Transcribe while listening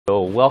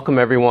So welcome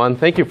everyone.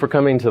 Thank you for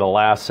coming to the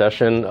last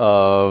session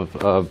of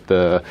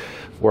the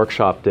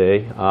workshop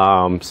day.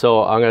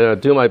 So I'm going to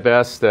do my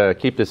best to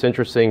keep this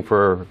interesting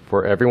for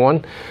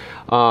everyone.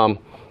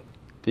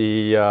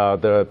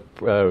 The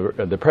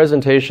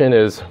presentation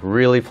is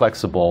really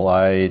flexible.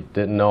 I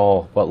didn't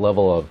know what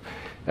level of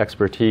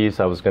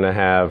expertise I was going to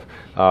have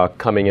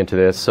coming into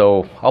this.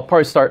 So I'll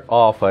probably start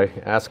off by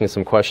asking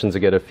some questions to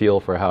get a feel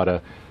for how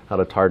to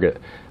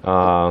target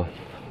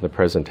the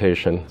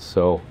presentation.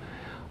 So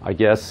I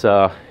guess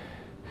we'll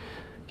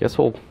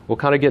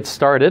kind of get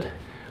started.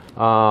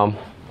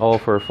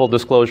 For full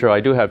disclosure, I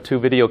do have two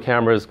video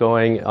cameras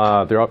going.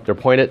 They're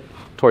pointed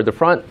toward the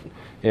front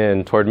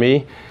and toward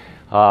me.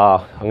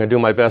 I'm going to do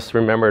my best to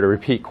remember to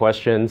repeat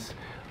questions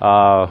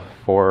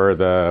for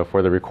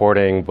the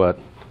recording, but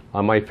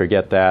I might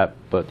forget that.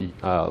 But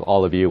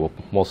all of you will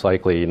most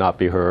likely not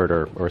be heard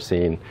or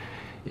seen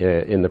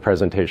in the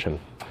presentation.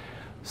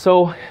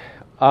 So.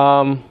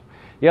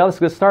 Yeah, let's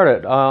get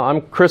started. I'm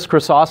Chris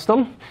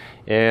Chrysostom,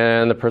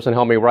 and the person who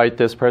helped me write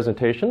this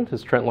presentation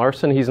is Trent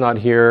Larson. He's not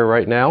here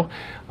right now,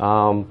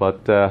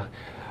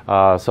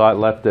 so I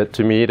left it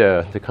to me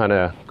to kind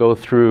of go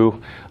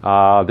through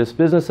this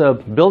business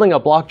of building a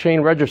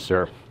blockchain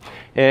register.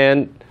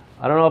 And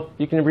I don't know if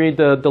you can read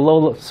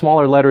the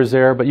smaller letters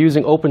there, but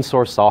using open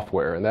source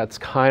software. And that's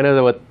kind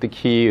of what the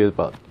key is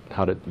about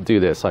how to do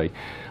this. I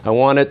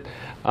wanted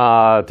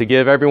to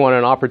give everyone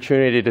an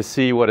opportunity to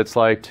see what it's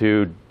like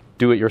to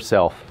do it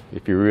yourself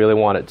if you really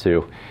want it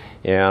to.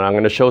 And I'm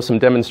going to show some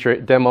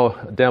demo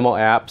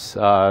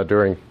apps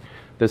during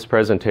this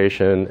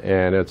presentation,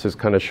 and it's just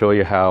kind of show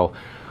you how,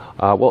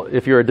 well,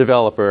 if you're a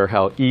developer,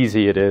 how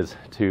easy it is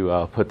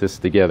to put this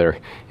together.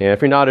 And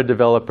if you're not a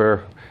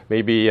developer,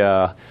 maybe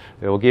it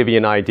will give you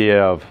an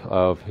idea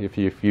of if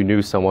you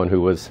knew someone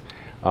who was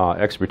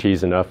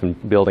expertise enough in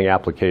building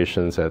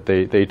applications that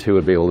they too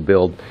would be able to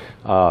build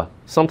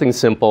something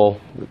simple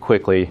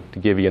quickly to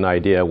give you an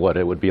idea of what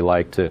it would be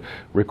like to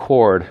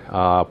record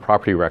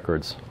property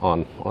records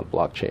on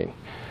blockchain.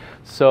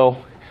 So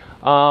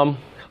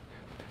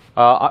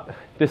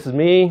this is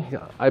me.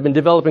 I've been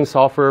developing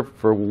software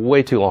for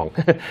way too long.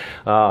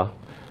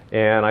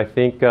 And I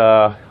think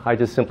I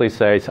just simply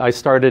say I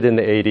started in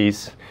the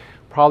 80s.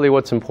 Probably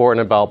what's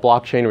important about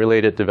blockchain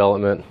related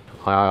development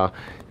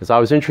is I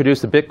was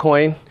introduced to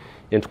Bitcoin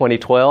in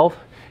 2012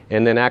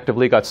 and then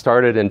actively got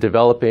started in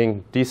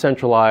developing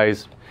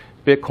decentralized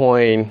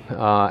Bitcoin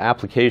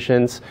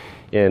applications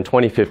in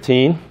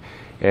 2015.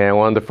 And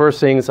one of the first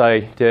things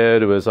I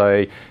did was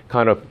I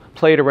kind of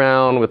played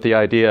around with the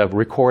idea of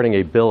recording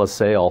a bill of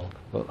sale,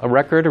 a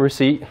record, a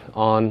receipt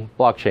on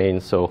blockchain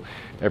so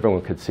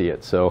everyone could see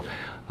it. So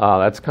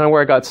that's kind of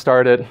where I got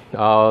started.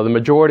 The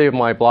majority of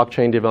my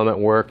blockchain development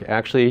work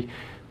actually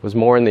was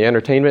more in the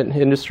entertainment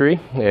industry,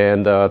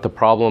 and the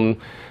problem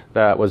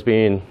that was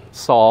being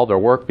solved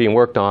or being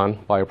worked on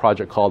by a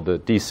project called the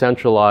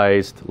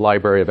Decentralized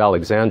Library of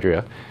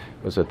Alexandria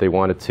was that they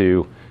wanted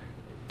to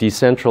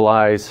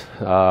decentralize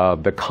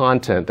the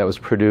content that was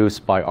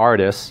produced by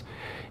artists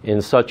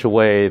in such a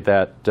way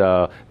that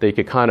they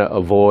could kind of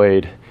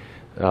avoid,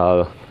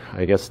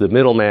 I guess, the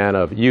middleman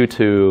of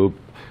YouTube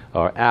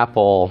or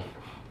Apple,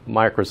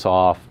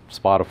 Microsoft,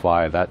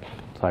 Spotify, that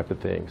type of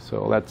thing.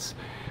 So that's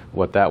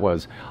what that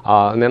was.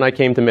 And then I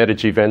came to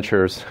Medici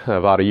Ventures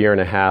about a year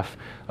and a half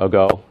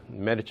ago.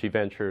 Medici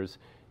Ventures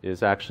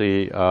is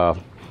actually, I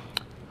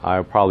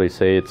would probably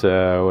say it's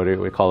what do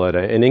we call it,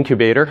 an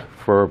incubator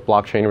for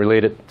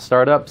blockchain-related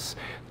startups.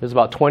 There's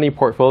about 20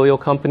 portfolio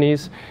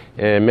companies,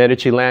 and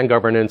Medici Land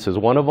Governance is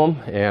one of them,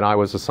 and I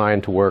was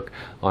assigned to work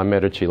on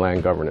Medici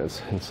Land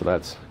Governance. And so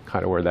that's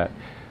kind of where that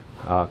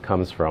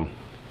comes from.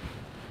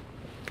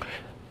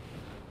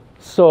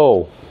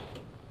 So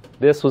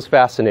this was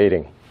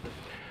fascinating.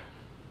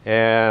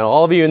 And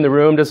all of you in the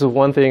room, this is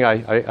one thing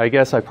I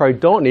guess I probably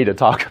don't need to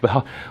talk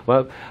about.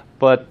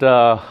 But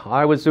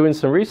I was doing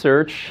some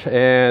research,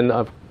 and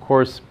of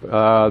course,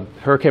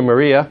 Hurricane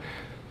Maria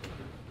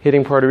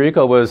hitting Puerto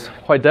Rico was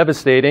quite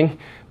devastating.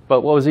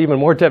 But what was even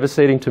more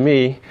devastating to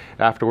me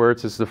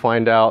afterwards is to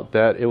find out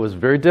that it was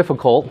very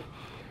difficult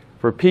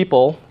for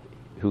people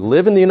who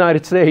live in the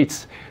United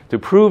States to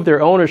prove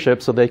their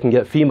ownership so they can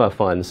get FEMA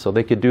funds, so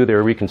they could do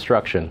their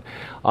reconstruction.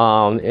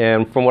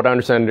 And from what I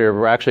understand, there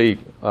were actually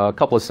a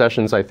couple of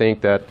sessions, I think,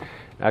 that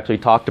actually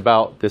talked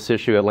about this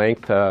issue at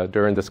length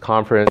during this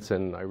conference,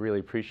 and I really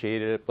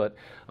appreciated it. But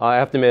I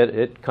have to admit,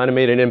 it kind of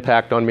made an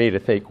impact on me to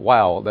think,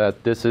 wow,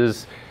 that this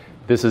is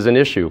an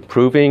issue.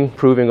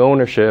 Proving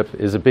ownership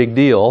is a big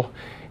deal,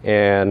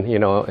 and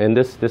and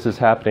this is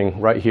happening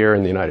right here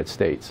in the United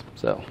States.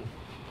 So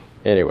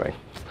anyway.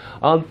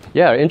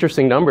 Yeah,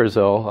 interesting numbers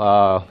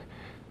though.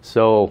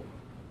 So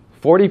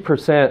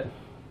 40%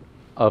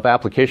 of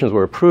applications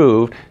were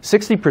approved,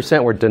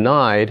 60% were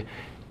denied,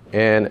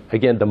 and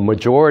again, the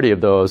majority of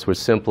those was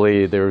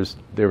simply there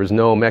was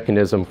no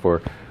mechanism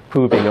for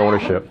proving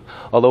ownership.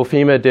 Although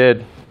FEMA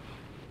did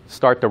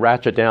start to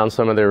ratchet down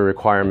some of their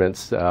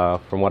requirements,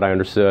 from what I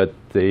understood,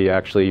 they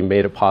actually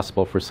made it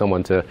possible for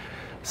someone to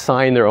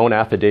sign their own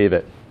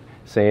affidavit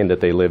saying that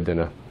they lived in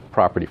a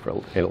property for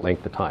a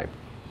length of time.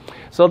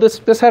 So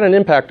this had an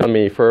impact on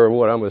me for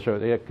what I was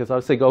doing, because I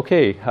was thinking,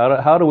 okay,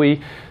 how do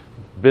we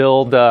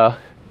build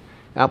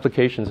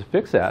applications to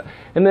fix that?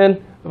 And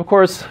then, of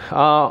course,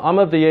 I'm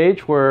of the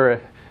age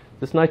where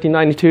this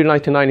 1992 to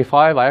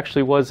 1995, I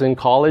actually was in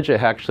college.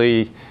 It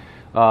actually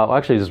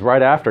it was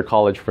right after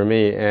college for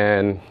me,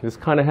 and this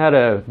kind of had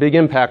a big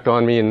impact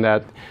on me in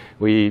that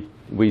we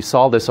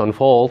saw this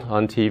unfold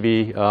on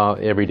TV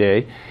every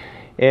day.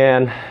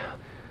 And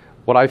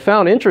what I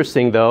found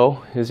interesting,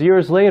 though, is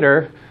years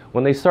later,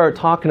 when they start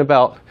talking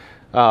about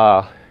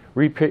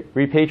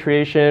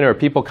repatriation or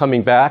people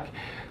coming back,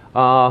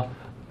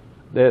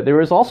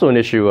 there is also an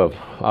issue of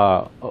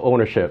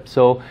ownership.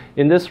 So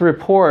in this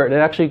report, it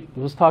actually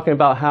was talking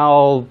about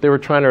how they were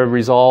trying to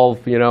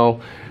resolve,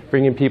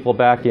 bringing people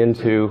back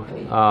into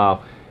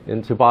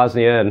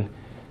Bosnia.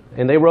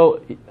 And they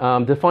wrote,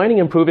 defining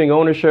improving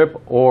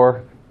ownership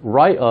or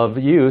right of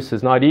use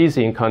is not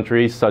easy in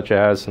countries such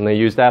as, and they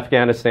used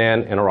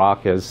Afghanistan and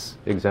Iraq as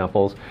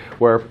examples,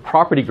 where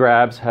property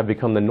grabs have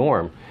become the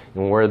norm,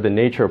 and where the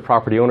nature of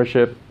property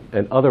ownership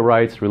and other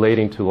rights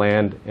relating to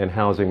land and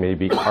housing may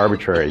be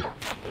arbitrary.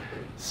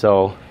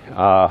 So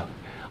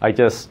I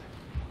just,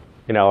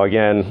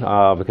 again,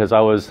 because I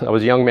was a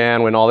young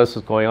man when all this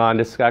was going on,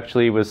 this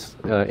actually was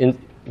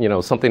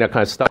something that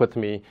kind of stuck with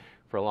me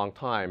for a long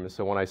time.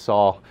 So when I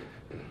saw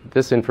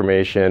this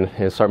information,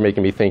 it started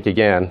making me think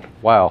again,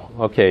 wow,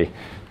 okay,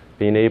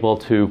 being able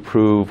to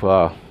prove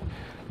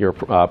your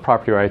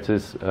property rights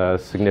is a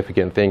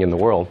significant thing in the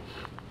world.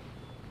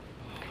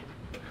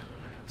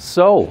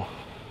 So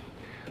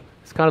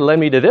it's kind of led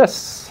me to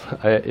this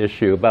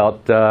issue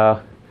about,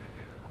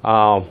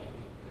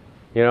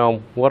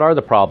 what are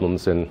the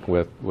problems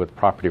with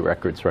property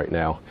records right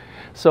now?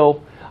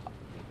 So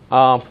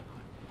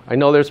I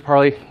know there's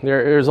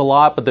a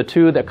lot, but the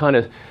two that kind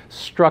of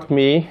struck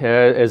me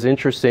as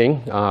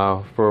interesting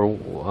for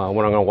what I'm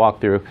going to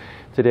walk through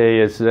today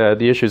is the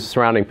issues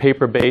surrounding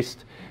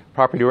paper-based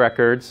property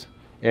records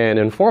and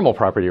informal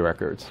property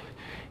records.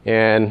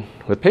 And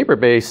with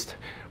paper-based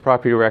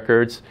property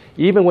records,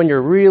 even when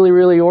you're really,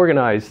 really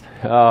organized,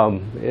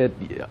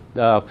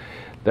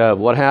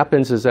 what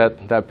happens is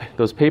that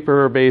those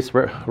paper-based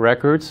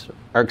records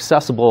are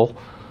accessible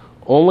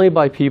only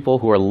by people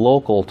who are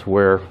local to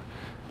where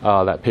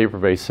that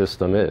paper-based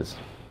system is.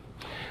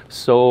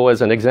 So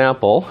as an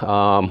example,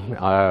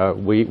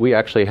 we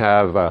actually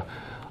have,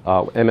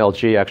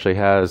 MLG actually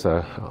has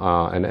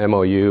an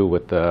MOU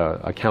with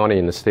a county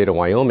in the state of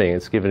Wyoming.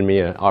 It's given me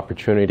an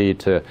opportunity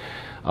to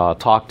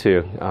talk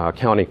to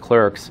county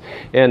clerks.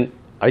 And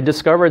I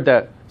discovered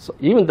that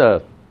even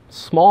the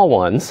small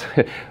ones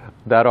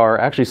that are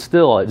actually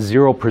still at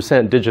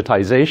 0%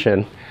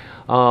 digitization,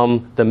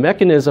 the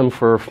mechanism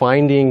for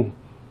finding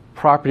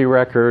property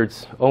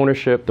records,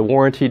 ownership, the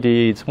warranty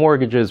deeds,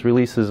 mortgages,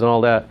 releases, and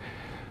all that,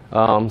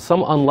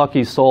 some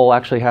unlucky soul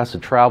actually has to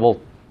travel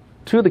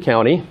to the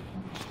county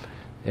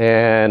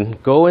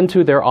and go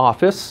into their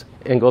office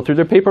and go through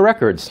their paper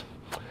records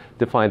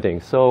to find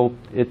things. So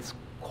it's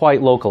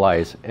quite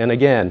localized. And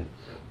again,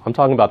 I'm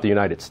talking about the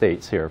United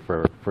States here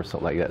for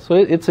something like that. So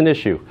it's an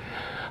issue.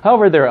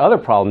 However, there are other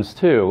problems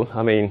too.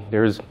 I mean,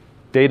 there's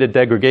data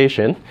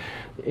degradation.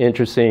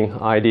 Interesting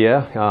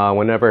idea.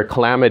 Whenever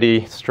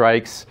calamity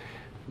strikes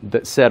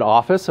that said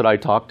office that I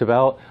talked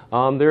about,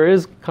 there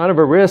is kind of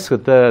a risk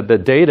that the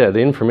data, the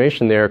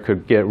information there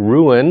could get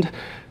ruined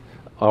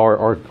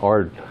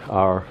or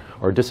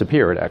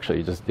disappear. It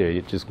actually just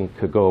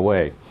could go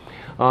away.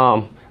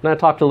 And I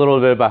talked a little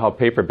bit about how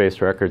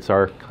paper-based records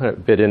are kind of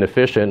a bit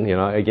inefficient.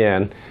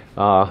 Again,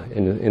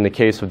 in the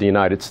case of the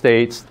United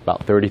States,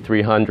 about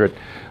 3,300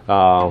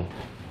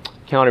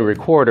 county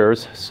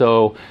recorders.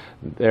 So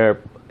there.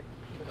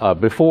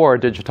 Before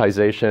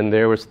digitization,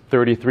 there was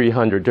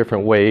 3,300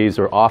 different ways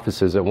or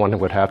offices that one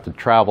would have to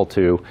travel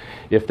to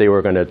if they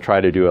were going to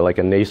try to do a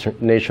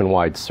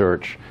nationwide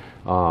search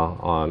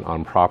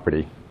on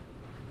property.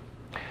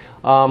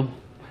 And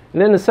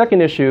then the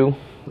second issue,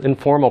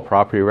 informal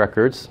property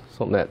records,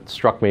 something that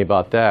struck me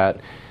about that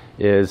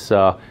is,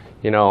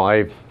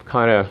 I've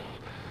kind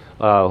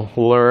of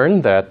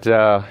learned that,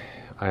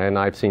 and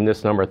I've seen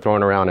this number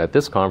thrown around at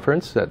this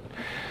conference, that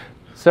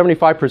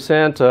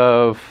 75%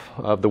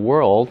 of the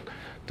world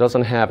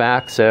doesn't have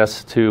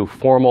access to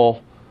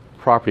formal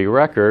property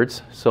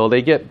records, so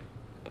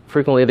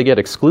frequently they get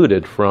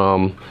excluded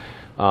from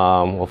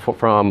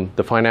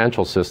the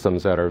financial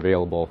systems that are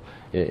available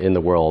in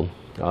the world,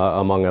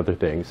 among other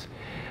things.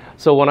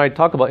 So when I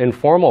talk about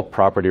informal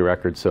property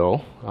records,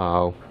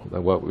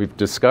 what we've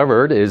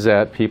discovered is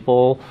that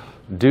people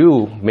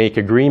do make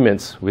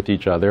agreements with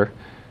each other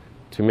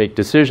to make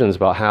decisions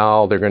about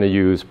how they're going to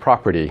use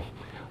property.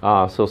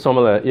 So some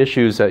of the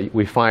issues that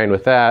we find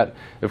with that,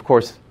 of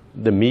course,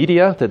 the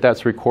media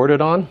that's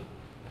recorded on,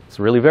 it's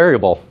really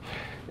variable.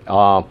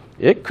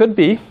 It could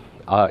be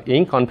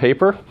ink on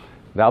paper.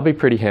 That'll be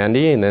pretty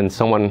handy, and then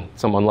some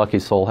unlucky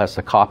soul has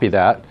to copy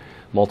that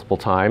multiple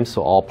times,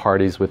 so all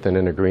parties within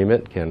an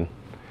agreement can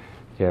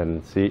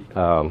see,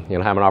 have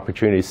an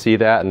opportunity to see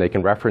that, and they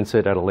can reference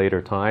it at a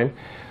later time.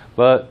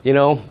 But, you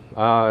know,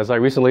 as I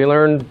recently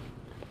learned,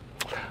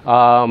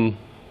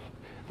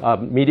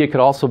 media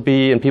could also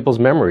be in people's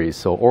memories,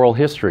 so oral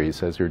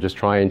histories, as you're just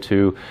trying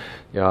to,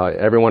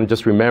 everyone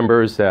just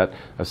remembers that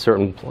a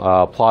certain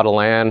plot of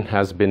land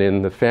has been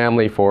in the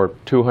family for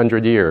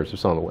 200 years or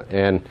something.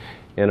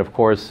 And of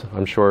course,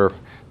 I'm sure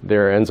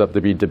there ends up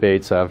to be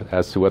debates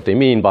as to what they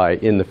mean by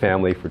in the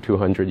family for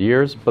 200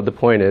 years. But the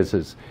point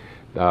is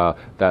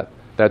that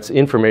that's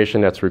information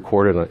that's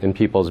recorded in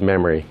people's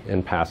memory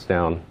and passed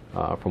down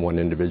from one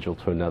individual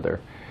to another.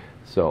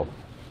 So.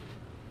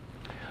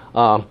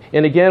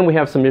 And again, we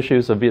have some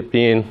issues of it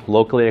being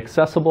locally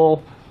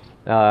accessible.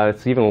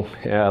 It's even,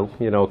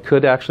 you know,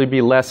 could actually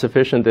be less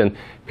efficient than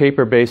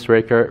paper-based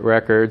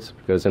records,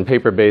 because in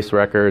paper-based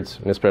records,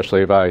 and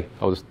especially if I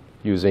was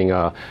using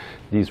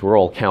these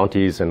rural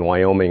counties in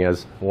Wyoming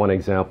as one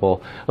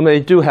example, I mean, they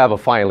do have a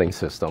filing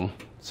system.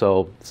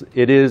 So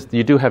you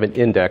do have an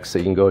index that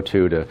you can go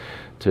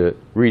to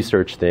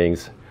research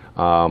things.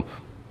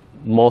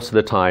 Most of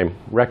the time,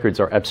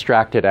 records are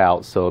abstracted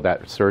out so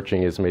that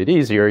searching is made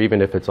easier,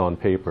 even if it's on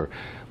paper.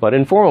 But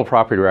informal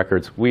property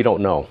records, we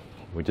don't know.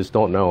 We just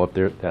don't know if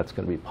that's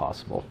going to be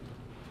possible.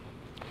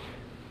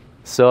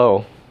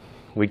 So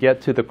we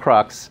get to the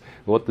crux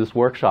of what this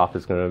workshop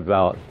is going to be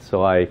about.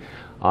 So I'm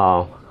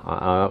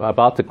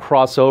about to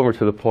cross over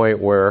to the point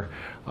where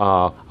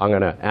I'm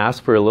going to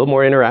ask for a little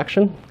more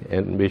interaction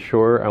and be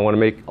sure I want to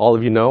make all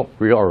of you know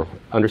or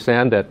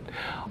understand that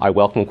I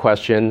welcome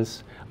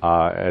questions.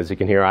 As you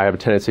can hear, I have a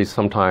tendency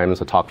sometimes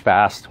to talk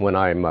fast when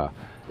I'm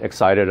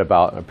excited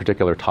about a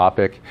particular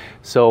topic.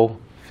 So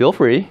feel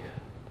free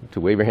to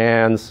wave your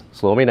hands,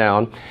 slow me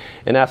down,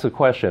 and ask a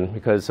question,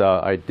 because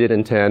I did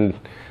intend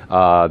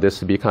this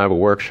to be kind of a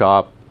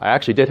workshop. I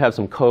actually did have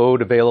some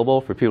code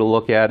available for people to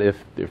look at if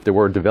there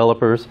were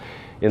developers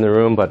in the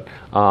room, but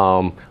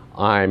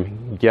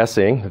I'm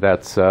guessing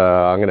that's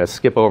I'm going to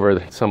skip over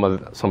some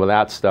of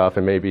that stuff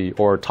and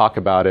or talk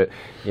about it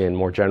in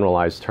more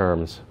generalized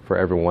terms for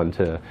everyone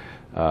to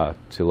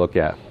look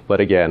at. But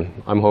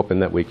again, I'm hoping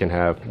that we can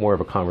have more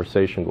of a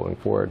conversation going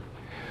forward.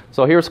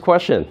 So here's a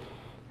question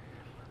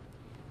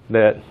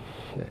that,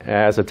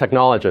 as a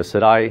technologist,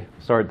 that I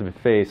started to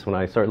face when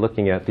I started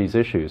looking at these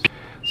issues.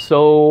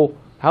 So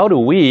how do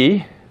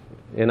we,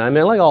 and I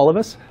mean like all of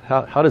us,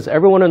 how does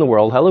everyone in the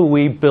world, how do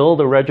we build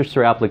a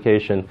register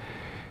application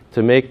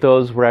to make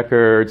those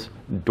records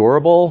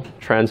durable,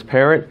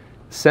 transparent,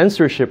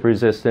 censorship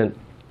resistant,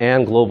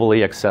 and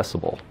globally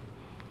accessible?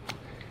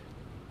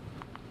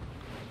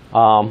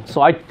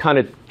 So I kind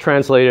of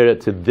translated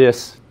it to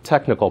this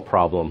technical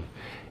problem.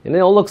 And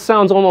it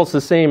sounds almost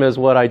the same as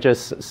what I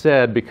just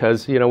said,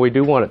 because we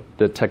do want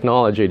the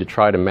technology to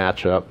try to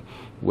match up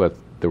with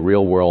the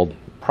real world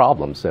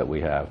problems that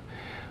we have.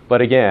 But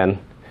again,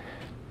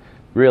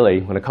 really,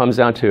 when it comes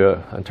down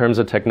to in terms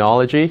of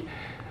technology,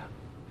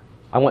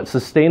 I want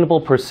sustainable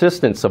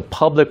persistence of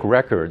public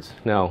records.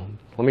 Now,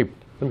 let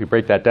me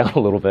break that down a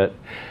little bit.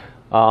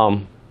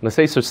 Let's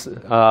say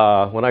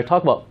when I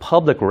talk about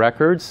public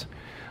records,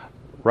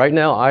 right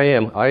now I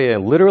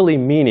am literally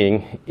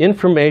meaning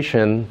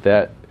information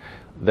that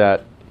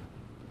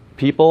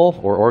people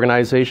or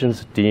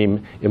organizations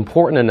deem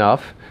important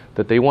enough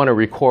that they want to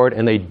record,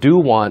 and they do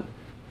want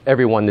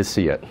everyone to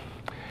see it.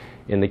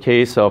 In the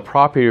case of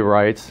property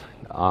rights,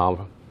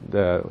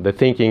 the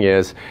thinking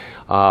is,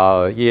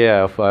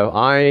 if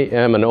I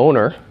am an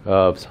owner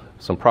of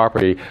some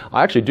property,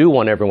 I actually do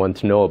want everyone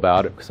to know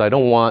about it, because I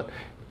don't want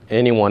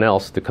anyone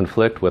else to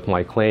conflict with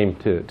my claim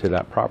to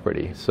that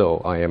property. So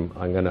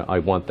I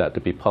want that to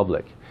be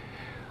public.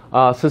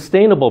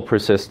 Sustainable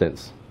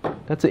persistence.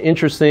 That's an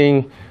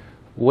interesting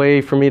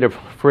way for me to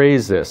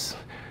phrase this.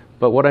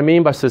 But what I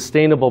mean by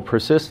sustainable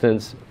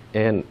persistence,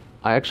 and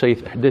I actually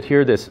did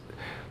hear this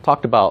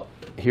talked about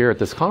here at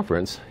this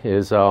conference,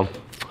 is I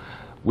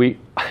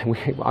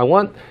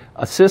want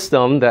a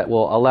system that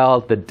will allow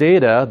the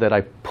data that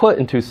I put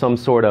into some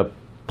sort of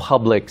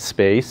public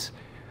space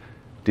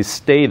to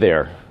stay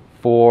there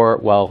for,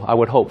 well, I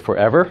would hope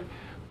forever,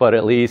 but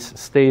at least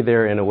stay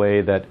there in a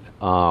way that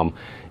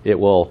it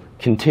will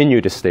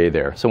continue to stay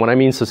there. So when I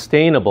mean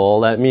sustainable,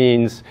 that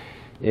means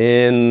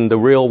in the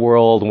real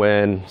world,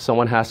 when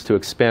someone has to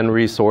expend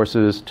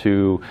resources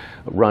to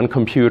run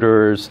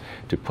computers,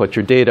 to put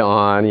your data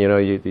on,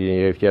 if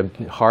you have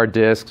hard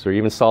disks or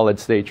even solid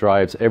state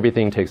drives,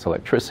 everything takes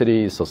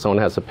electricity, so someone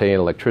has to pay an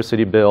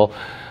electricity bill.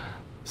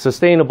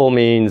 Sustainable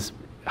means,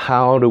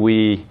 how do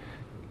we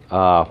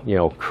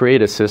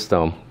create a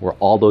system where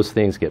all those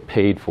things get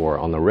paid for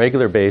on a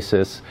regular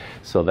basis,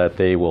 so that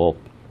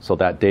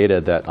that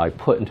data that I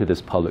put into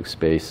this public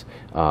space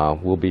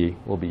will be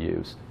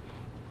used.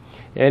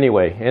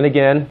 Anyway, and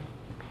again,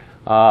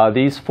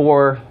 these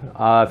four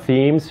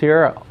themes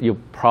here, you'll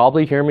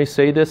probably hear me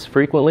say this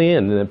frequently,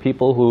 and the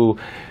people who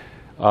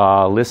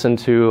listen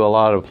to a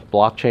lot of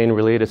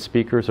blockchain-related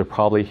speakers will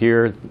probably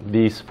hear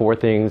these four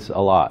things a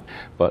lot.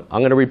 But I'm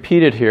going to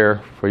repeat it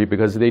here for you,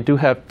 because they do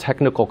have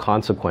technical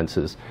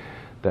consequences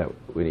that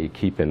we need to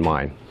keep in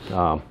mind.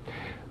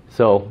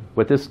 So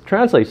what this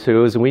translates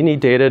to is we need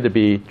data to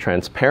be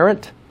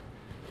transparent,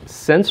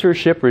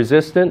 censorship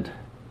resistant,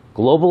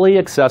 globally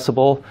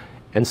accessible,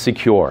 and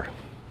secure.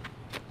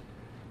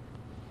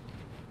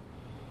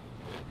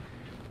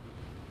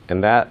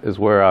 And that is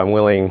where I'm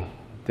willing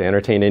to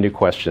entertain any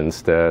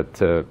questions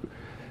to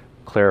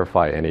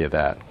clarify any of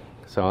that.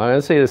 So I'm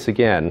going to say this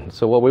again.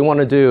 So what we want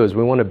to do is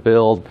we want to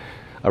build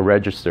a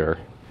register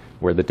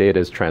where the data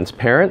is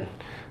transparent.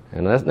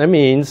 And that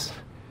means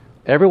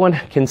everyone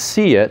can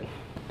see it,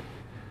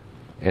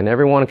 and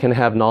everyone can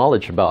have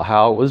knowledge about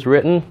how it was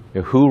written,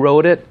 who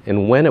wrote it,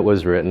 and when it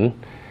was written.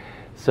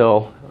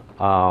 So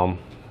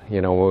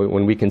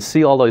when we can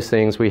see all those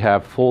things, we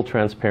have full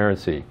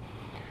transparency.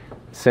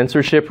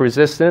 Censorship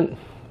resistant.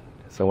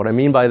 So what I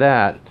mean by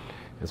that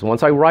is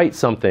once I write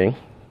something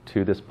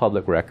to this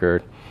public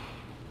record,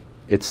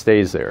 it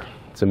stays there.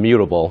 It's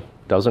immutable,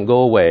 doesn't go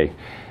away.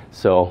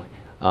 So,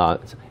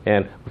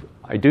 and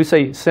I do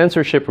say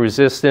censorship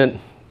resistant.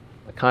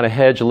 I kind of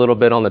hedge a little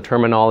bit on the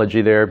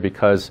terminology there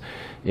because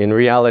in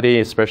reality,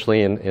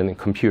 especially in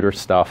computer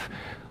stuff,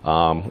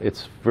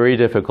 it's very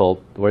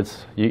difficult.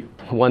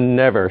 One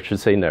never should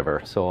say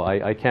never. So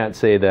I can't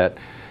say that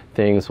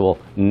things will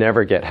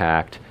never get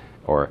hacked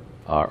or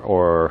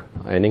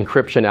an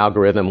encryption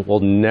algorithm will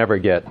never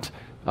get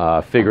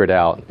figured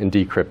out and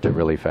decrypted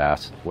really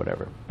fast,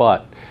 whatever.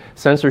 But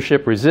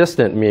censorship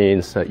resistant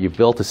means that you've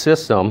built a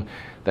system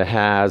that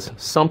has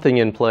something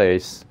in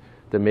place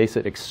that makes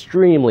it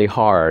extremely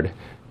hard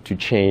to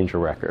change a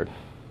record.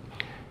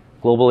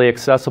 Globally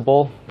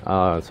accessible.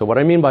 So what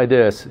I mean by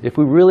this, if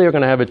we really are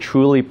going to have a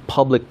truly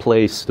public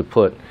place to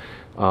put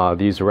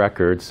these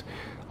records,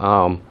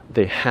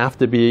 they have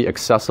to be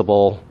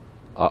accessible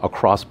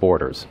across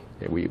borders.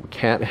 We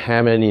can't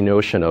have any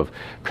notion of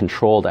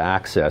controlled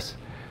access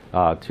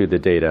to the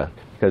data.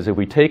 Because if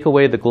we take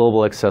away the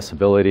global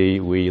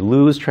accessibility, we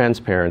lose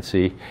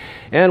transparency,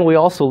 and we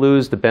also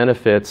lose the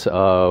benefits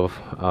of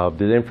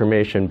the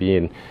information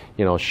being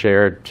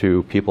shared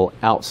to people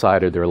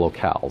outside of their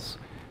locales.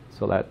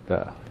 So that,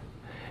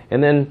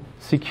 and then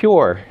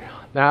secure.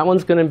 That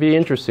one's going to be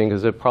interesting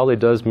because it probably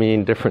does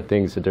mean different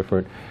things to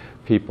different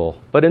people.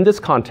 But in this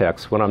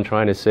context, what I'm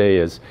trying to say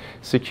is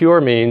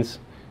secure means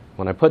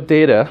when I put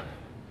data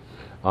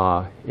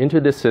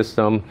into the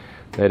system,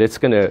 that it's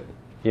going to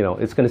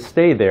it's going to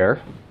stay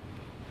there.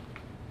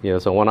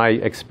 So when I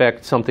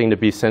expect something to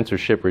be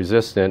censorship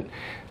resistant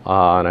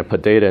and I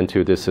put data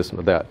into this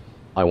system, that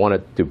I want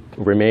it to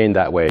remain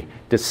that way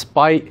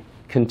despite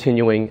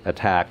continuing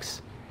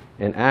attacks,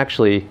 and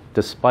actually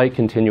despite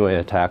continuing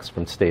attacks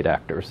from state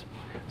actors.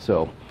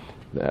 So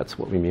that's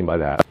what we mean by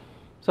that.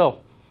 So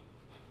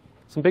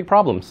some big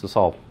problems to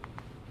solve.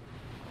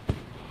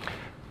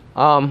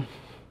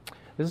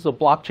 This is a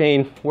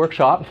blockchain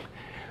workshop.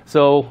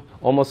 So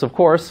almost of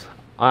course,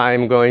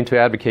 I'm going to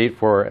advocate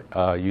for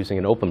using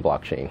an open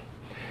blockchain.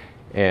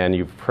 And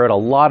you've heard a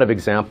lot of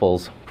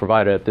examples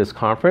provided at this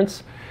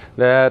conference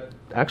that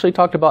actually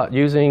talked about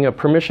using a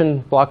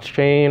permission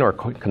blockchain or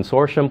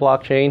consortium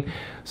blockchain.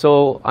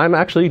 So I'm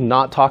actually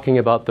not talking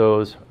about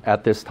those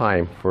at this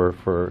time for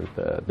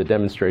the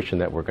demonstration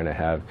that we're going to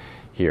have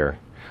here.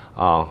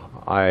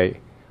 I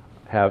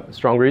have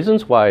strong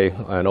reasons why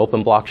an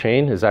open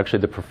blockchain is actually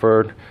the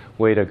preferred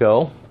way to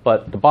go.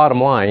 But the bottom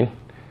line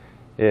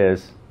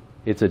is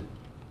it's a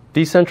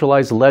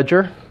decentralized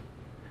ledger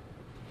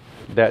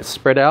that's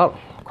spread out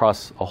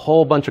across a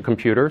whole bunch of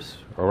computers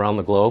around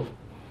the globe.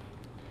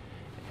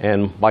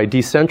 And by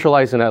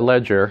decentralizing that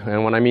ledger,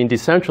 and when I mean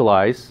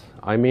decentralized,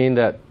 I mean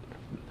that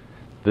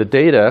the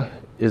data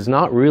is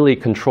not really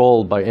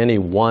controlled by any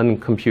one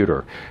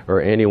computer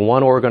or any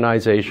one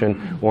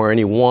organization or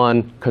any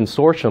one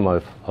consortium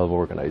of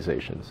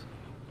organizations.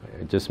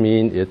 It just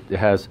means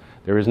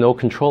there is no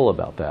control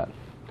about that.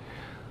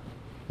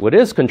 What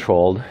is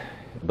controlled,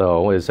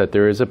 though, is that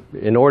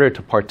in order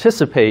to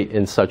participate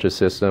in such a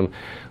system,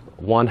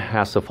 one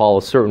has to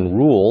follow certain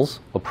rules,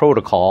 a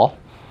protocol.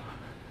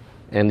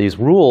 And these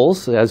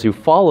rules, as you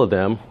follow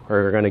them,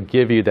 are going to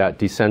give you that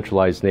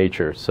decentralized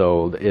nature.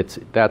 So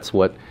that's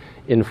what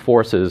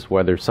enforces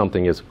whether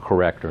something is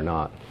correct or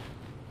not.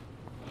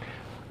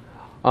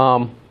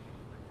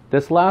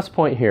 This last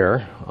point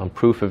here on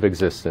proof of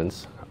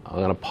existence, I'm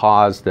going to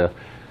pause to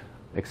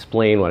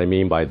explain what I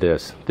mean by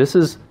this. This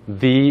is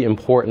the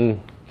important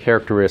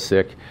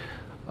characteristic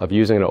of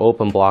using an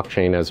open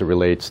blockchain as it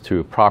relates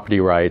to property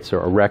rights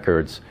or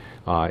records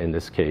in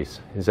this case,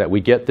 is that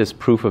we get this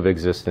proof of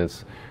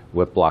existence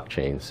with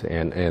blockchains.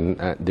 And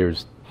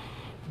there's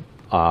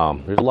a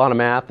lot of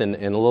math, and a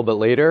little bit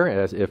later,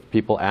 as if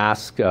people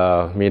ask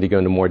me to go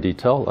into more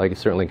detail, I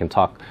certainly can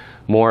talk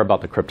more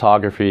about the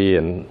cryptography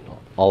and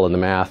all of the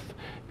math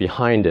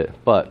behind it.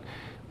 But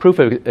proof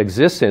of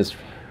existence,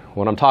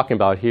 what I'm talking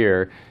about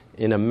here,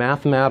 in a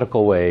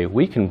mathematical way,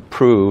 we can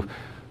prove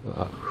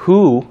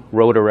who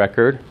wrote a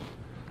record,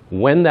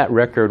 when that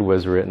record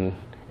was written,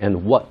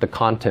 and what the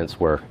contents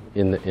were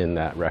in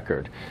that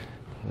record.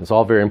 It's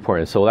all very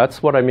important. So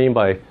that's what I mean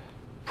by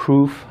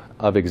proof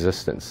of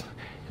existence.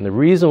 And the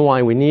reason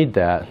why we need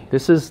that,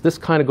 this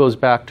kind of goes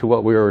back to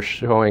what we were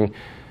showing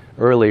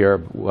earlier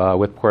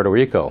with Puerto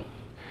Rico.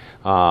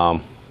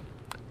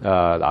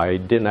 I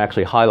didn't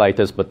actually highlight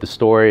this, but the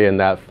story in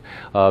that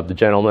of the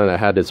gentleman that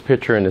had this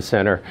picture in the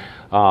center,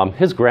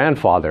 his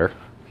grandfather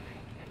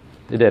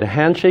did a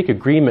handshake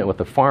agreement with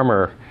the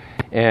farmer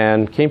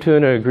and came to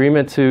an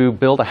agreement to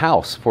build a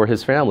house for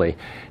his family.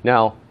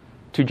 Now,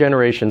 2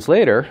 generations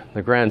later,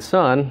 the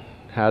grandson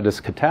had this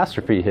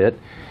catastrophe hit,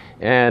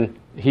 and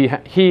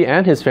he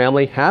and his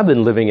family have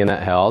been living in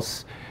that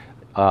house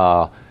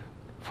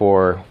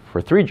for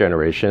 3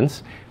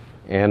 generations,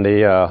 and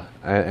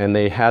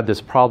they had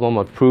this problem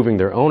of proving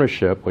their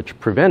ownership, which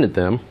prevented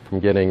them from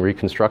getting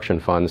reconstruction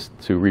funds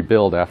to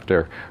rebuild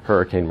after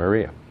Hurricane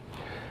Maria.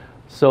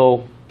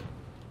 So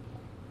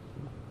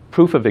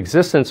proof of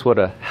existence would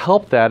have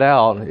helped that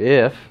out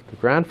if the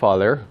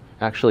grandfather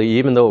actually,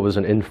 even though it was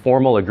an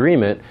informal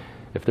agreement,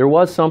 if there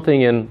was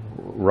something in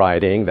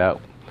writing that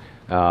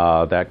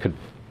that could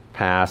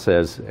pass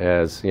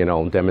as you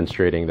know,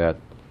 demonstrating that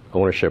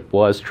ownership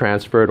was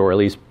transferred, or at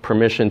least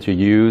permission to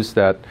use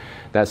that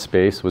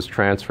space was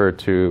transferred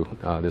to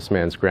this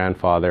man's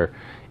grandfather,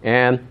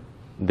 and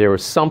there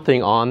was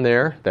something on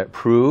there that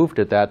proved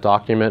that that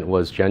document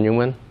was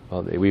genuine,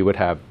 we would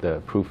have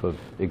the proof of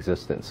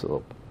existence.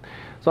 So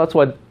that's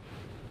what,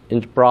 in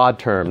broad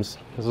terms,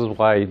 this is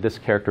why this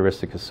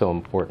characteristic is so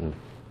important.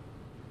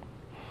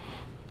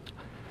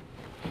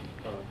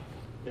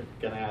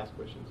 Can I ask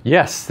questions?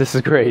 Yes, this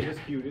is great. I'm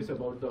just curious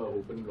about the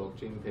open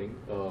blockchain thing,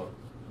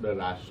 the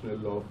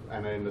rationale of,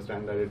 and I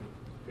understand that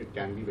it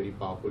can be very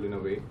powerful in a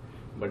way,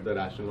 but the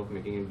rationale of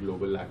making it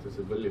global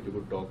accessible, if you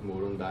could talk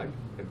more on that,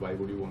 and why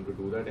would you want to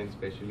do that, and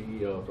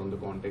especially from the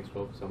context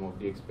of some of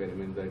the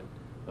experiments that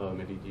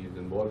Medici is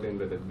involved in,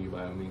 whether it be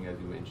Wyoming, as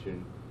you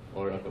mentioned,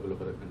 or a couple of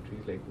other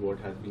countries. Like, what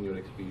has been your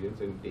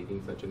experience in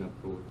taking such an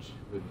approach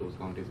with those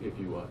counties, if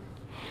you are?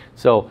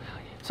 So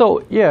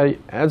yeah,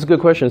 that's a good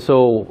question.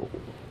 So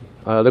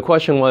the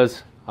question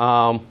was,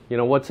 you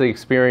know, what's the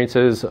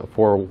experiences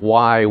for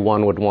why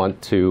one would want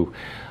to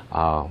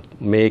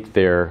make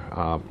their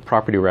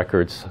property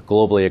records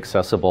globally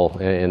accessible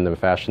in the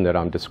fashion that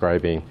I'm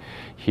describing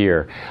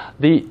here.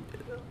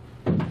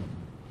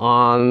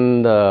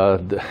 On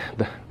the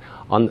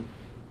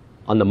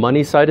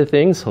money side of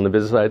things, on the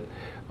business side,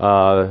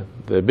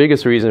 the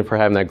biggest reason for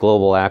having that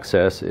global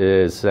access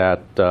is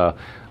that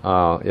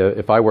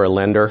if I were a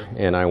lender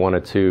and I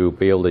wanted to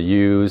be able to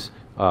use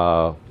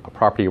a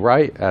property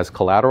right as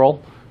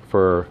collateral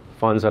for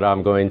funds that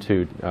I'm going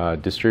to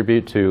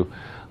distribute to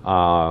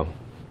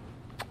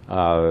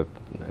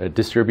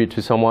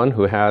someone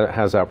who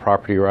has that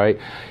property right.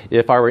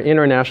 If I were an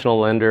international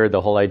lender, the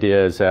whole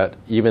idea is that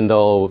even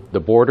though the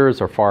borders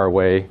are far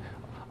away,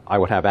 I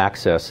would have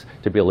access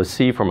to be able to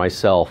see for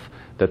myself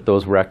that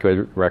those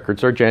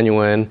records are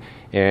genuine,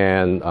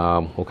 and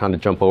we'll kind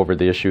of jump over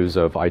the issues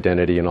of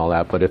identity and all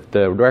that. But if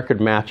the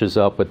record matches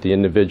up with the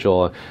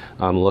individual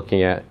I'm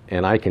looking at,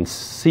 and I can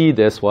see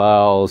this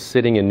while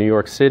sitting in New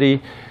York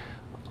City,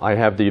 I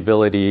have the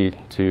ability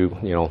to,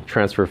 you know,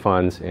 transfer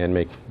funds and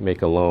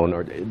make a loan.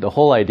 Or the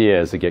whole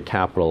idea is to get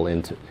capital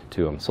into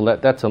them. So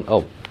that's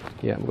oh,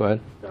 yeah, go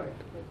ahead. Sorry.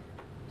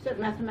 So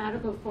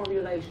mathematical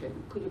formulation.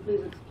 Could you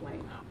please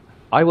explain?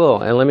 I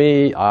will, and let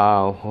me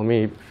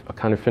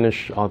kind of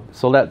finish.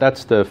 So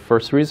that's the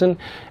first reason,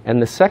 and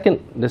the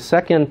second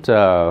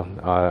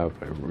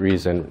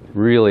reason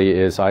really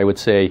is, I would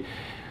say,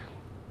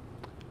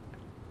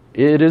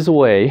 it is a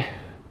way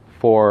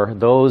for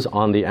those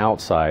on the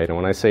outside, and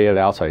when I say the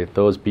outside,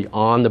 those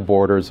beyond the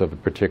borders of a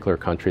particular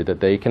country, that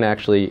they can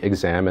actually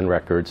examine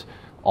records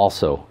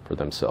also for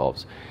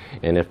themselves.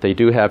 And if they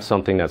do have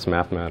something that's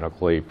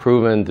mathematically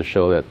proven to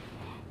show that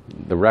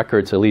the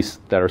records, at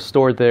least that are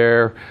stored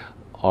there,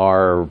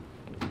 are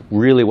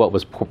really what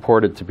was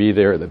purported to be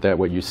there, that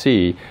what you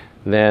see,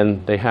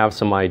 then they have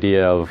some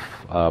idea of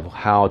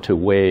how to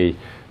weigh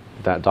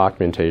that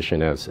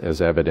documentation as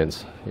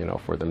evidence, you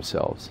know, for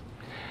themselves.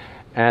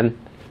 And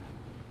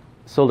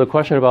so the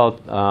question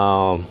about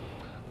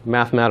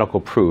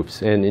mathematical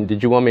proofs, and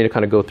did you want me to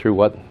kind of go through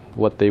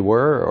what they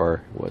were,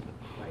 or what?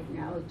 Right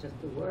now it's just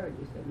a word.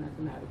 You said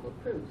mathematical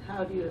proofs.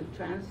 How do you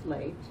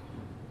translate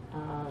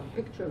a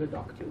picture of a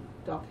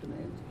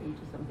document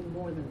into something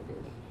more than it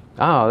is?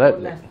 Oh, or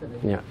less than it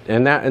is? Yeah,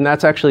 and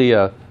that's actually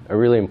a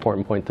really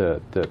important point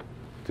to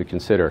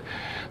consider.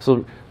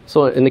 So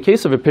in the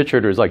case of a picture,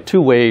 there's like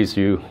 2 ways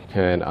you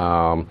can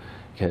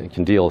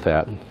deal with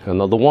that. And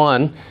the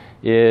one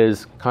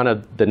is kind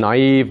of the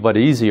naive but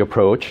easy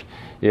approach.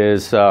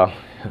 Is a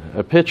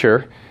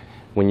picture,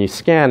 when you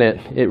scan it,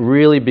 it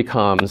really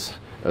becomes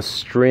a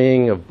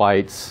string of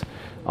bytes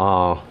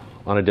on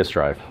a disk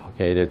drive.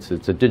 Okay, it's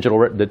a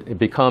digital. It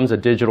becomes a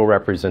digital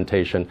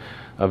representation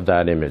of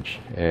that image,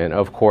 and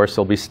of course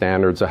there'll be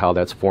standards of how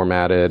that's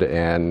formatted,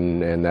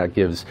 and that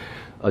gives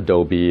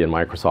Adobe and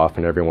Microsoft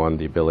and everyone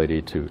the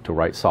ability to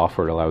write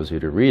software that allows you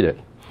to read it.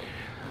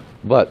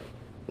 But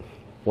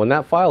when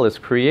that file is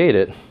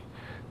created,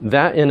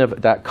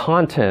 that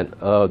content,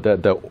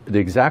 the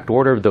exact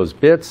order of those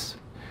bits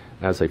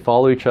as they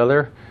follow each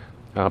other,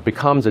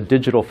 becomes a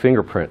digital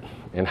fingerprint.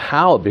 And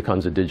how it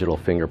becomes a digital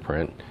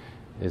fingerprint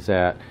is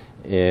that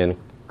in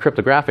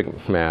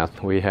cryptographic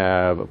math, we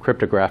have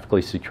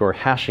cryptographically secure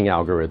hashing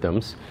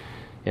algorithms.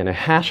 And a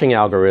hashing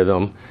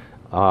algorithm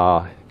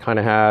kind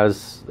of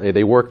has,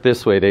 they work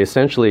this way. They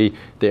essentially,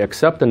 they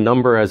accept a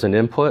number as an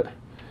input,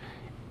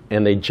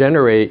 and they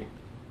generate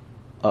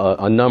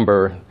a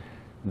number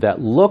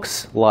that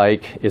looks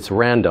like it's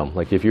random.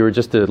 Like if you were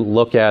just to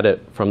look at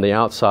it from the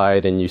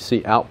outside and you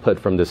see output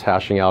from this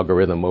hashing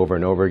algorithm over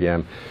and over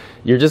again,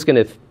 you're just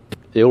going to,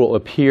 it will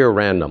appear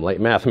random. Like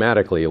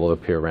mathematically, it will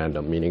appear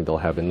random, meaning they'll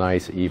have a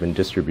nice even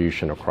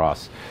distribution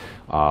across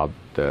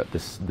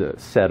the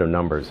set of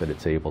numbers that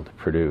it's able to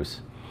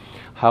produce.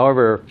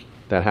 However,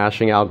 that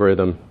hashing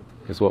algorithm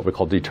is what we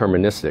call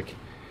deterministic.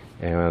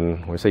 And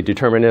when we say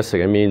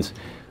deterministic, it means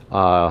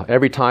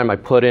every time I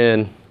put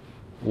in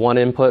one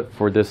input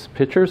for this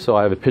picture, so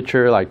I have a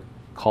picture, like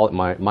call it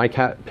my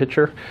cat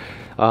picture.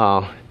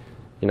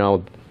 You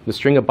know, the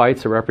string of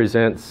bytes that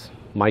represents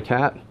my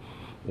cat,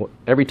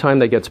 every time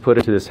that gets put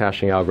into this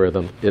hashing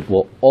algorithm, it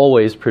will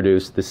always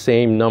produce the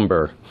same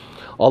number.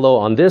 Although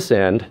on this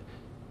end,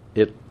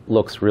 it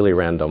looks really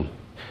random.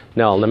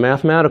 Now, the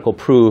mathematical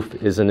proof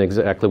isn't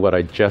exactly what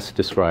I just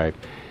described.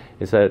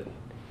 Is that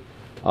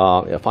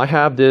if I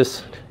have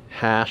this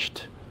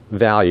hashed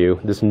value,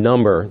 this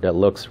number that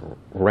looks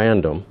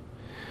random,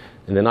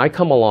 and then I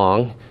come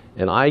along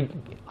and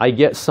I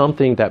get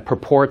something that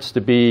purports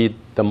to be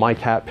the my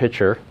cat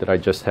picture that I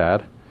just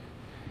had,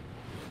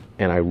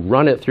 and I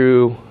run it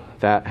through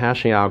that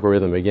hashing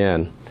algorithm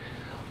again.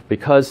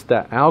 Because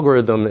that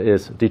algorithm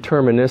is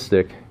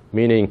deterministic,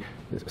 meaning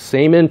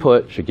same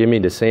input should give me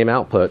the same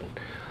output,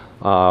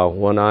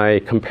 when I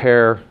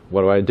compare,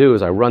 what I do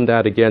is I run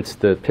that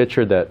against the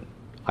picture that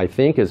I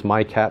think is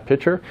my cat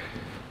picture.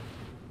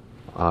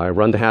 I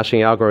run the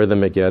hashing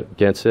algorithm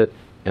against it,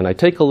 and I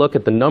take a look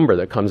at the number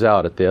that comes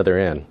out at the other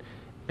end,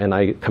 and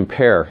I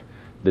compare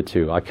the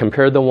two. I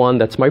compare the one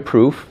that's my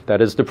proof,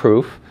 that is the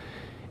proof,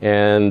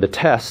 and the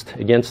test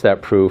against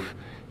that proof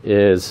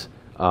is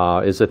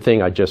the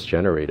thing I just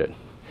generated.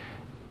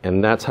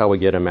 And that's how we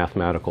get a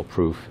mathematical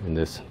proof in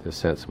this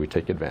sense. We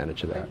take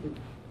advantage of that.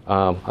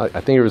 I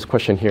think there was a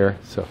question here.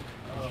 So,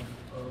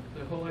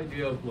 the whole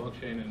idea of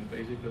blockchain and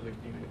basically the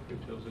theme of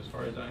cryptos, as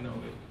far as I know,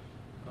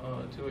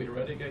 is to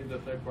eradicate the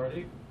third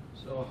party.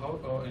 So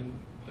how, and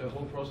the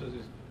whole process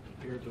is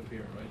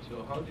peer-to-peer, right?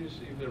 So how do you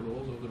see the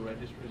roles of the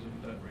registries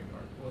in that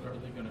regard? What are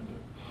they going to do?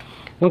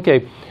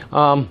 Okay.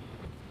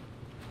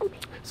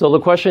 So the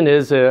question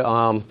is,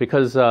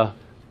 because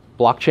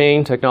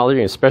blockchain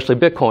technology, especially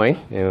Bitcoin,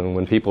 and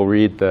when people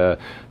read the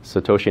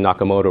Satoshi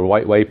Nakamoto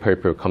white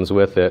paper comes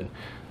with it,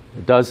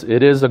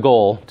 it is a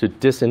goal to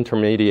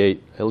disintermediate,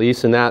 at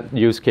least in that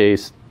use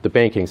case, the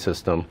banking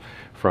system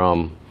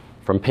from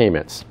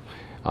payments,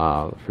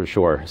 for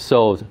sure.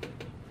 So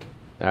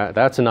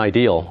that's an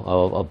ideal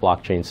of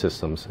blockchain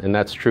systems, and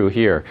that's true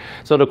here.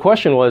 So the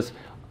question was,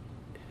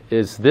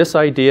 is this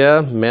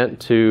idea meant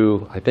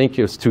to, I think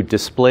it's to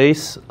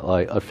displace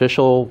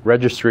official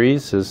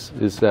registries?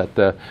 Is that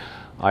the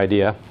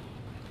idea?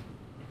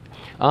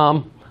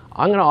 I'm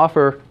going to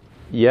offer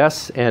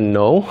yes and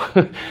no.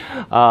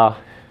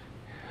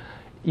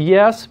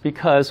 Yes,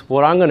 because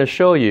what I'm going to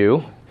show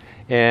you,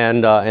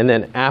 and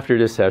then after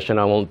this session,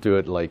 I won't do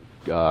it like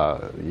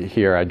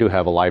here. I do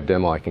have a live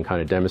demo. I can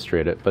kind of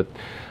demonstrate it. But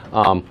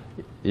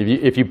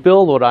if you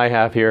build what I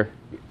have here,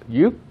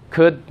 you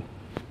could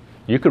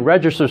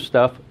register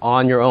stuff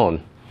on your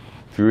own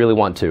if you really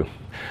want to.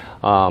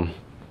 And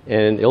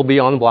it'll be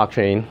on the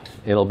blockchain,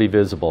 and it'll be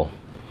visible.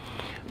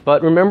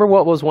 But remember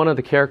what was one of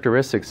the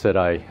characteristics that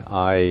I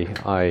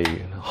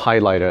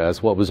highlighted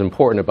as what was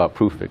important about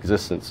proof of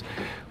existence.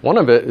 One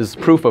of it is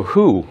proof of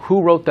who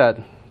wrote that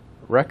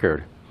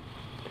record.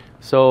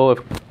 So if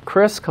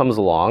Chris comes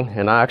along,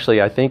 and I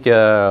think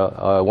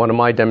one of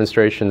my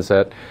demonstrations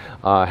that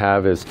I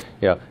have is,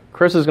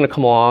 Chris is going to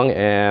come along,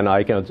 and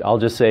I'll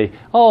just say,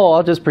 oh,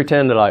 I'll just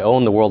pretend that I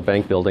own the World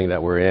Bank building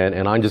that we're in,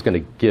 and I'm just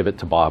going to give it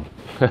to Bob.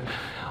 All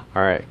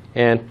right,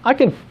 and I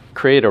can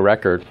create a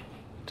record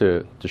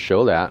to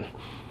show that,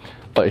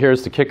 but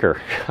here's the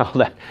kicker.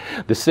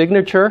 The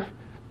signature,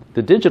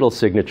 the digital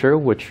signature,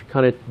 which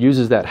kind of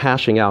uses that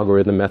hashing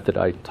algorithm method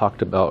I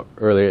talked about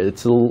earlier,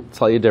 it's a little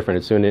slightly different.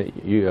 It's in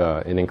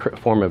an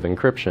form of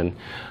encryption,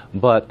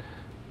 but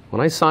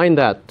when I sign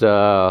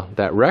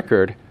that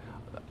record,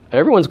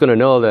 everyone's going to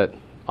know that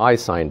I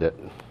signed it.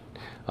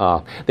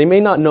 They may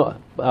not know,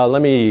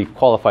 let me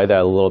qualify that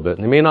a little bit.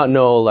 They may not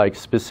know like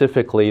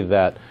specifically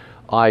that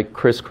I,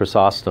 Chris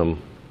Chrysostom,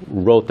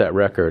 wrote that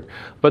record,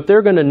 but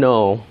they're going to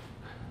know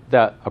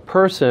that a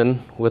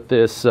person with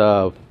this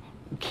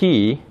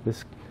key,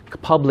 this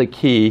public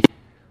key,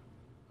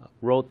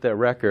 wrote that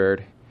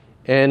record.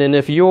 And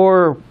if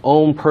your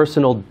own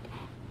personal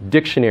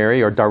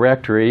dictionary or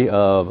directory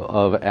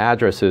of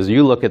addresses,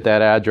 you look at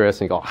that address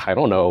and go, I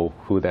don't know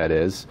who that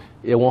is,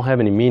 it won't have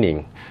any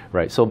meaning,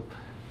 right? So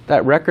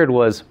that record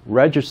was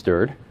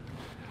registered,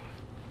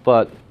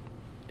 but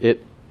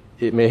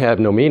it may have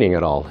no meaning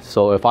at all.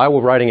 So if I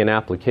were writing an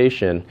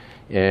application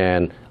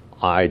and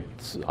I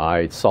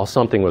saw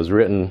something was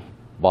written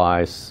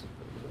by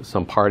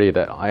some party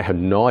that I have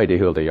no idea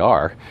who they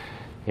are.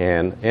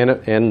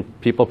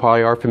 And people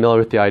probably are familiar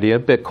with the idea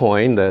of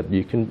Bitcoin, that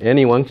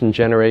anyone can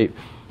generate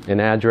an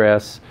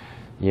address,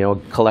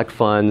 collect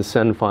funds,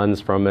 send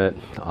funds from it,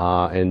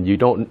 and you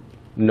don't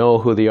know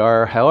who they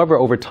are. However,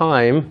 over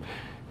time,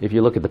 if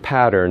you look at the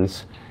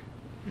patterns,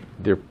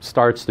 there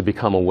starts to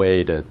become a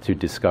way to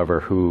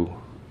discover who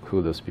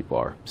those people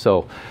are.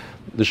 So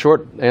the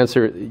short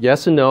answer,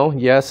 yes and no.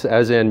 Yes,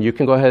 as in you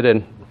can go ahead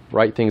and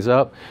write things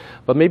up,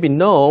 but maybe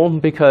no,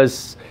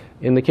 because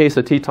in the case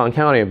of Teton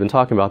County, I've been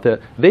talking about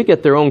that, they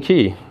get their own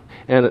key,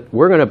 and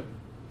we're going to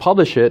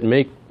publish it and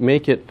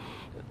make it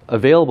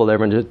available to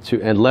everyone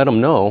and let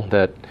them know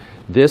that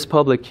this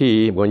public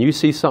key, when you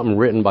see something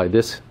written by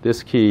this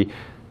key,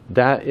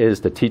 that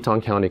is the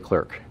Teton County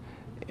clerk,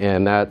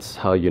 and that's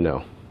how you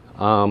know.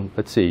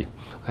 Let's see.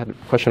 I had a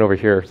question over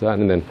here,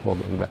 and then we'll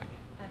move back.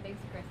 Thanks,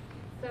 Chris.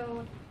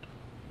 So,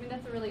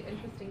 that's a really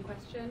interesting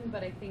question,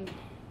 but I think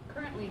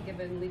currently,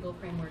 given legal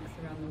frameworks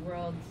around the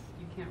world,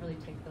 you can't really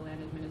take the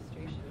land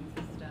administration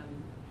system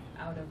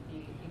out of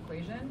the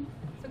equation.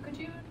 So could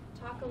you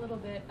talk a little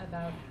bit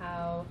about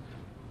how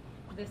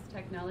this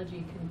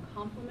technology can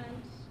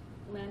complement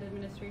land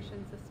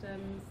administration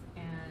systems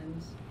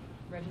and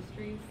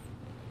registries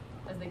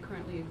as they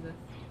currently exist?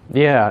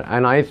 Yeah,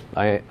 and I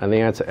think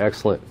that's an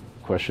excellent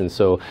question.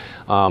 So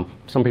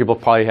some people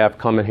probably have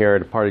come in here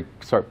to probably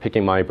start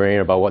picking my brain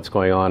about what's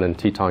going on in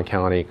Teton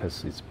County,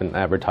 because it's been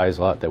advertised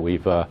a lot that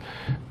we've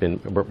been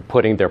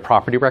putting their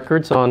property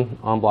records on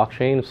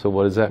blockchain. So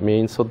what does that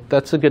mean? So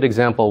that's a good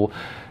example.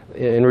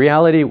 In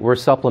reality, we're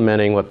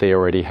supplementing what they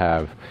already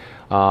have.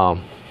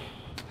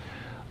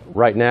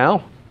 Right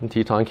now, in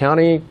Teton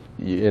County,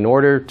 in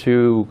order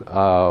to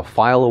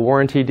file a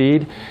warranty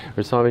deed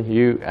or something,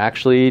 you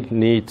actually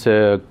need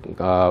to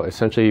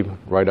essentially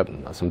write up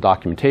some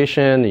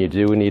documentation. You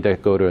do need to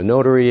go to a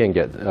notary and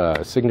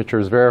get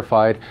signatures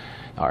verified,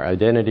 our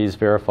identities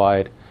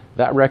verified.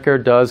 That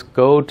record does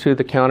go to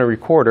the county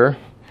recorder,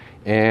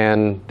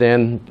 and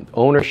then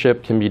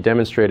ownership can be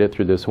demonstrated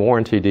through this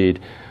warranty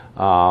deed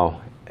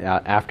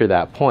after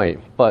that point.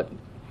 But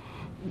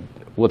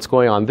what's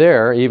going on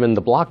there, even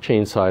the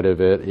blockchain side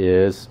of it,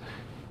 is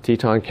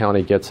Teton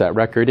County gets that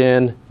record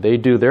in, they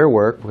do their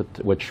work,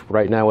 which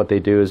right now what they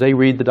do is they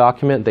read the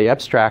document, they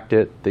abstract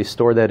it, they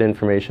store that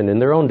information in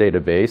their own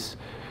database,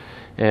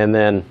 and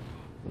then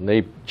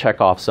they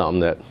check off something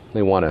that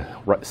they want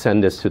to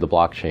send this to the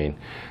blockchain.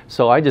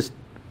 So I just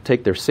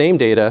take their same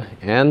data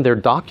and their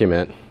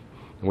document,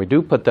 and we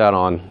do put that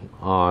on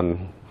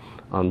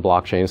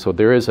blockchain, so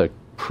there is a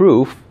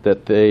proof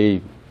that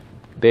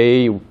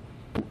they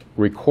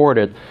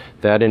recorded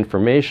that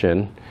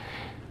information.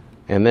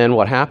 And then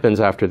what happens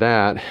after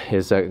that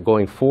is that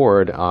going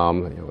forward, what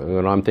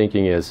I'm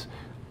thinking is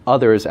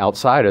others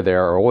outside of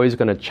there are always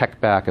going to check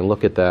back and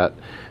look at that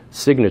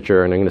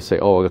signature, and they're going to say,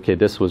 oh, okay,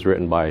 this was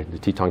written by the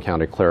Teton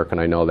County clerk,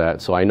 and I know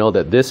that. So I know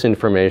that this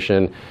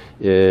information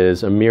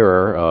is a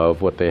mirror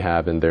of what they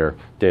have in their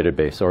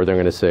database. Or they're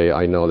going to say,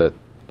 I know that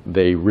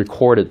they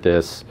recorded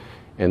this,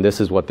 and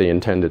this is what they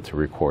intended to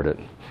record it.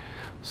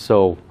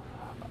 So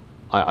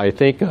I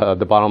think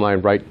the bottom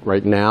line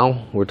right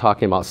now, we're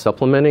talking about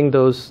supplementing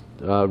those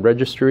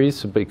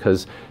registries,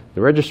 because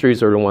the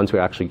registries are the ones who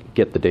actually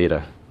get the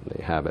data.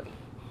 They have it.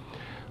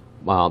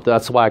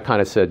 That's why I kind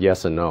of said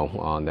yes and no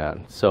on that.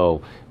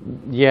 So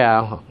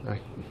yeah,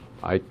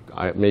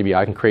 maybe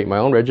I can create my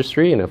own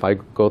registry, and if I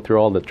go through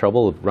all the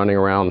trouble of running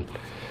around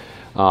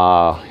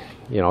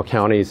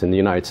counties in the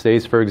United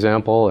States, for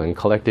example, and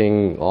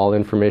collecting all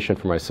information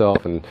for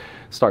myself and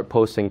start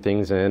posting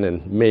things in,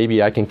 and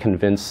maybe I can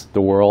convince the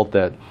world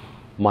that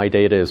my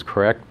data is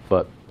correct,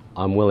 but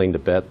I'm willing to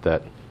bet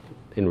that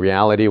in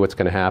reality what's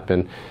going to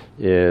happen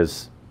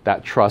is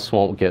that trust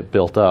won't get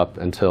built up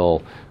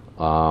until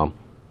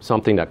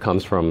something that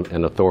comes from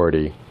an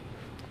authority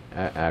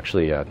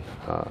actually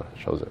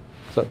shows it.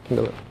 So,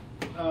 Camilla.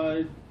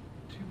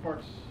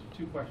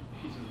 Two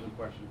pieces of the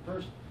question.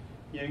 First,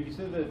 you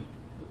said that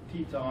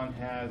Teton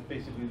has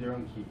basically their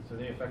own key, so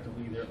they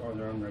effectively are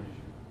their own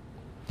registry.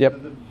 Yep. So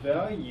the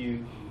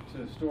value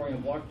to storing a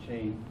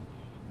blockchain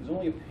is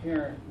only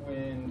apparent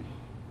when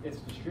it's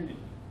distributed.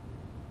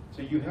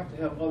 So you have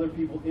to have other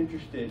people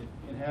interested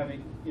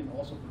in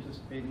also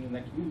participating in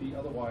that community,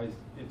 otherwise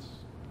it's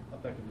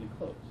effectively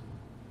closed,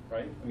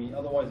 right? I mean,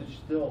 otherwise it's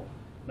still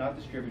not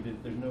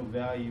distributed. There's no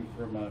value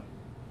from a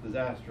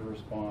disaster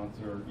response,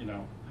 or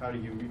how do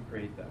you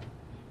recreate that?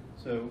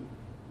 So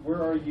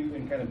where are you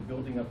in kind of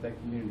building up that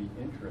community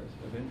interest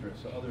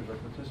so others are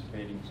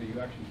participating, so you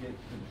actually get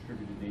the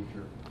distributed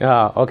nature?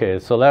 Okay,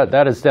 so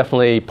that is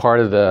definitely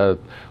part of the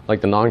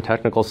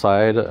non-technical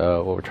side,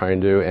 what we're trying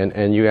to do,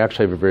 and you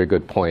actually have a very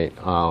good point,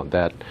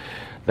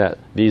 that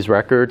these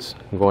records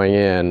going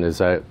in is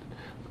that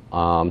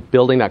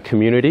building that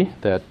community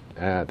that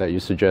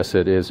you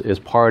suggested is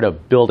part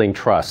of building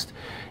trust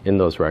in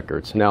those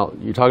records. Now,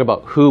 you talk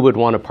about who would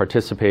want to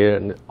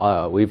participate,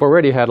 and we've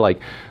already had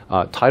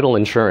title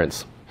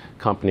insurance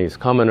companies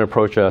come and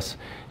approach us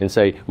and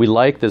say, we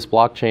like this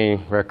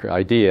blockchain record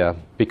idea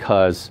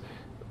because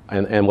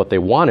and what they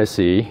want to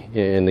see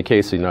in the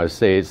case of the United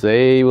States,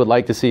 they would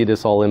like to see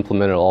this all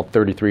implemented, all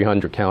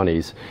 3,300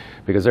 counties,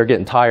 because they're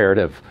getting tired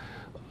of,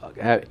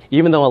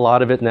 even though a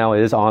lot of it now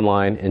is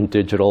online and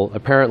digital,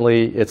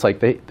 apparently it's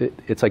like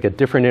it's like a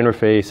different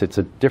interface, it's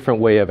a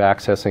different way of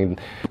accessing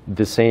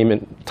the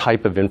same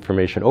type of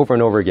information over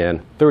and over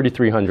again,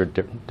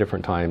 3,300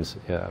 different times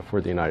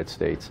for the United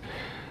States.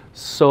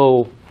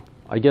 So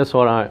I guess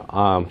what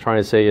I'm trying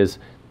to say is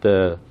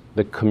the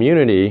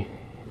community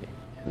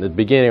in the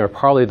beginning are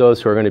probably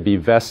those who are going to be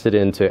vested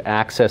into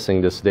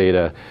accessing this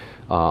data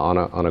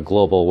on a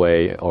global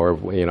way, or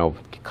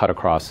cut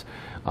across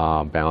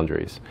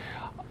boundaries.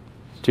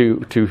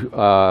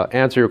 To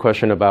answer your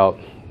question about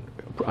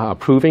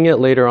proving it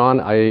later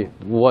on,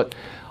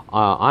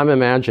 I'm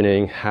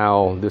imagining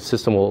how the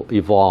system will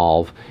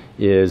evolve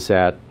is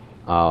that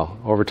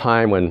over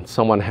time, when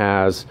someone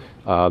has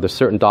the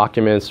certain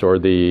documents or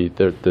the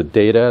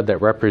data that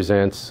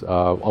represents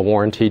a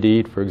warranty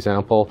deed, for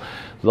example,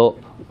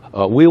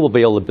 we will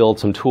be able to build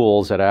some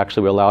tools that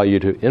actually will allow you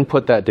to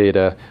input that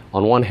data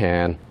on one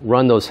hand,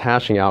 run those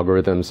hashing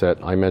algorithms that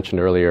I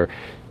mentioned earlier,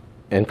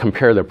 and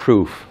compare the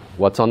proof,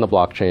 what's on the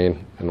blockchain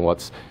and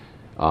what's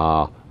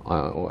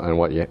and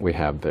what we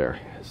have there.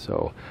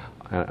 So,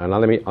 and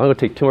I'm going to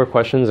take 2 more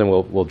questions and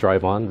we'll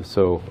drive on.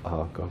 So,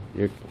 go.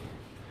 Thank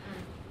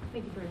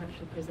you very much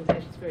for the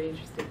presentation. It's very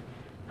interesting.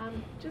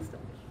 Just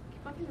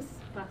if I can just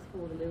fast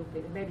forward a little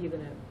bit, and maybe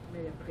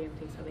I'm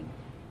preempting something.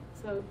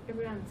 So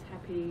everyone's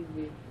happy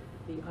with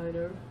the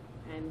owner,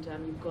 and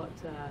you've got,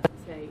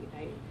 say,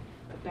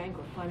 a bank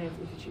or finance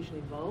institution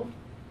involved,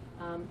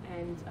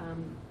 and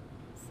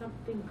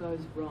something goes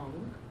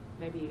wrong.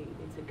 Maybe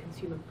it's a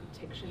consumer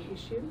protection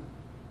issue,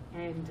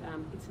 and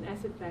it's an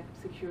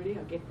asset-backed security.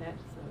 I get that,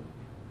 so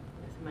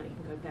some money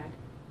can go back,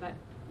 but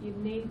you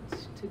need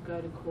to go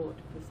to court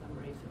for some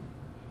reason,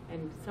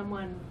 and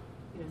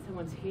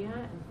someone's here,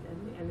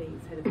 and the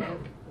say the bank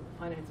or the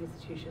finance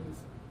institutions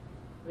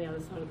on the other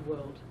side of the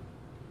world.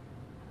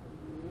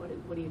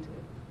 What do you do?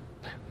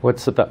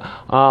 What's the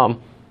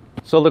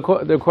so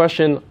the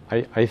question,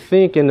 I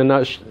think in the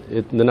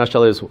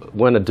nutshell is,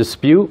 when a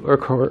dispute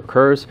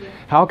occurs,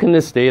 how can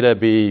this data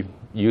be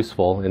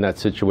useful in that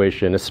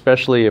situation,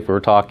 especially if we're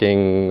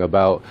talking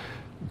about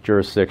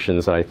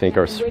jurisdictions that I think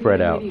are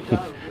spread out.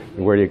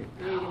 Where do you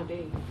going to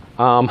be?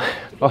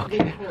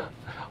 Okay.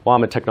 Well,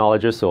 I'm a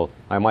technologist, so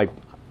I might.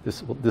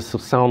 This will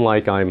sound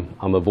like I'm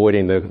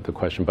avoiding the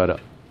question, but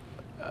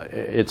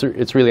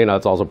it's really not.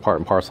 It's also part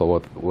and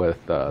parcel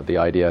with the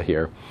idea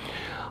here.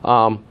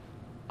 I'm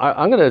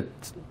going to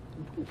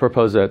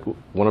propose that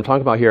when I'm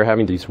talking about here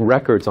having these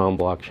records on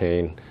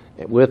blockchain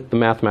with the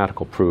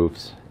mathematical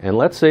proofs, and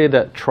let's say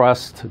that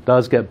trust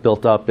does get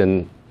built up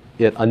in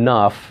it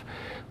enough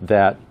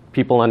that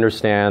people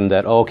understand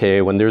that,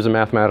 okay, when there's a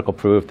mathematical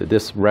proof that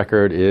this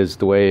record is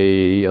the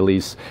way at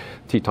least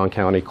Teton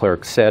County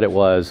clerk said it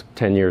was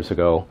 10 years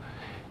ago.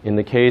 In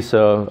the case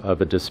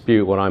of a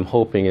dispute, what I'm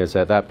hoping is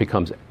that that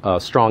becomes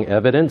strong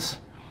evidence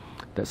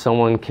that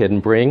someone can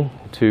bring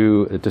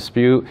to a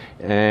dispute.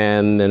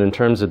 And then in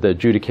terms of the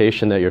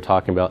adjudication that you're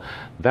talking about,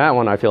 that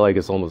one I feel like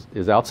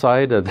is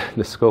outside of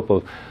the scope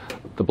of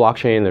the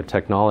blockchain and the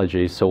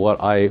technology. So what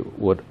I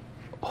would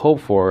hope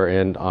for,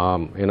 and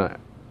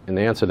in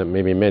the answer that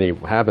maybe many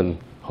haven't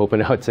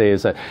hoping, I would say,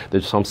 is that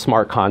there's some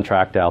smart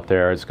contract out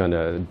there that's going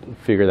to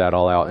figure that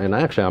all out. And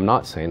actually, I'm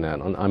not saying that.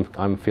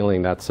 I'm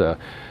feeling that's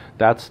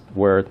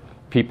where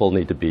people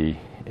need to be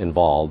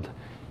involved.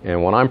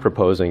 And what I'm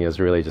proposing is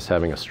really just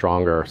having a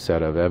stronger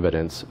set of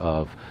evidence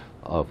of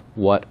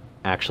what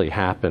actually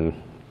happened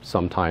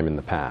sometime in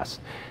the past.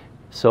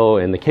 So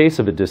in the case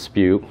of a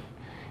dispute,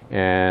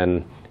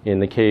 and in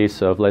the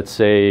case of, let's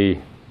say,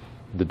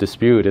 the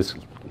dispute is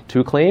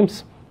 2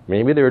 claims,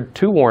 maybe there are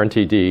 2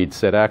 warranty deeds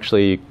that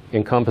actually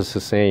encompass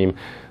the same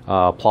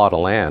plot of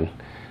land.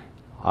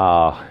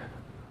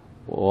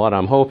 What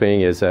I'm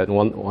hoping is that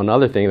one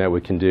other thing that we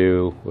can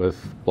do with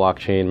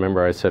blockchain,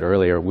 remember I said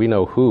earlier, we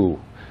know who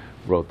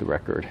wrote the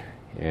record.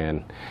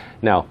 And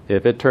now,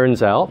 if it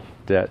turns out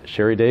that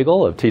Sherry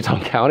Daigle of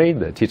Teton County,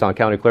 the Teton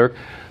County clerk,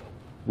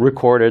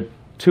 recorded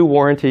 2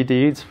 warranty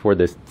deeds for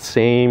the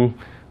same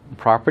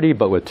property,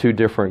 but with 2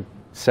 different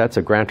sets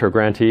of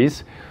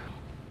grantor-grantees,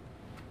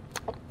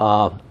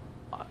 I'm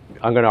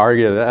going to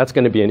argue that that's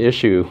going to be an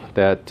issue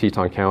that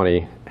Teton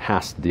County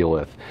has to deal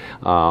with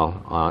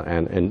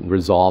and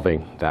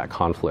resolving that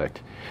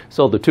conflict.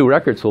 So the 2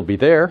 records will be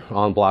there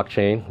on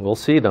blockchain. We'll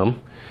see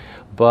them.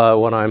 But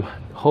what I'm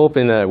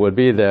hoping that would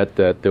be that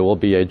there will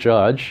be a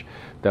judge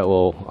that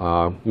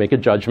will make a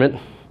judgment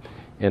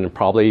and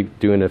probably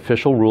do an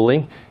official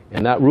ruling.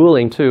 And that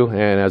ruling, too,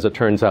 and as it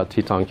turns out,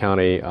 Teton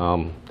County,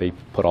 they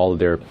put all of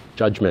their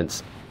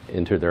judgments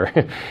into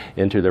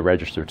their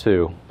register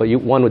too. But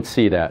one would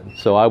see that.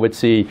 So I would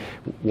see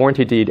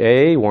warranty deed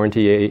A,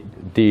 warranty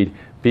deed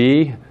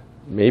B,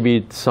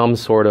 maybe some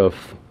sort of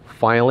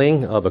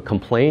filing of a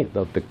complaint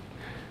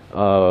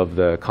of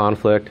the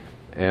conflict.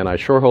 And I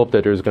sure hope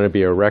that there's going to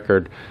be a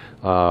record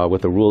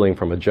with a ruling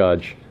from a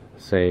judge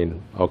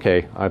saying,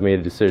 okay, I've made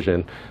a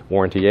decision.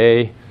 Warranty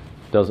A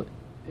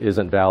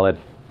isn't valid,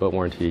 but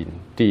warranty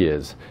D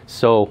is.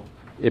 So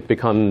it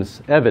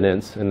becomes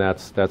evidence, and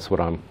that's what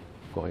I'm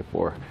going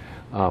for.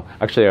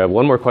 Actually, I have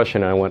one more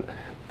question. I want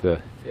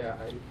the... Yeah,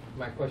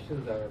 my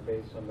questions are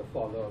based on the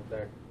follow-up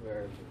that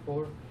were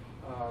before.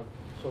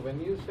 So when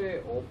you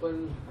say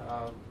open,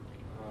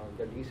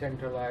 the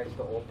decentralized,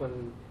 the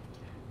open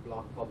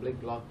public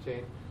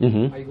blockchain,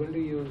 Mm-hmm. are you going to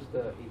use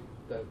the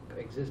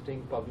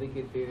existing public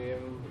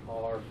Ethereum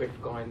or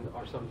Bitcoin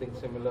or something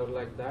similar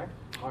like that?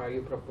 Or are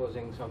you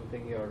proposing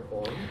something your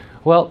own?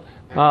 Well,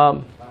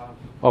 And,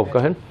 go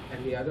ahead.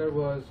 And the other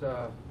was,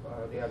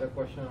 the other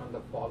question on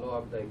the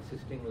follow-up, the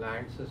existing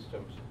land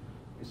systems.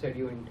 You said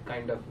you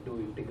kind of do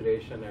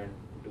integration and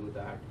do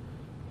that.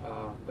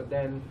 But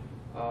then,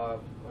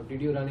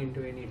 did you run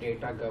into any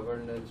data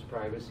governance,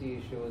 privacy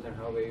issues, and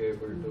how were you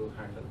able to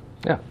handle them?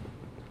 Yeah,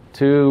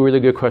 two really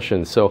good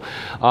questions. So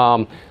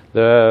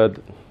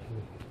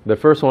the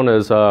first one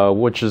is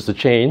which is the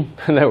chain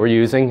that we're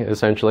using,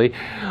 essentially.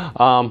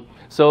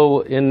 So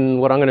in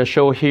what I'm going to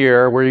show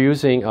here, we're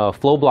using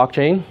Flow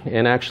blockchain,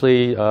 and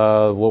actually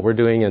what we're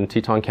doing in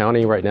Teton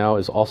County right now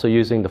is also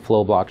using the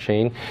Flow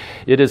blockchain.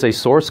 It is a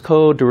source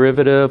code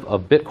derivative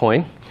of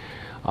Bitcoin.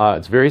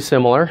 It's very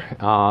similar,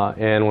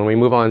 and when we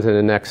move on to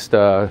the next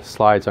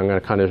slides, I'm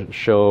going to kind of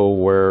show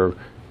where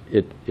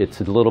it's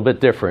a little bit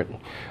different,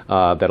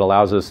 that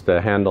allows us to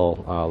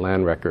handle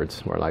land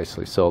records more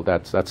nicely. So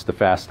that's the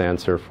fast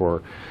answer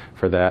for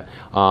that.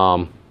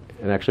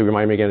 And actually,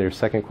 remind me again of your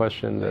second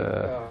question.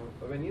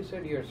 When you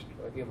said you're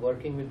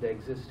working with the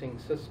existing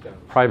system.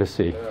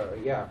 Privacy.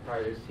 Yeah,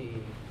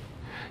 privacy.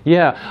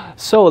 Yeah,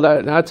 so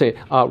that's it.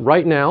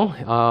 Right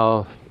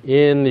now,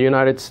 in the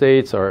United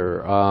States,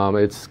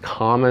 it's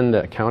common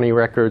that county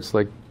records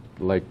like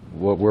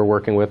what we're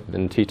working with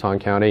in Teton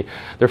County,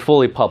 they're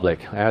fully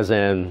public, as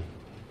in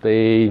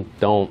they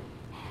don't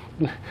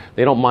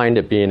mind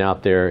it being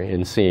out there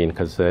and seen,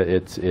 because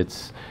that's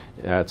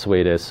the way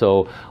it is.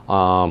 So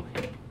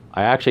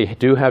I actually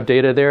do have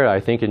data there. I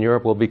think in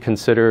Europe will be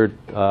considered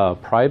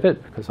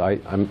private, because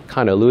I'm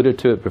kind of alluded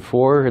to it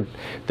before.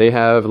 They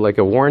have like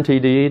a warranty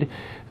deed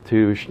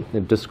to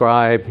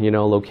describe,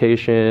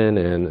 location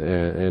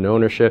and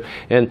ownership,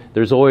 and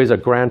there's always a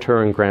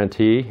grantor and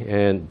grantee,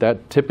 and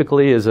that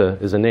typically is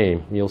a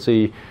name. You'll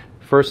see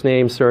first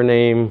name,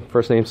 surname,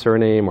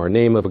 or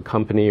name of a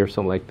company or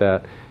something like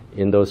that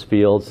in those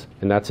fields,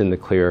 and that's in the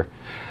clear.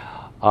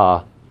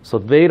 So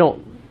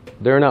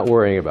they're not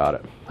worrying about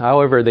it.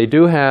 However, they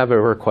do have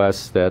a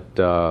request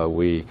that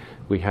we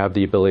have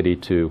the ability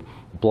to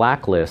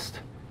blacklist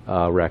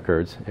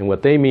records, and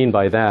what they mean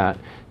by that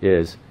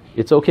is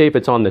it's okay if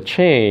it's on the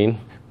chain,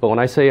 but when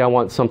I say I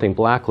want something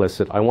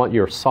blacklisted, I want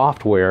your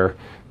software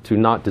to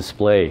not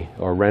display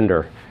or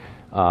render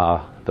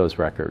those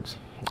records.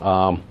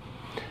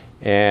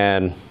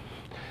 And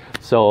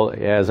so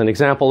as an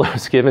example that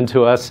was given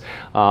to us,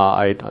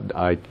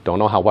 I don't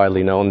know how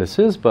widely known this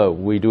is, but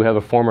we do have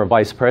a former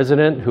vice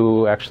president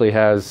who actually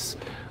has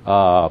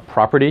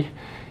property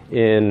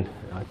in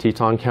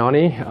Teton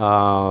County,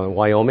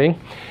 Wyoming.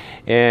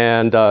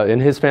 And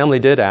his family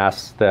did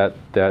ask that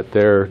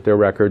their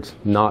records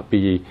not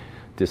be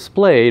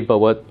displayed, but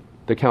what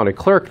the county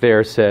clerk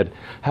there said,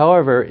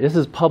 however, this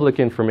is public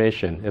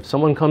information. If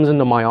someone comes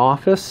into my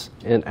office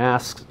and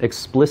asks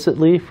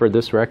explicitly for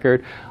this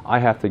record, I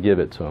have to give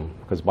it to them,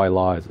 because by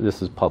law,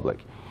 this is public.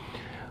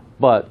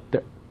 But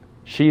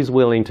she's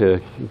willing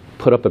to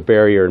put up a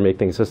barrier and make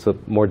things just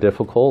more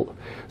difficult.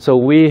 So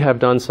we have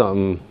done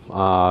something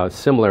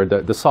similar.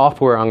 The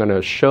software I'm going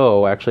to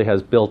show actually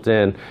has built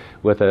in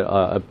with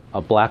a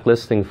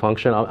blacklisting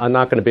function. I'm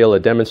not going to be able to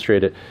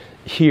demonstrate it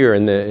here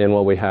in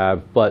what we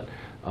have, but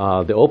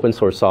the open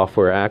source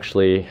software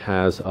actually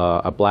has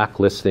a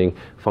blacklisting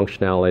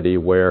functionality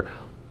where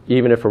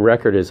even if a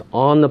record is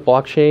on the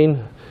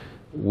blockchain,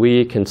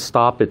 we can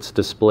stop its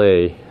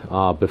display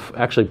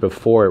actually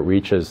before it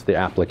reaches the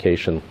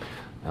application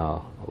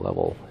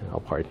level.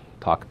 I'll probably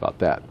talk about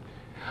that.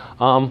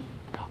 I'm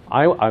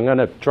going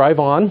to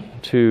drive on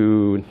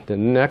to the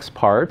next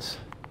parts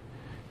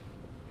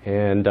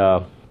and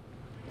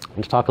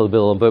let's talk a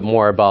little bit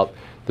more about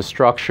the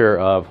structure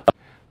of,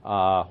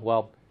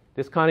 well,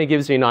 this kind of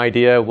gives you an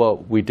idea of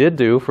what we did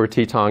do for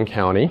Teton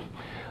County,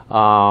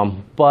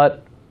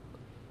 but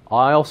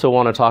I also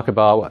want to talk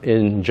about,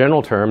 in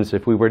general terms,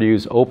 if we were to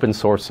use open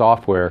source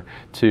software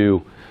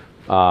to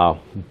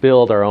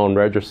build our own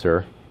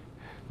register,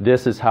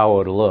 this is how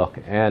it would look.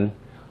 And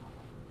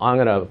I'm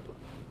going to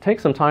take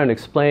some time to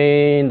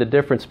explain the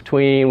difference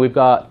between, we've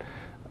got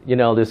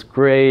this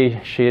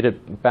gray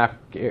shaded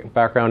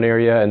background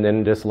area and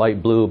then this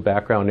light blue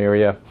background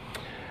area.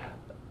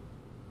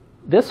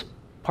 This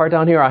part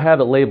down here, I have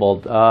it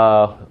labeled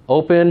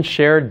open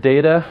shared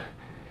data,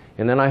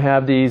 and then I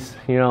have these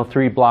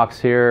 3 blocks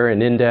here: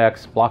 an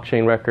index,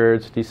 blockchain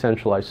records,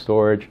 decentralized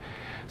storage.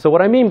 So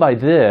what I mean by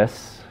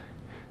this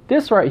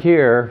right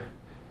here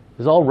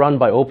is all run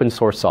by open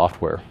source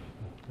software.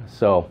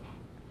 So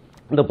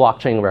the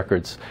blockchain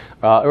records.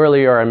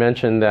 Earlier I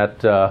mentioned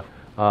that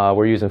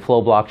we're using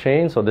Flow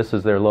blockchain, so this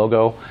is their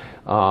logo.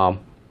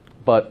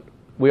 But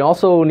we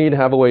also need to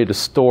have a way to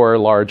store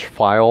large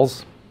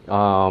files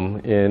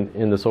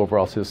in this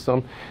overall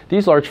system.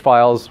 These large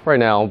files, right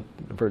now,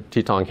 for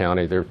Teton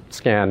County, they're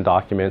scanned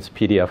documents,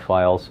 PDF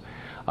files.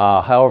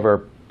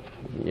 However,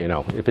 you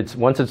know,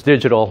 once it's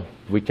digital,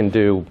 we can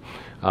do,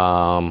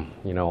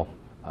 you know,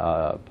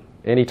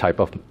 any type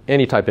of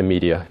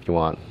media if you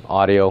want,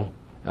 audio,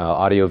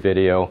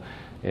 video,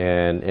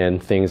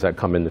 and things that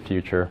come in the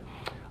future.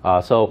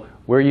 So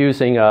we're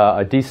using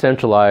a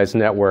decentralized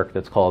network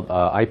that's called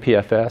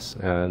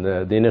IPFS, and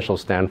the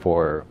initials stand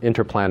for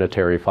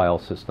Interplanetary File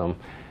System.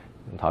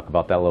 We'll talk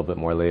about that a little bit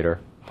more later.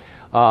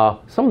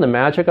 Some of the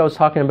magic I was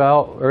talking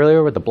about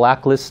earlier with the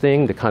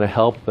blacklisting to kind of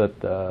help with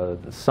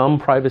some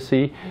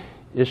privacy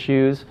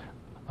issues,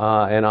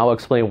 and I'll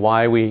explain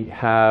why we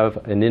have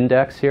an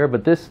index here.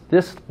 But this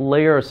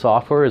layer of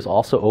software is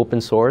also open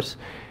source,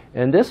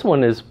 and this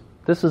is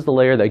the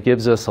layer that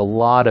gives us a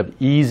lot of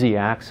easy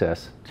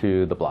access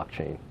to the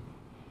blockchain.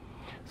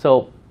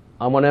 So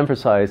I want to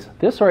emphasize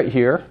this right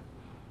here.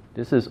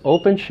 This is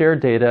open shared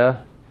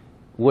data,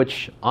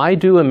 which I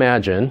do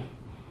imagine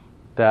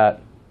that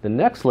the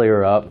next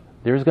layer up,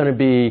 there's going to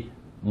be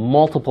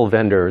multiple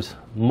vendors,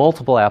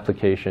 multiple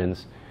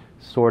applications,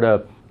 sort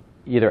of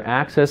either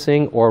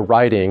accessing or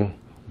writing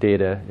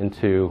data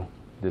into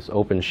this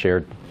open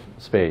shared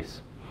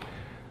space.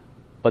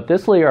 But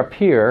this layer up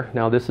here,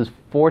 now this is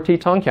for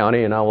Teton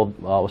County, and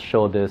I'll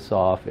show this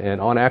off.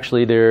 And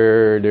actually,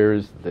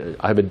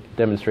 I have a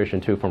demonstration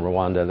too from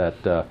Rwanda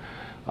that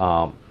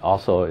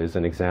also is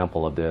an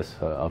example of this,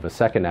 of a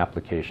second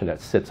application that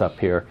sits up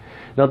here.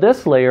 Now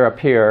this layer up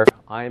here,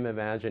 I'm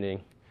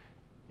imagining,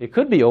 it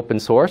could be open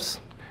source.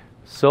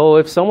 So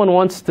if someone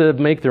wants to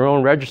make their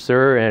own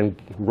register and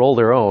roll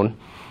their own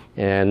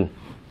and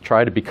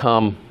try to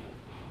become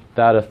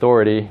that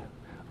authority,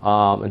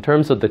 in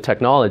terms of the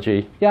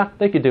technology, yeah,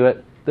 they could do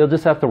it. They'll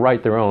just have to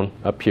write their own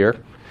up here,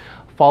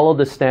 follow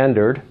the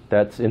standard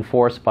that's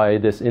enforced by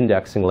this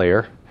indexing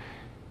layer,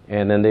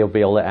 and then they'll be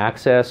able to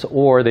access,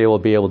 or they will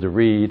be able to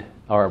read,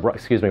 or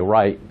excuse me,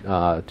 write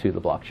to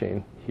the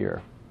blockchain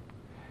here.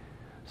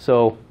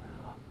 So,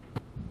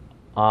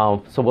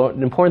 the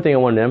important thing I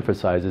wanted to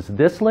emphasize is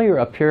this layer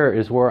up here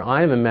is where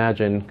I'm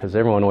imagining, because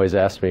everyone always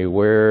asks me,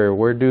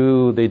 where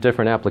do the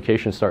different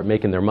applications start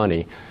making their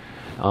money?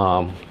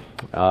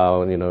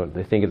 You know,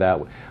 they think of that.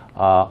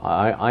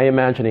 I'm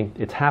imagining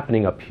it's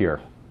happening up here.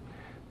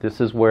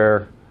 This is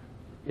where,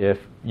 if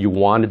you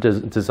want to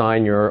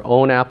design your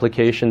own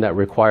application that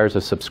requires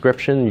a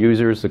subscription,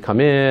 users to come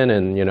in,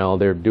 and you know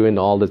they're doing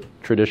all the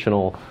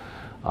traditional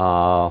you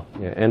know,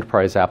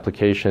 enterprise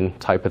application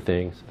type of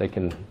things, they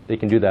can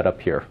do that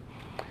up here.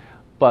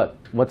 But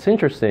what's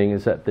interesting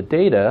is that the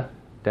data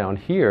down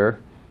here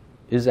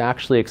is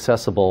actually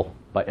accessible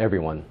by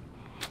everyone.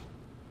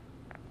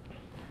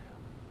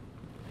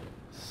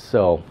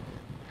 So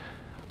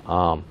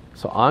I'm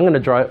going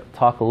to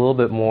talk a little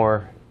bit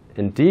more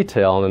in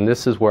detail, and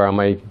this is where I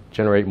might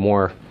generate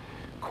more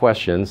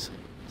questions.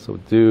 So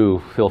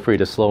do feel free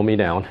to slow me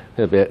down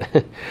a bit.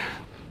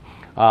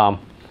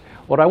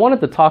 What I wanted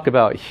to talk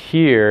about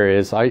here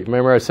is,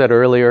 remember I said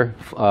earlier,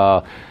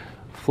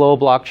 Flow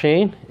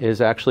blockchain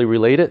is actually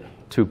related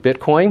to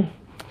Bitcoin,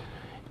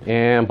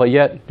 but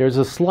yet there's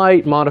a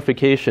slight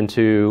modification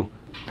to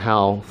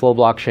how Flow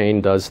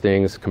blockchain does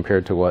things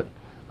compared to what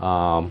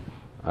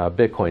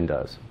Bitcoin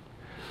does.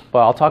 But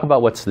I'll talk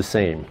about what's the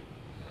same.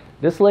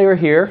 This layer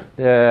here,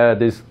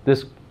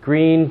 this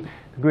green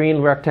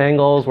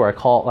rectangles where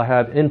I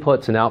have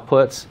inputs and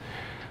outputs.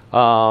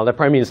 That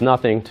probably means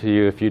nothing to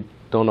you if you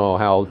don't know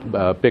how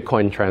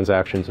Bitcoin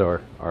transactions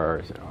are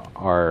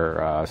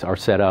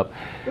set up.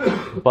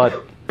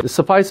 But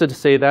suffice it to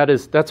say,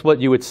 that's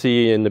what you would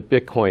see in the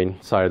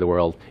Bitcoin side of the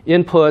world.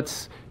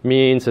 Inputs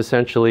means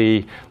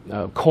essentially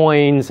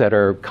coins that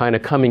are kind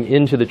of coming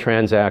into the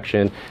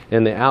transaction,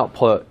 and the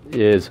output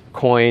is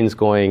coins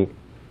going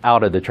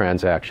out of the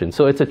transaction.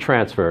 So it's a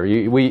transfer.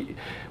 We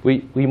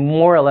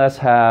more or less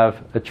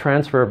have a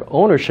transfer of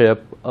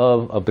ownership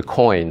of the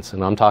coins,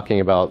 and I'm talking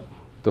about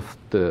the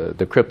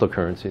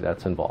cryptocurrency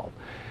that's involved.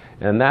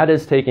 And that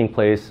is taking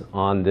place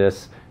on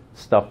this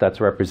stuff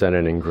that's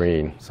represented in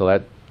green. So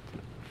that,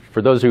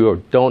 for those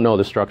who don't know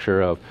the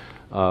structure of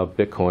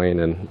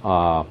Bitcoin and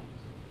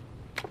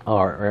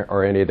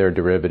or any of their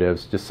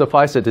derivatives, just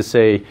suffice it to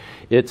say,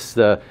 it's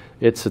the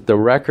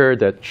record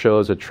that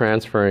shows a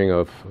transferring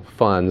of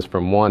funds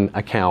from one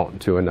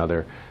account to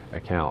another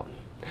account.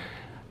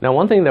 Now,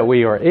 one thing that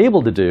we are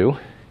able to do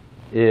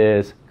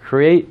is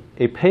create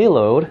a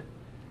payload,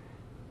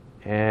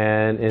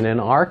 and in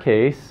our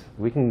case,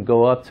 we can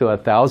go up to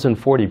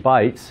 1,040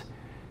 bytes,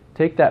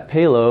 take that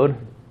payload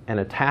and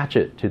attach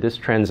it to this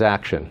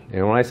transaction.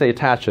 And when I say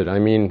attach it, I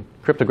mean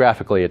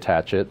cryptographically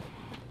attach it,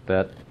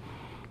 that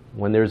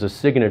when there's a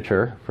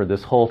signature for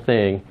this whole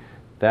thing,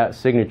 that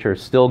signature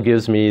still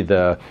gives me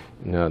the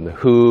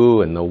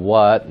who and the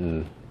what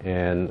and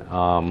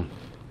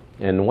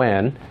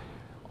when,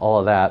 all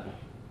of that.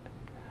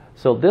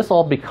 So this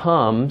all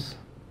becomes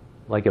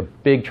like a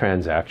big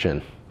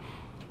transaction.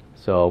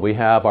 So we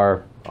have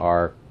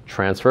our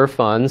transfer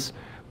funds,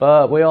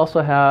 But we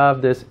also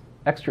have this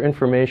extra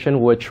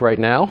information, which right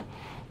now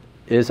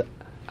is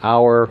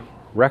our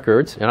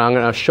records. And I'm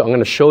going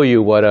to show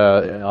you what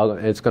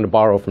it's going to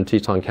borrow from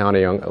Teton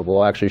County.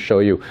 We'll actually show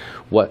you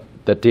what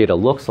the data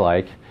looks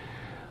like.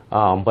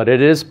 But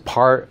it is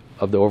part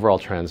of the overall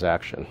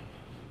transaction.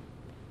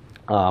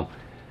 And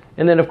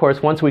then, of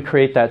course, once we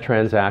create that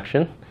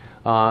transaction,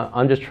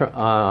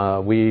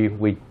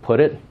 we put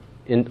it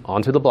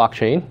onto the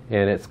blockchain,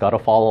 and it's got to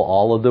follow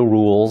all of the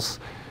rules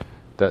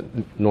that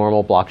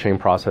normal blockchain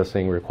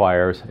processing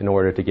requires in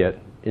order to get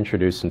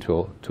introduced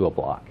into a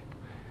block.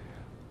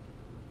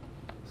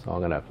 So I'm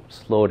going to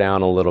slow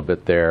down a little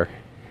bit there,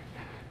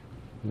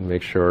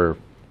 make sure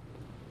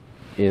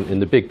in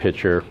the big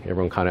picture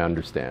everyone kind of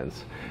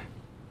understands.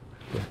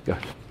 Yeah, go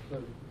ahead.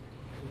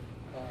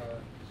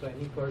 So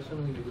any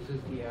person who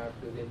uses the app,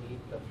 do they need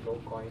the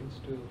flow coins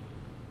to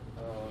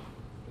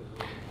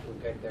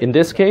get that? In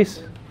this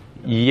case,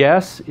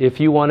 yes. If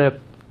you want to,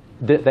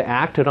 the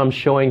act that I'm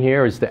showing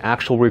here is the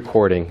actual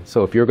recording.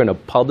 So if you're going to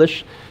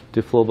publish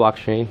to Flow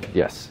blockchain,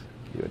 yes,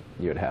 you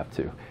would have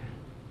to.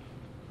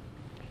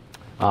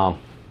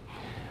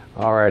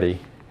 Alrighty.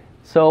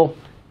 So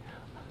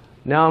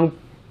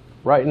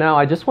right now,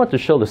 I just want to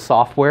show the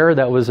software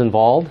that was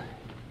involved.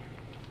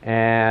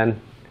 And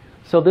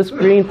so this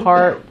green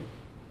part,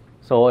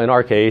 so in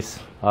our case,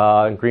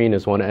 green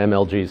is one of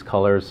MLG's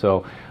colors.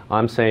 So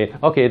I'm saying,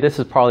 okay, this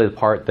is probably the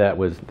part that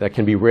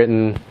can be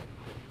written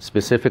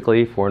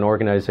specifically for an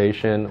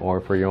organization or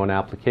for your own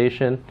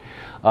application.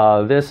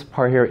 This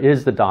part here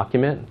is the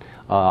document.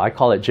 I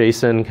call it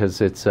JSON because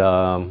it's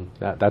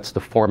that's the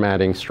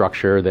formatting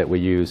structure that we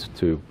use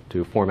to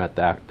format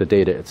the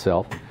data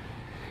itself.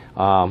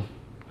 So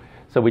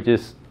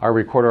our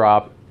recorder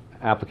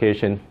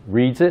application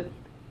reads it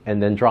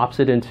and then drops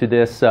it into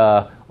this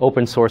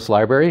open source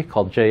library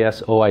called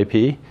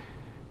JSOIP.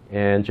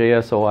 And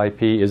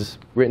JSOIP is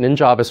written in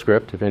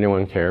JavaScript, if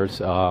anyone cares.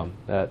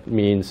 That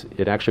means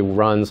it actually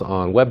runs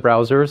on web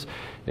browsers,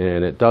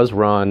 and it does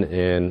run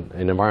in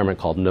an environment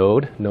called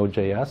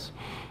Node.js.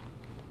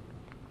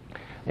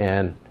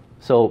 And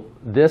so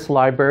this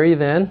library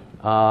then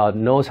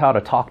knows how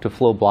to talk to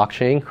Flow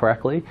blockchain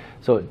correctly.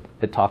 So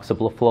it talks to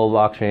Flow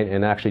blockchain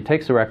and actually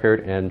takes the record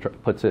and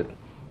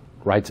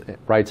writes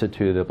it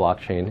to the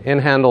blockchain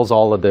and handles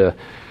all of the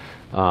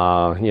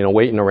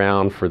waiting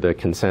around for the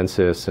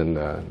consensus and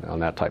on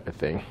that type of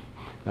thing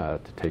to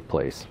take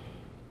place.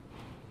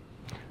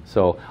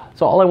 So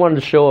all I wanted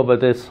to show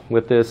about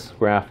with this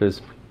graph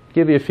is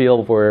give you a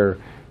feel where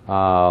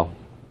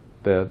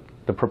the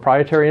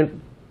proprietary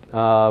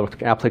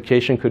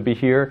application could be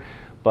here,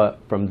 but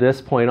from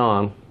this point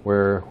on,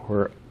 we're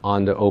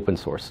on the open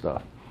source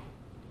stuff.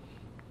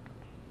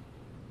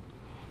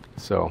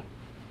 So,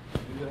 do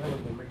you have a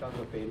limit on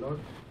the payload?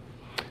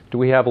 Do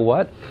we have a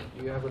what?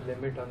 Do you have a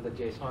limit on the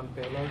JSON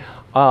payload?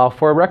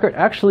 For a record,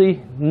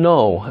 actually,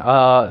 no.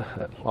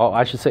 Well,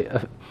 I should say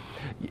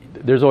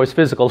there's always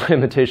physical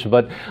limitation,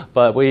 but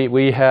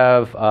we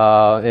have,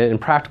 in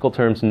practical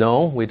terms,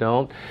 no, we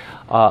don't.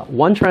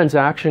 One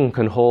transaction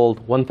can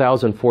hold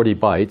 1,040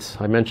 bytes.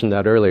 I mentioned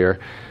that earlier.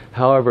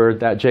 However,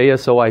 that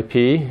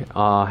JSOIP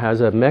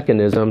has a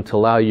mechanism to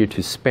allow you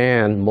to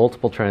span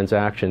multiple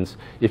transactions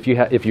if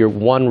your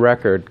one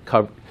record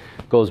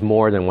goes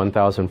more than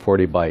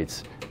 1,040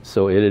 bytes.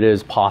 So it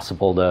is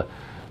possible to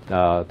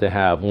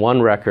have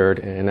one record.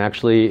 And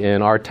actually,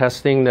 in our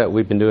testing that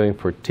we've been doing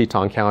for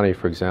Teton County,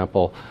 for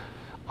example,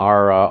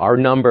 our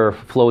number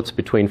floats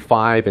between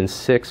 5 and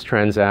 6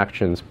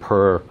 transactions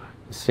per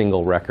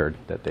single record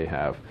that they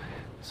have.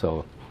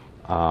 So,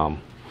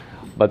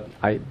 but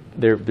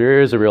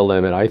there is a real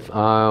limit. I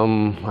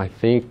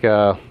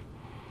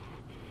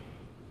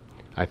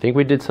think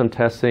we did some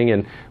testing,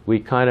 and we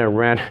kind of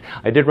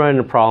I did run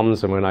into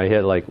problems when I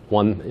hit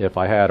if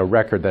I had a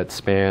record that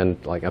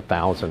spanned like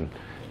 1,000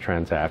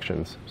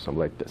 transactions, something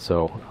like that.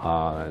 So,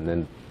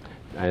 and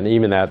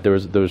even that, there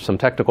was some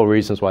technical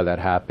reasons why that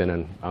happened,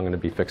 and I'm going to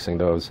be fixing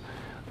those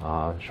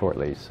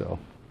shortly. So,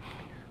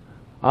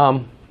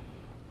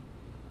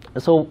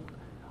 so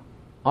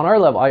on our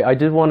level, I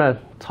did want to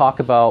talk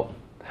about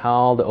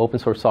how the open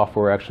source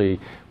software actually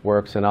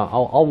works, and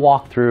I'll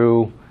walk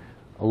through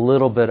a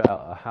little bit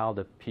of how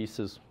the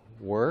pieces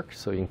work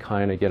so you can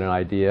kind of get an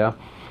idea.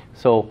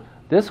 So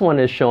this one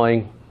is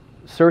showing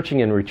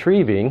searching and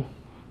retrieving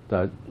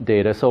the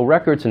data. So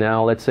records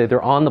now, let's say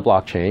they're on the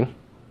blockchain.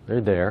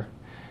 They're there.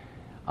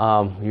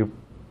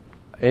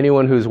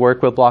 Anyone who's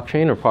worked with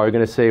blockchain are probably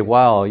going to say,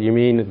 wow, you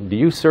mean, do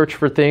you search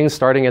for things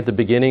starting at the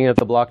beginning of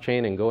the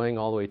blockchain and going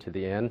all the way to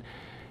the end?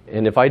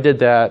 And if I did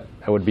that,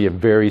 that would be a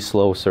very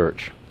slow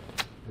search.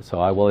 So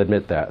I will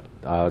admit that.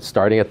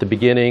 Starting at the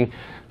beginning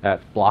at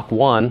block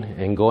 1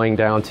 and going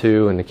down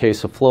to, in the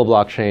case of Flow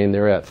blockchain,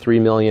 they're at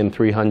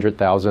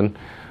 3,300,000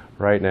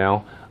 right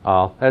now.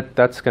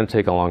 That's going to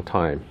take a long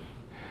time.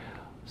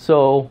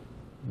 So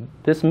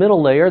this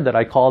middle layer that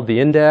I called the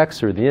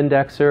index or the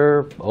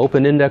indexer,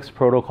 open index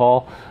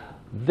protocol,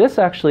 this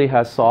actually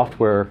has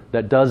software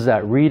that does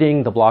that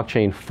reading the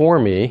blockchain for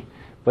me,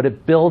 but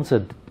it builds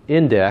an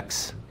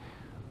index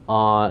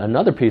on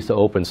another piece of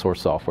open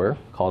source software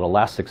called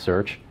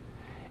Elasticsearch.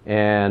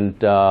 And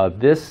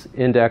this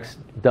index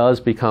does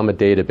become a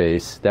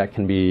database that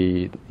can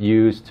be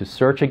used to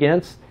search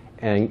against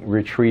and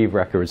retrieve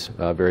records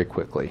very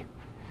quickly.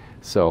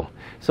 So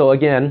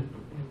again,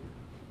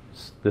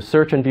 the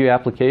search and view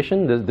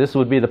application, this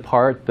would be the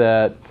part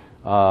that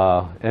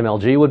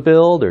MLG would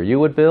build, or you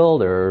would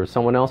build, or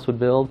someone else would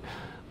build.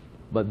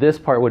 But this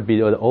part would be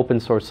the open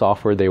source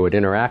software they would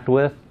interact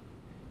with.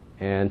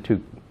 And to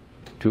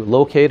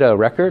locate a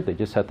record, they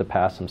just have to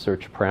pass some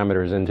search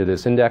parameters into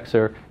this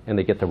indexer, and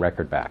they get the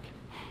record back.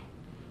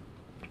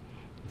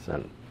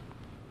 So,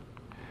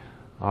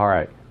 all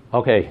right.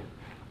 OK.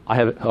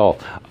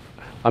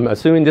 I'm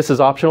assuming this is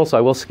optional, so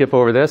I will skip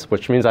over this,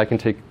 which means I can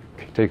take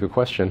a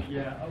question.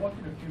 Yeah, I walked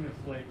in a few minutes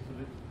late, so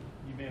that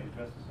you may have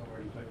addressed this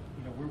already. But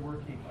we're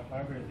working.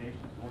 My organization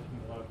is working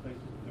in a lot of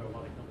places where there are a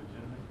lot of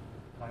illegitimate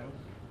titles.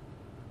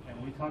 And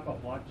when we talk about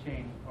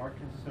blockchain, our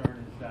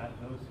concern is that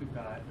those who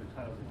got their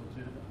titles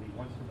illegitimately,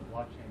 once in the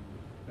blockchain,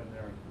 then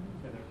they're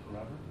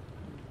forever.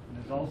 And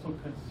there's also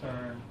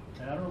concern,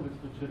 and I don't know if it's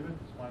legitimate.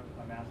 That's why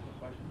I'm asking the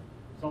question.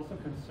 There's also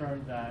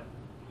concern that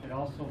it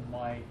also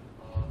might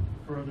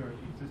further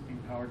existing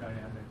power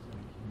dynamics in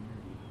the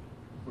community,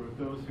 where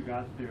those who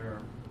got their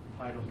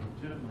titles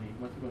legitimately,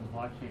 once they go to the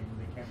blockchain, when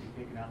they can't be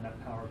taken out, and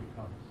that power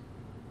becomes,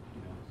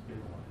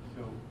 stabilized.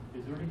 So,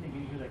 is there anything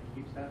in here that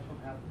keeps that from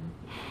happening?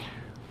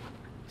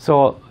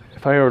 So,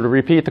 if I were to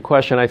repeat the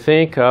question, I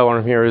think what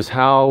I'm hearing is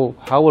how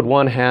would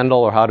one handle,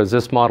 or how does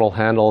this model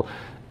handle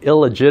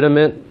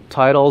illegitimate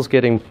titles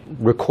getting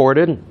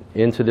recorded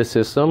into the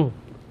system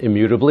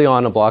immutably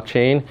on a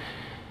blockchain,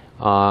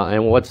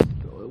 and what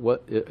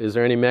is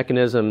there any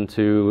mechanism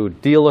to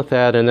deal with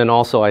that? And then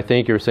also, I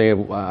think you're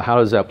saying, how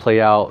does that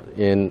play out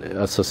in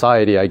a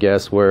society, I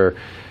guess, where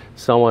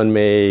someone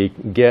may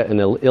get an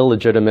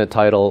illegitimate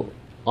title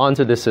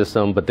onto the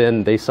system, but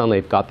then they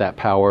suddenly got that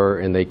power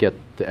and they get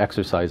to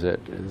exercise it.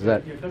 Is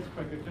that? Yeah, that's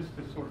correct. Just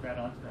to sort of add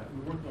on to that,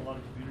 we work in a lot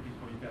of communities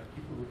where you've got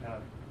people who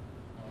have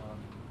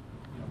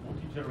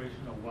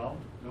multi-generational wealth,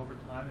 and over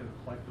time they've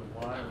collected a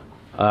lot of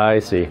I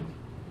see.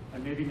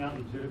 And maybe not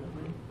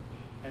legitimately.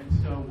 And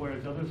so,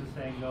 whereas others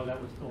are saying, no, that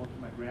was stolen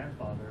from my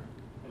grandfather,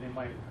 and they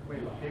might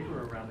wave a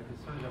paper around, the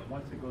concern is that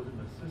once it goes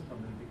into the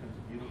system, then it becomes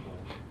immutable.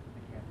 It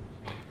can't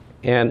be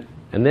changed.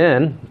 And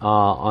then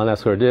on that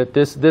sort of,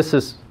 this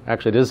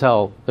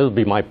would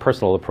be my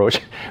personal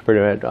approach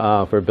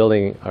for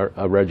building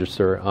a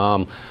register.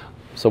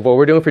 So what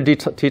we're doing for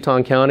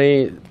Teton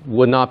County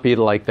would not be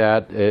like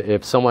that.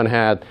 If someone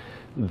had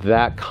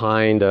that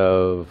kind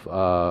of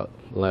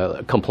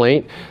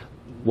complaint,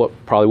 what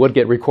probably would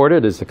get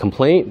recorded is the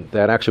complaint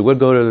that actually would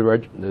go to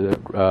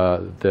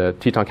the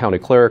Teton County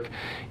clerk,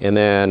 and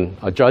then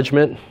a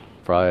judgment.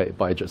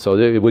 So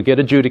it would get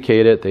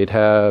adjudicated. They'd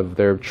have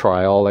their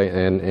trial,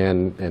 and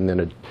then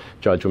a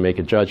judge would make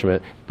a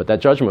judgment. But that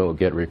judgment would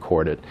get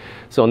recorded.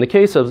 So in the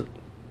case of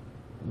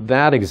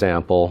that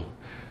example,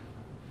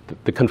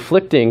 the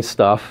conflicting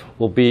stuff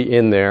will be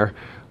in there,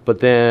 but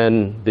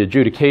then the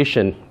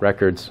adjudication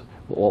records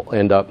will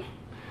end up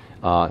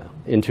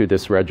into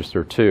this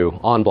register too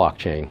on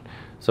blockchain.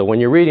 So when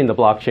you're reading the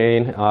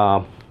blockchain,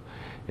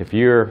 if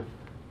you're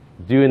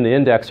doing the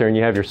indexer and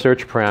you have your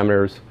search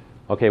parameters,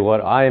 okay,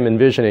 what I am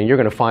envisioning, you're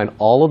going to find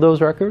all of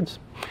those records.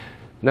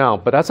 Now,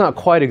 but that's not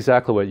quite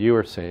exactly what you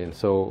were saying.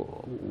 So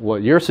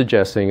what you're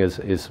suggesting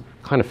is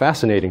kind of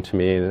fascinating to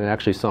me, and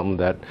actually something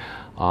that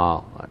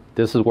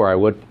this is where I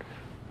would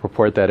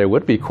purport that it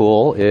would be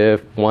cool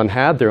if one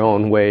had their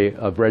own way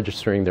of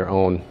registering their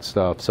own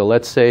stuff. So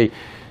let's say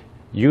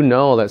you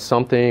know that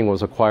something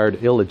was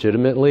acquired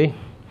illegitimately,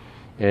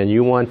 and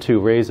you want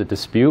to raise a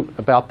dispute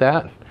about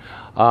that,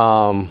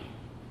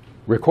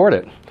 record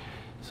it.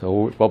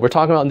 So what we're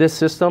talking about in this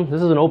system,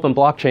 this is an open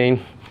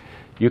blockchain.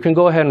 You can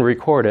go ahead and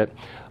record it.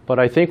 But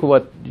I think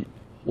what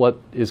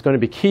is going to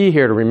be key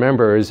here to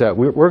remember is that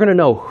we're going to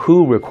know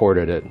who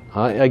recorded it.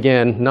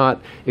 Again,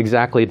 not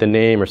exactly the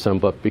name or something,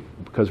 but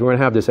because we're going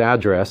to have this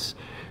address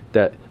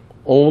that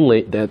we'll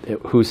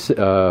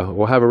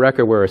have a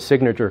record where a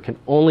signature can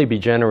only be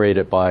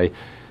generated by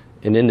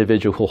an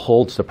individual who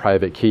holds the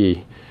private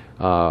key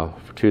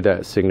to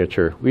that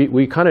signature.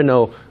 We kind of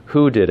know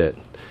who did it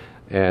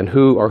and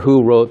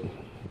who wrote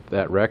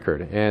that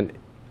record. And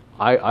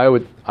I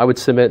would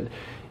submit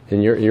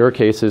in your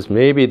cases,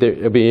 maybe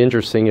it would be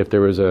interesting if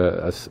there was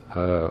a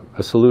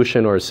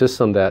solution or a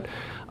system that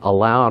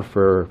allowed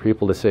for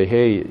people to say,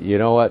 hey, you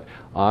know what,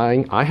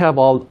 I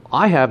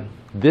have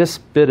this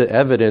bit of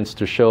evidence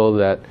to show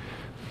that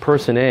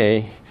person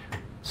A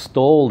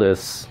stole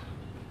this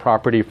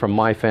property from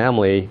my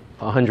family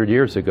 100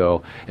 years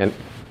ago, and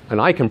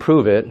I can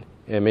prove it,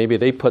 and maybe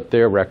they put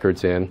their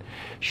records in.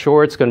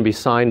 Sure, it's going to be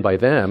signed by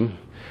them,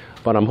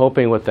 but I'm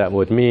hoping what that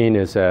would mean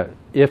is that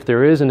if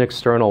there is an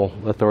external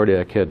authority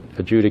that could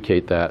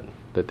adjudicate that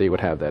they would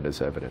have that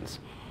as evidence.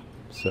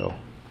 So.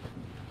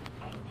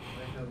 I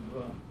have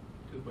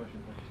two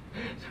questions.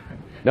 Sorry.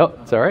 No,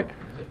 it's all right.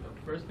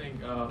 First thing,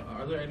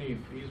 are there any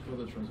fees for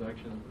the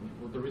transaction?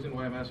 Well, the reason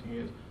why I'm asking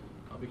is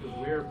because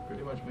we're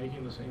pretty much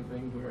making the same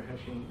thing. We're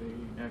hashing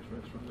the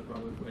extracts from the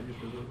public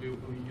register.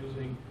 We're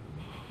using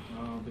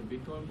the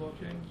Bitcoin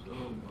blockchain,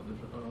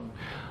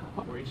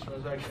 so for each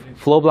transaction.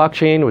 Flow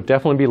blockchain would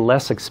definitely be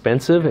less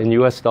expensive in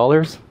US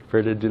dollars for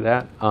it to do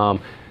that.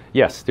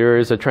 Yes, there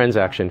is a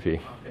transaction fee.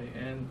 Okay,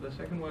 and the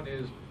second one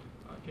is,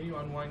 can you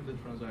unwind the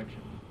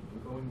transaction?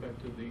 Going back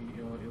to the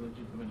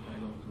illegitimate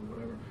titles or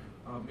whatever,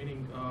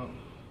 meaning,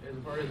 as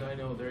far as I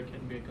know, there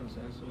can be a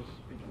consensus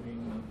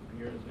between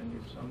peers, and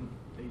if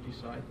they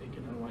decide they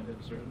can unwind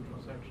a certain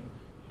transaction,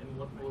 and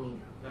what will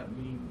that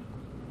mean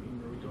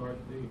in regard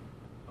to the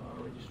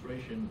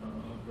registration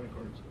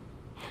records?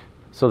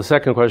 So the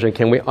second question,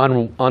 can we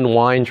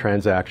unwind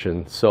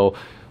transactions? So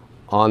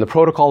on the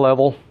protocol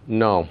level,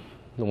 no.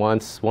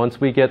 Once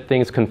we get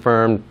things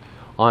confirmed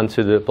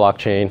onto the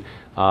blockchain,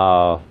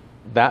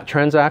 that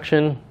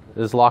transaction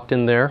is locked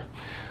in there.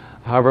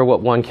 However,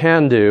 what one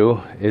can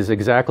do is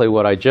exactly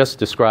what I just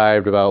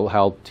described about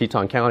how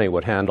Teton County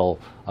would handle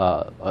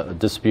a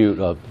dispute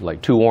of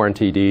like 2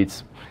 warranty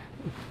deeds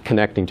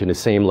connecting to the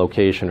same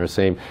location or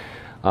same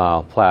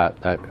plat.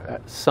 That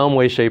some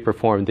way, shape, or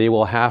form, they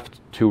will have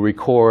to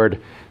record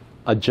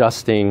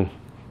adjusting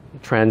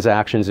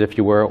transactions, if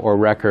you were, or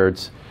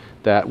records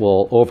that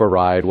will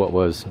override what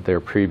was there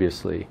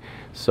previously.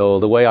 So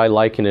the way I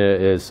liken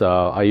it is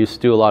I used to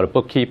do a lot of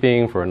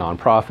bookkeeping for a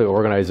nonprofit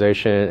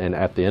organization, and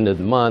at the end of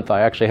the month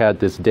I actually had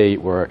this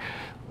date where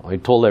I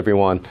told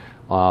everyone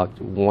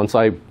once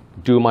I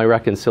do my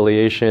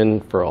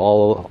reconciliation for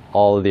all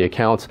of the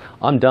accounts,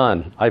 I'm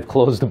done. I've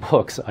closed the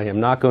books. I am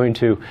not going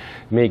to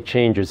make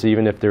changes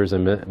even if there's a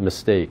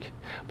mistake.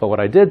 But what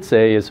I did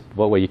say is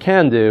what you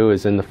can do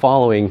is in the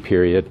following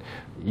period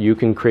you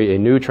can create a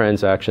new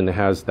transaction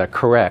that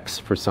corrects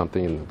for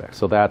something in the back.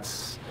 So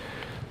that's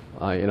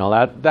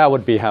that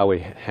would be how we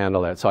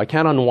handle that. So I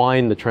can't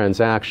unwind the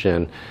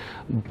transaction,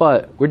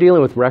 but we're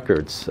dealing with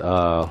records,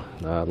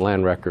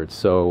 land records.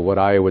 So what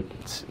I would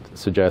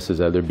suggest is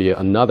that there be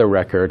another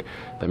record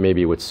that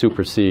maybe would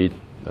supersede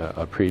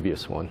a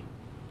previous one.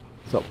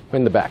 So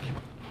in the back.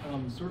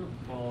 Sort of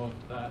follow up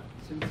that,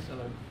 since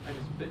I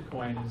guess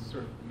Bitcoin is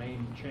sort of the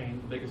main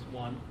chain, the biggest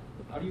one,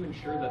 how do you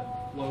ensure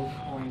that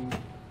Flowcoin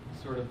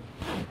sort of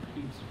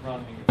keeps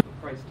running? If the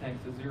price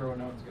tanks to zero,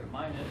 no one's going to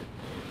mine it.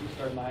 If you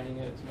start mining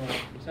it, it's more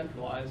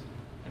decentralized,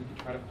 and if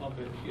you try to pump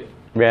it, you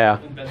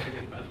get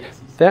investigated by the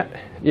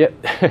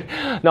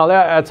SEC. No,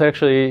 that's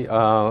actually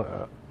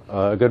a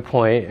good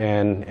point,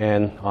 and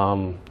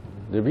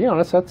to be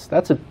honest,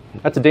 that's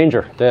a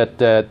danger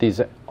that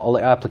these all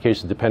the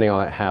applications, depending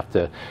on it, have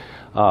to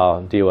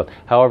deal with.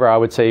 However, I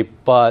would say,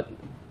 but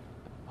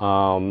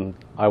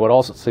I would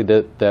also say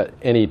that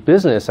any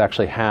business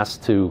actually has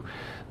to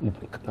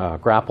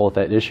grapple with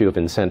that issue of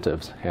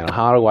incentives, and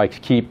how do I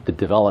keep the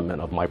development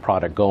of my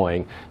product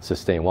going,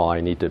 sustained, while I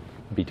need to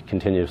be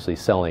continuously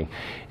selling.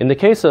 In the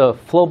case of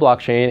Flow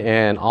blockchain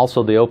and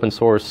also the open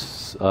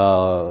source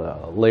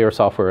layer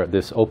software,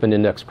 this open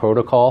index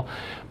protocol,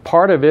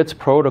 part of its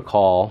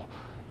protocol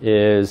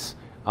is,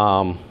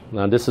 now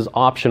this is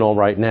optional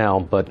right now,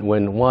 but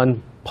when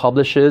one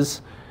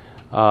publishes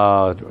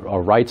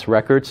or writes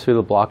records to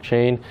the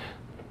blockchain,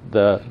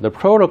 the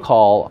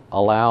protocol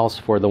allows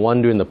for the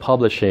one doing the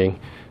publishing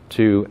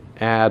to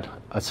add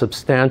a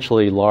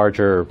substantially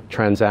larger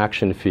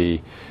transaction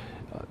fee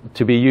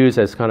to be used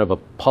as kind of a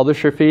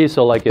publisher fee.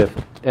 So like if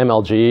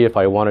MLG, if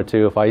I wanted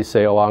to, if I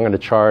say, oh, I'm going to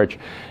charge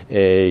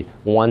a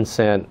 1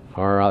 cent,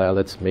 or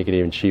let's make it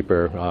even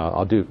cheaper,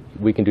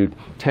 we can do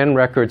 10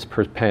 records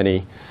per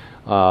penny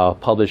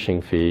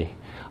publishing fee.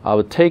 I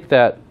would take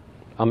that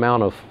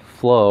amount of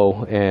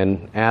flow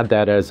and add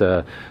that as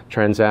a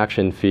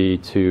transaction fee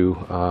to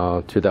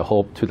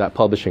that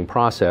publishing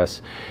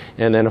process.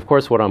 And then of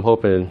course what I'm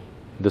hoping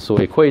this will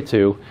equate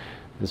to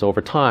is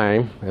over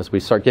time, as we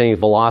start getting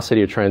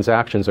velocity of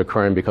transactions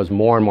occurring because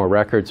more and more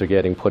records are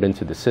getting put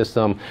into the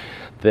system,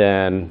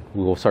 then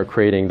we will start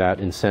creating that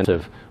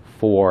incentive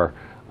for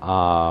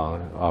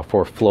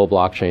Flow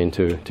blockchain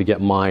to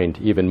get mined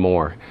even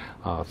more.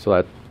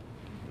 So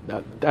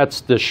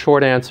that's the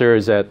short answer,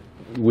 is that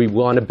we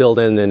want to build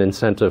in an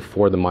incentive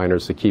for the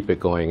miners to keep it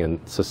going, and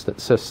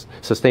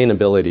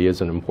sustainability is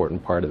an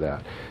important part of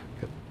that.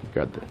 I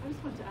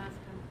just wanted to ask,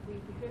 we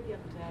heard the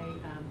other day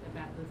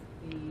about the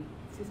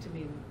system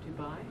in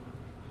Dubai,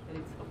 that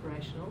it's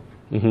operational.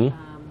 Mm-hmm.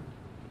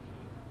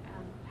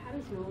 How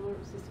does your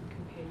system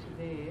compare to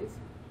theirs?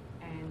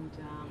 And,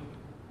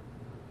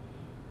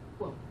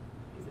 well,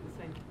 is it the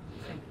same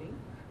thing?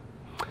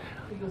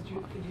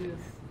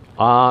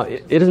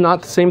 It is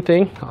not the same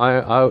thing.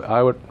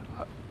 I would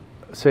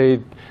say,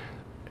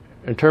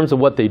 in terms of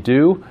what they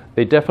do,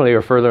 they definitely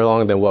are further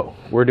along than what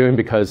we're doing,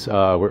 because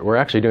we're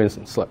actually doing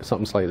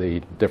something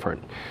slightly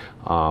different.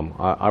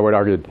 I would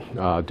argue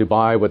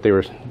Dubai, what they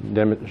were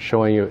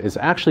showing you, is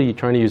actually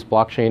trying to use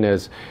blockchain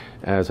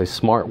as a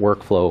smart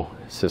workflow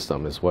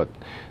system, is what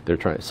they're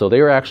trying. So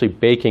they are actually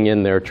baking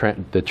in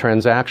the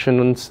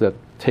transactions that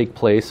take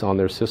place on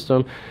their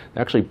system,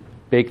 actually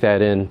bake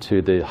that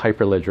into the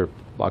Hyperledger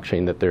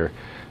blockchain that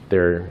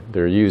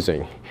they're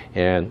using.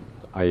 And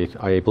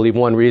I believe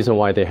one reason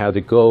why they had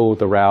to go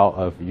the route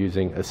of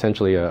using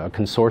essentially a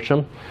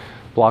consortium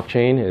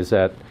blockchain is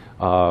that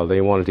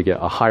they wanted to get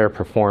a higher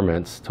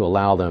performance to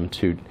allow them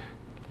to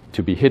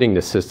be hitting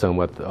the system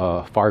with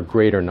a far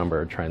greater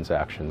number of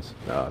transactions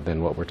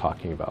than what we're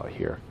talking about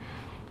here.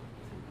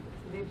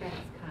 So their banks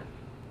can't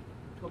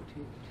talk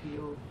to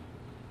your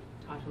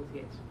titles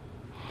yet?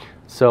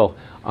 So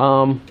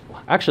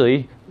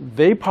actually,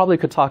 they probably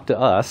could talk to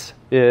us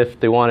if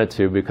they wanted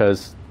to,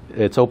 because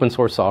it's open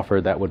source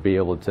software that would be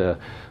able to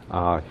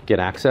get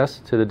access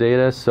to the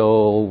data.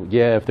 So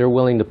yeah, if they're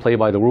willing to play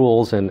by the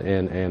rules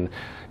and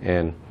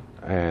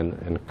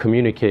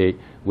communicate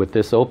with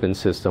this open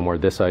system or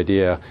this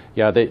idea,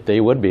 yeah,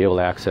 they would be able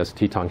to access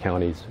Teton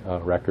County's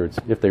records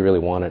if they really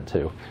wanted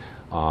to.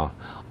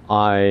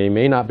 I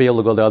may not be able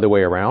to go the other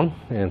way around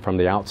and from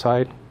the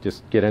outside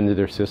just get into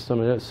their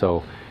system.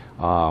 So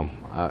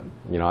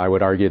you know, I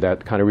would argue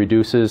that kind of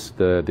reduces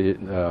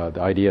the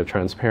idea of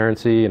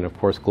transparency and of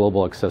course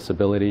global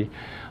accessibility.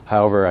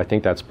 However, I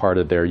think that's part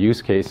of their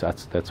use case.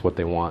 That's what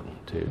they want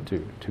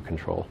to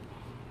control.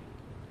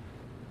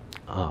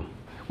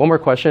 One more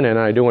question, and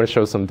I do want to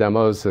show some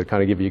demos to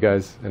kind of give you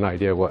guys an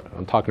idea of what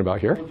I'm talking about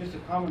here. Well, just a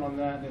comment on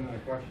that and then a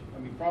question. I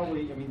mean,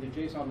 probably, I mean, the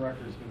JSON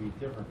record is going to be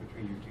different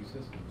between your two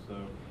systems, so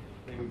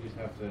they would just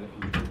have to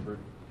interpret,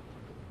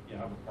 you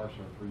know, have a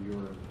parser for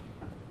your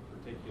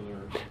particular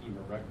schema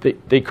record.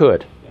 They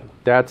could. Yeah.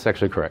 That's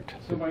actually correct.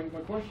 So my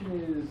question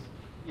is,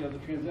 you know,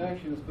 the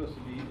transaction is supposed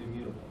to be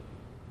immutable.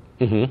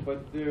 Mm-hmm.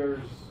 But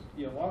there's,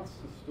 you know, lots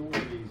of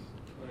stories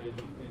in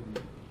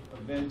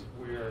events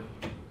where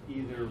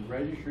either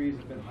registries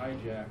have been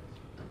hijacked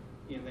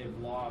and they've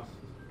lost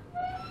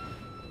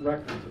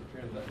records of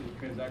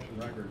transaction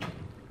records,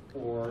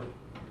 or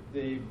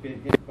they've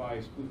been hit by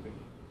spoofing.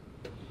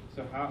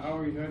 So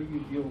how do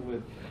you deal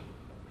with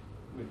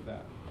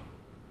that?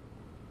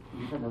 I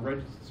mean, from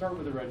a start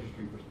with a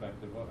registry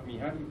perspective. I mean,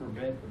 how do you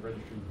prevent the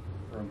registry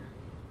from,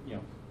 you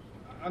know,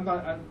 I'm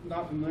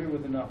not familiar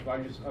with enough,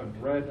 but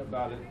I've read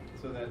about it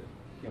so that,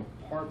 you know,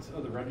 parts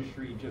of the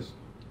registry just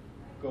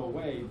go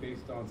away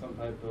based on some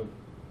type of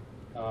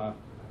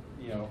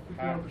you know,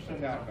 hack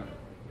attack on it.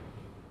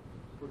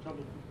 We're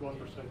talking 1%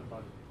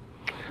 about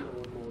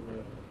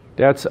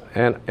That's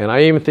and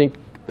I even think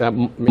that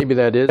maybe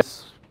that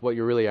is what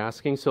you're really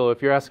asking. So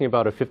if you're asking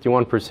about a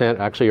 51%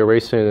 actually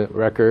erasing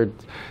record,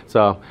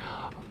 so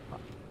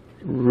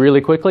really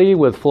quickly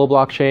with flow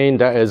blockchain,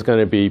 that is going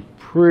to be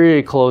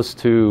pretty close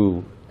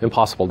to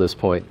impossible at this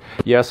point.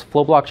 Yes,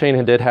 flow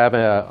blockchain did have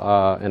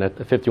a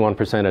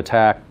 51%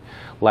 attack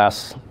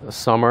last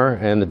summer,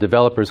 and the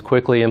developers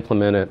quickly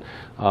implemented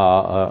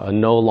a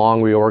no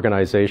long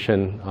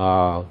reorganization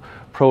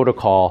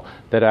protocol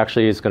that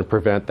actually is going to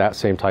prevent that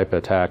same type of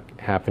attack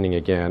happening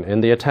again.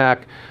 And the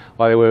attack,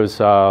 by the way, was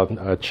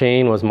a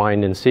chain was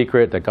mined in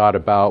secret that got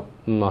about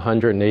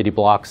 180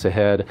 blocks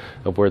ahead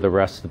of where the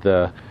rest of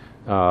the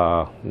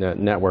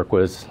network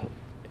was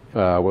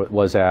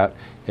at,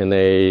 and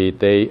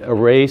they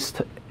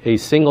erased a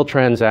single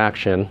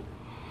transaction.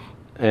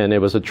 And it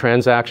was a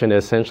transaction that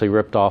essentially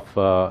ripped off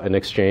an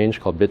exchange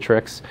called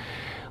Bittrex.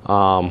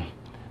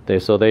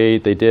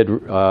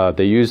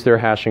 They used their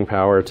hashing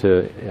power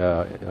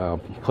to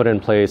put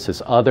in place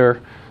this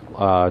other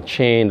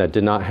chain that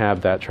did not have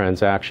that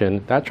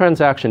transaction. That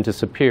transaction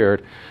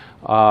disappeared,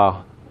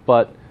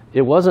 but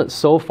it wasn't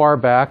so far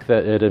back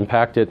that it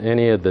impacted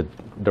any of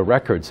the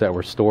records that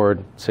were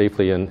stored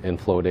safely in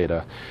flow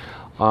data.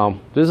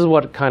 This is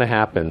what kind of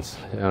happens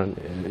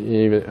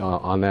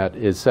on that,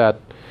 is that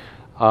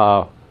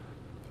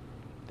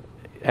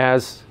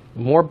as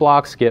more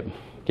blocks get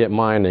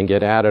mined and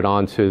get added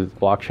onto the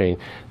blockchain,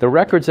 the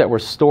records that were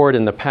stored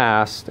in the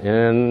past,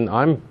 and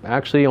I'm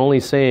actually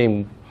only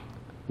saying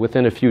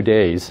within a few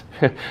days,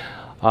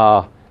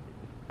 the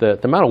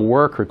amount of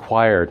work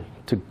required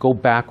to go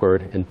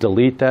backward and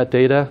delete that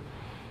data,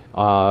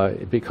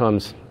 it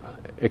becomes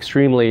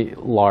extremely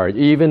large,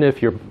 even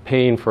if you're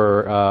paying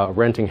for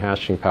renting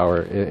hashing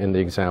power in the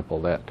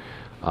example that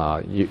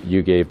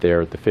you gave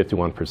there, the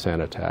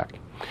 51% attack.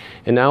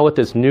 And now with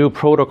this new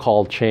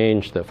protocol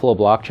change that Flow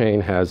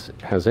Blockchain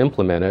has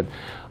implemented,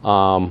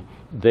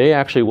 they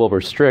actually will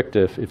restrict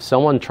if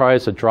someone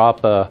tries to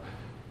drop a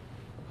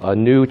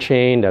new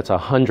chain that's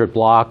 100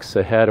 blocks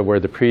ahead of where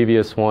the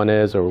previous one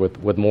is, or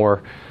with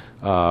more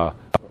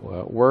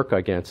work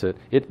against it,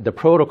 the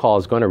protocol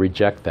is going to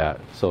reject that.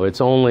 So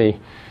it's only,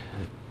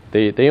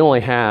 they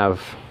only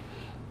have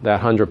that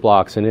 100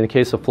 blocks. And in the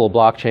case of Flow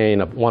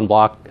Blockchain, one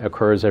block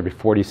occurs every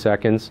 40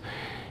 seconds.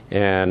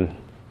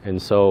 And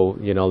so,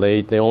 you know,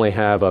 they only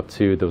have up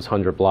to those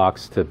 100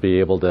 blocks to be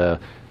able to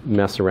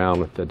mess around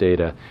with the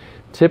data.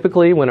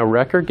 Typically, when a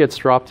record gets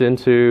dropped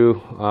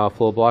into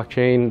Flow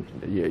Blockchain,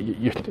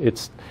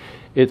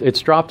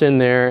 it's dropped in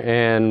there,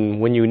 and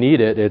when you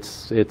need it,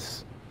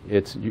 it's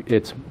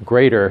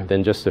greater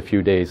than just a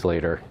few days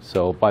later.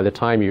 So by the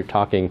time you're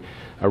talking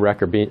a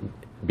record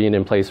being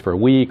in place for a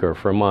week or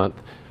for a month,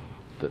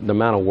 the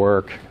amount of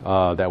work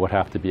that would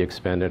have to be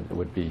expended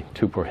would be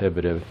too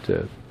prohibitive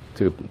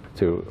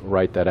to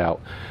write that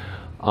out.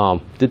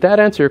 Did that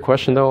answer your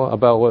question, though,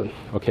 about what?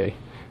 Okay,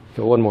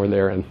 go one more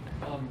there. And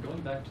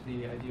going back to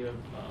the idea of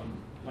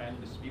land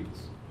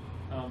disputes,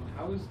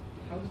 how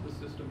does the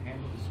system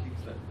handle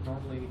disputes that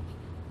normally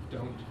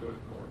don't go to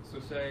court? So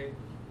say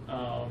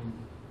a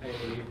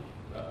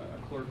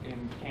clerk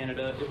in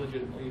Canada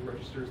illegitimately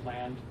registers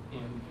land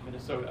in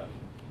Minnesota,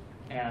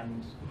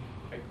 and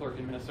a clerk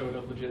in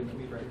Minnesota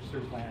legitimately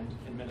registers land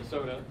in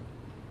Minnesota.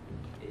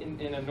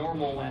 In a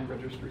normal land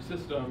registry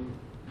system,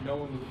 no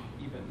one would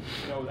even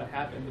know that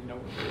happened, and no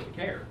one would really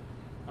care.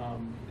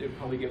 It would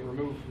probably get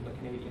removed from the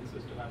Canadian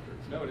system after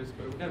it's noticed,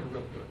 but it would never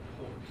really go to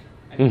court.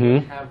 And you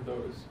would have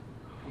those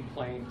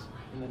complaints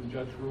and then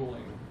judge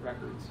ruling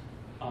records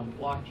on the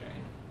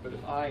blockchain. But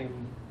if I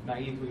am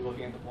naively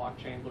looking at the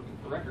blockchain looking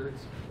for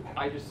records,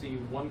 I just see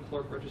one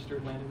clerk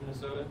registered land in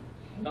Minnesota,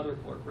 another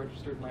clerk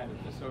registered land in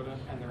Minnesota,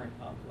 and they're in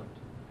conflict.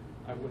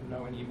 I wouldn't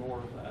know any more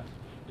of that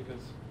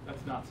because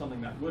that's not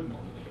something that would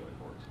normally go to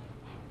court.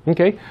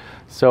 okay,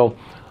 so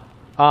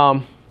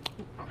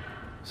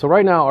so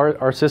right now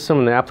our system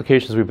and the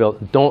applications we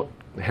built don't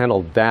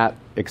handle that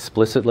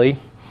explicitly,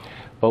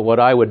 but what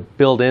I would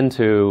build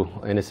into,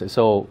 and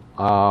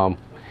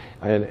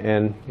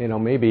and you know,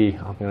 maybe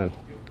I'm going to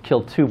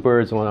kill two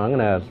birds with one. I'm going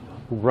to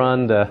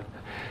run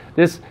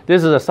this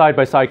is a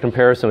side-by-side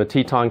comparison with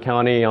Teton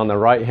County on the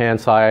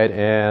right-hand side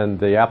and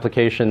the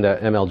application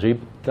that MLG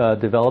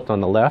developed on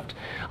the left.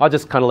 I'll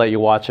just kind of let you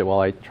watch it while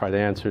I try to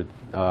answer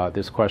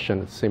this question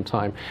at the same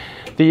time.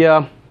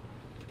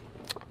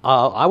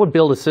 I would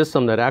build a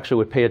system that actually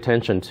would pay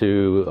attention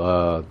to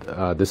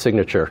the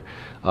signature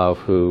of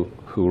who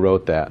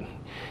wrote that.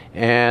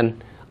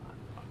 And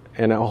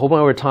a whole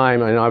bunch over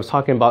time, I was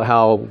talking about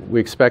how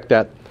we expect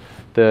that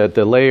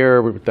the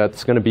layer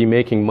that's going to be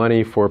making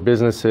money for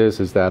businesses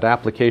is that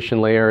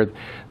application layer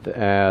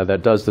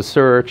that does the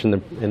search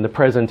and the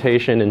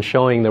presentation and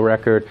showing the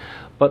record.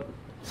 But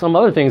some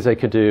other things they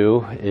could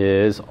do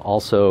is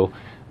also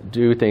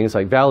do things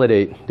like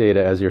validate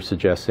data, as you're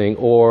suggesting,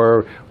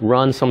 or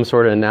run some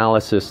sort of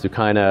analysis to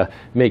kind of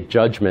make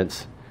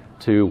judgments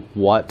to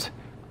what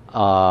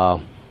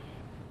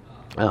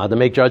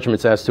make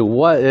judgments as to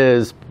what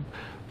is,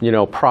 you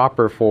know,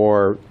 proper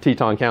for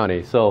Teton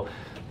County. So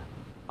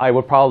I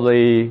would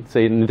probably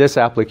say in this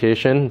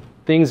application,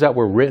 things that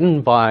were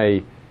written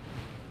by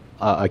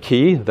a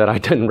key that I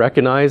didn't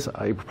recognize,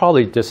 I would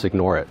probably just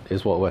ignore it,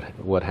 is what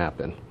would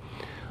happen.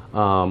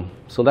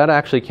 So that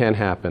actually can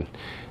happen.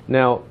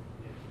 Now,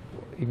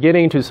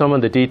 getting to some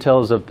of the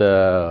details of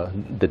the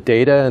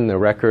data and the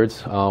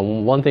records,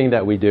 one thing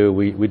that we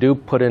do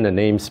put in a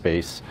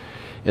namespace.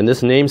 And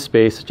this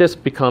namespace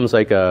just becomes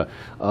like a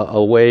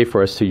way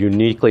for us to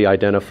uniquely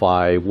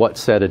identify what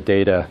set of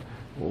data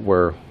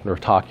we're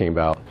talking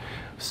about.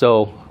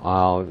 So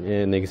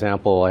in the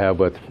example I have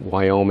with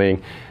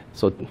Wyoming,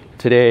 so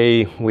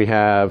today we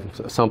have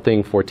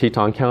something for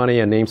Teton County,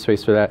 a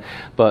namespace for that,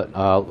 but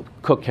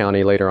Cook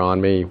County later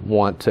on may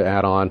want to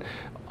add on.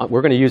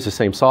 We're going to use the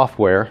same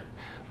software,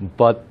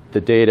 but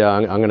the data,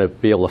 I'm going to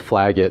be able to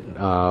flag it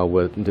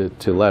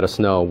to let us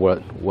know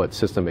what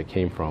system it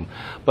came from.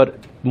 But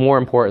more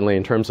importantly,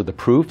 in terms of the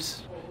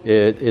proofs,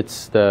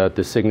 it's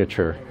the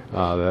signature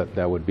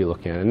that would be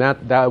looking at. And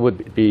that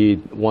would be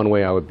one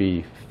way I would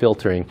be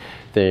filtering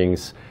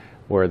things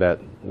that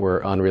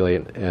were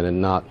unrelated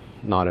and not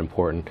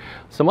important.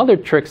 Some other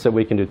tricks that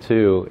we can do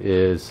too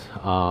is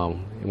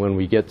when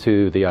we get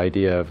to the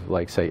idea of,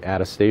 like, say,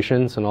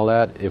 attestations and all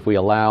that, if we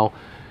allow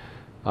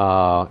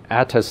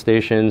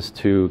attestations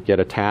to get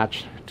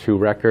attached to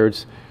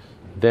records,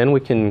 then we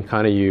can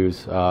kind of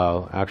use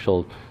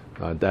actual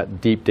that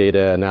deep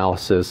data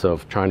analysis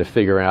of trying to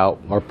figure out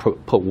or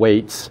put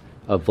weights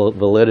of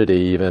validity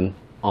even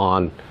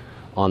on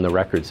the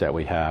records that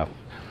we have.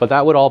 But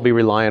that would all be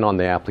reliant on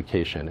the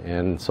application,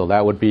 and so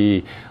that would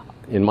be,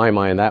 in my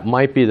mind, that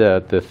might be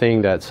the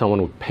thing that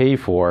someone would pay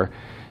for,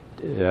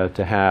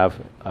 to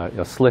have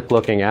a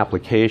slick-looking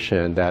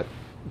application that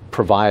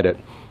provided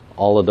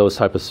all of those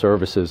type of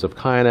services of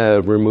kind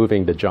of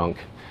removing the junk,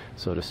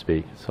 so to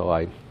speak. So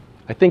I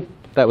think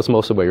that was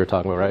most of what you're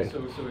talking about, right?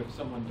 So if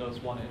someone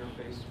does want to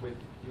interface with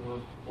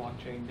your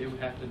blockchain, they would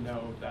have to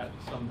know that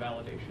some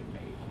validation may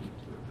need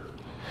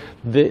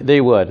to occur. They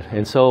would,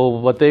 and so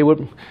what they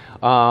would,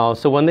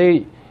 so when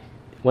they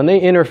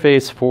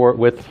interface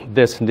with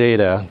this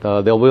data,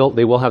 they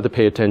will have to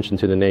pay attention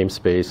to the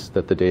namespace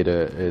that the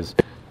data is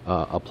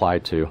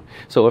applied to.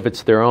 So if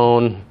it's their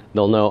own,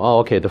 they'll know, oh,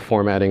 okay, the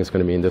formatting is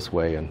going to be in this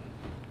way,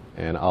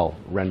 and I'll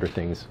render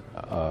things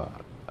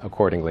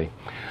accordingly.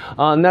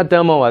 In that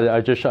demo, I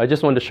just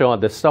wanted to show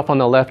the stuff on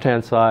the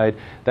left-hand side.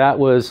 That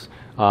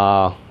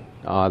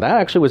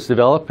actually was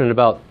developed in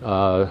about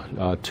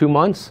 2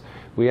 months.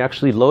 We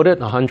actually loaded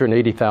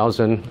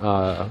 180,000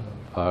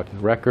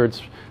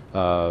 records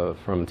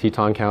from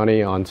Teton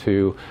County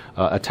onto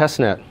a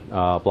testnet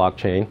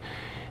blockchain,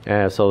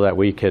 and so that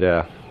we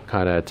could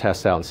kind of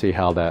test out and see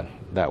how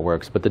that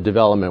works. But the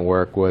development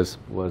work was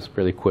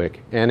really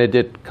quick, and it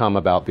did come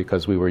about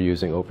because we were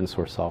using open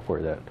source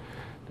software to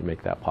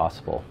make that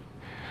possible.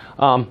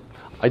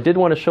 I did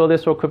want to show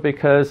this real quick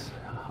because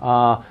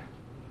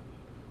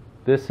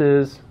this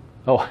is,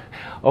 oh,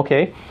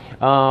 okay.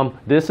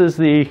 This is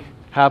the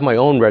have my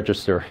own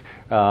register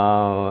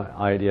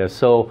idea.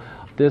 So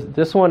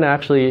this one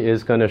actually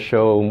is going to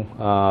show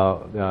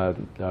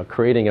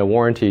creating a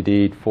warranty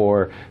deed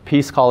for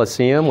Peace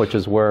Coliseum, which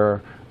is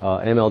where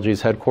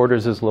MLG's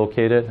headquarters is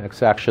located.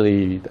 It's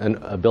actually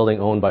a building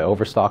owned by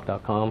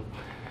Overstock.com.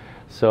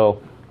 So,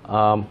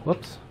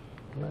 whoops,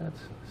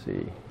 let's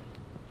see.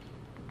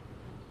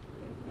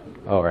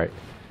 All right.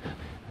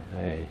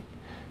 Hey.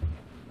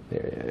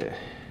 There.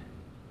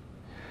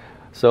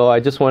 So I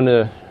just want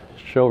to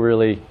show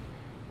really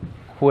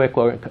quick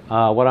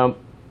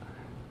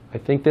I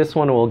think this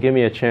one will give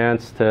me a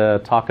chance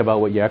to talk about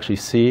what you actually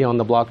see on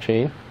the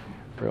blockchain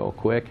real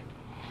quick.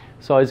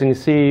 So as you can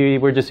see,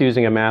 we're just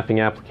using a mapping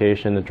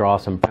application to draw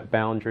some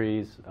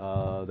boundaries.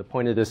 The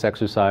point of this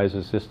exercise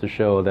is just to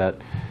show that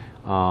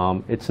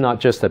it's not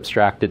just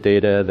abstracted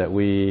data that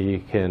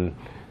we can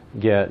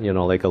get,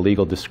 like a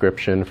legal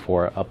description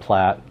for a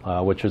plat,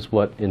 which is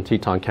what in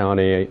Teton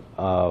County,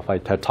 if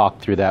I had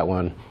talked through that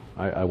one,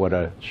 I would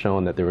have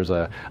shown that there was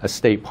a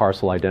state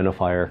parcel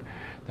identifier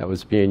that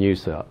was being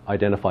used to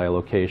identify a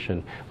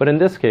location. But in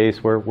this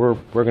case, we're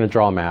going to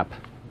draw a map,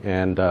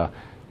 and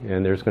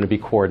there's going to be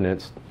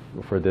coordinates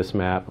for this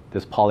map,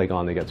 this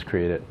polygon that gets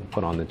created and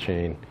put on the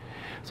chain.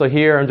 So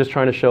here I'm just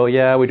trying to show,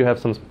 yeah, we do have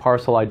some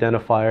parcel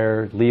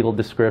identifier, legal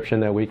description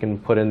that we can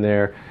put in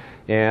there,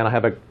 and I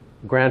have a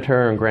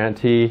grantor and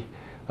grantee.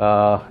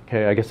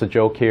 Okay, I guess the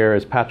joke here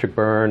is Patrick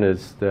Byrne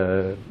is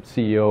the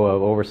CEO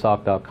of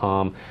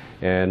Overstock.com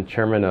and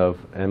chairman of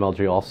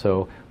MLG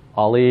also.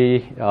 Ali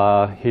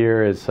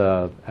here is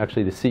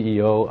actually the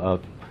CEO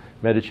of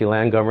Medici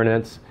Land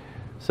Governance.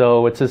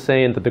 So it's just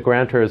saying that the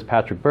grantor is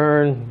Patrick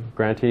Byrne,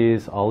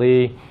 grantees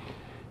Ali.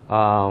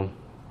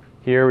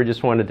 Here we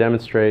just want to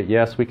demonstrate,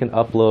 yes, we can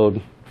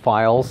upload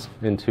files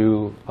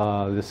into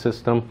the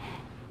system.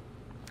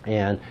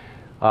 And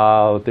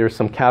there's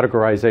some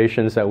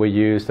categorizations that we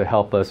use to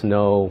help us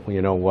know,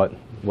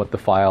 what the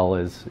file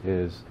is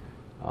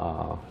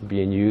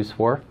being used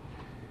for.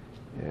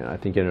 And I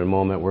think in a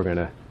moment we're going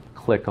to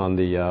click on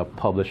the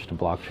Publish to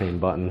Blockchain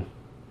button.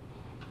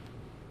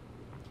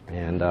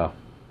 And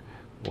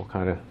we'll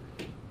kind of...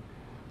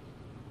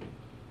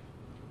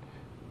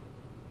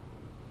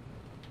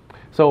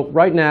 So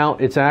right now,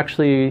 it's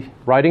actually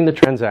writing the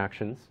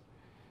transactions.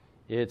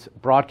 It's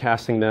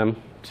broadcasting them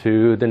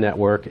to the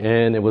network,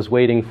 and it was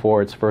waiting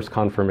for its first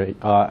confirmation.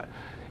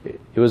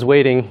 It was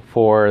waiting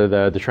for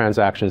the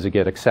transactions to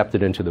get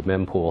accepted into the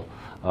mempool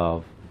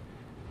of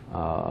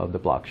the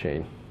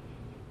blockchain.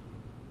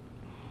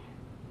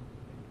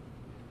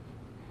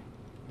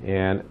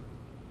 And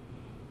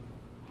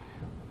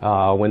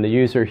when the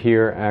user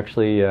here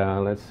actually,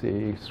 let's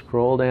see,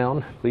 scroll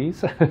down,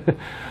 please.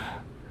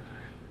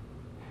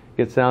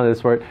 Gets down to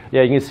this part.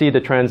 Yeah, you can see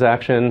the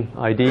transaction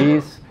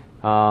IDs.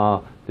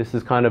 This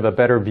is kind of a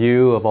better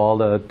view of all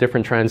the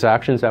different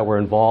transactions that were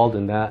involved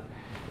in that.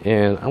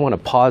 And I want to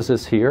pause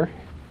this here.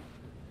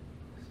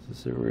 This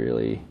is a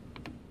really...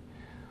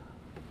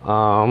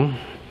 I'm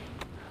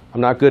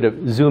not good at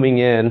zooming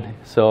in,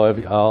 so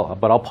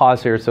but I'll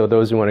pause here so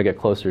those who want to get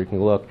closer you can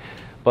look.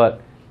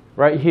 But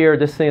right here,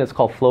 this thing that's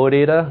called flow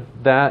data,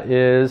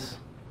 that's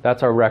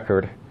our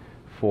record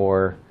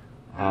for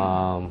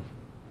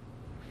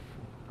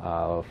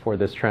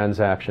this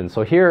transaction.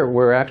 So here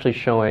we're actually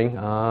showing,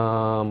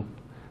 let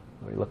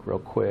me look real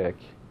quick,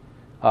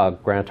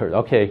 grantor.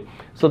 Okay,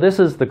 so this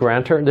is the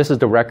grantor. This is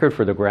the record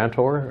for the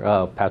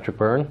grantor, Patrick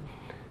Byrne.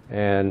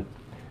 And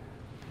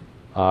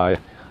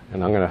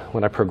I'm gonna,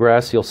 when I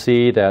progress, you'll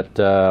see that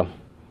the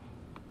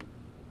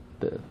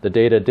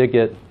data did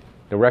get,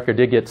 the record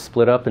did get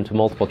split up into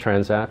multiple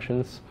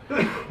transactions.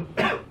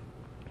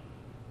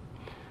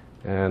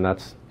 And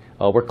that's,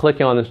 we're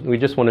clicking on this. We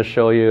just want to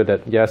show you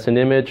that, yes, an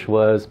image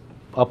was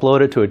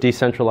uploaded to a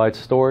decentralized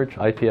storage,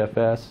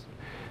 IPFS.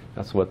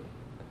 That's what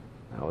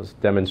I was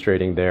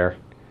demonstrating there.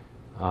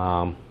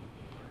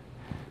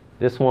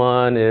 This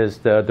one is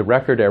the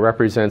record that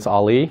represents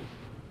Ali.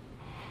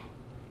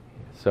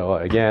 So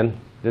again,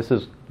 this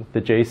is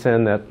the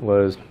JSON that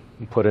was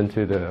put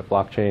into the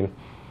blockchain.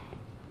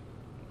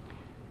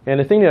 And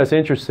the thing that's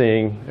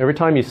interesting, every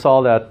time you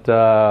saw that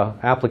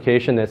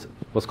application that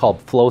was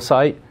called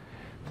FlowSite,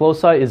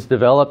 FlowSite is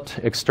developed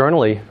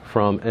externally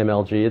from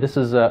MLG. This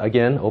is,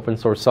 again, open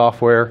source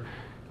software.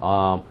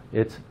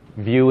 It's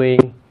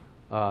viewing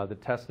the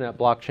testnet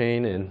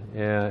blockchain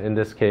in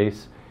this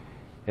case.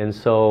 And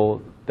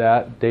so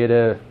that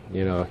data,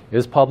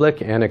 is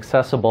public and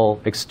accessible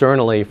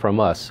externally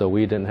from us. So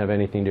we didn't have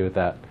anything to do with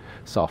that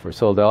software.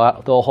 So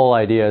the whole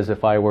idea is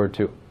if I were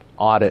to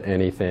audit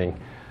anything,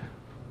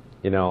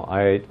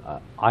 I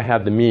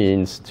have the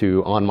means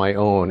to, on my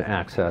own,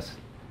 access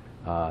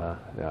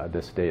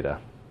this data.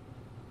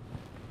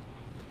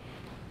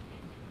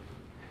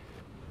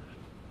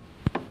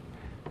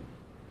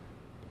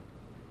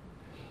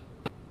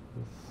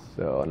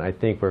 So, and I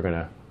think we're going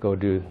to go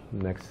do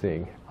the next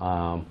thing.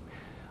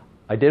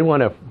 I did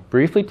want to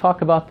briefly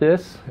talk about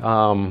this.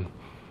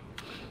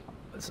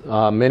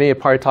 Many have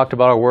probably talked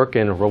about our work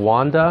in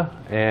Rwanda,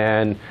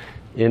 and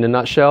in a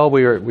nutshell,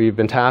 we've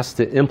been tasked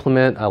to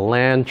implement a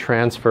land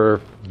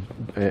transfer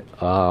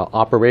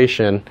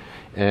operation,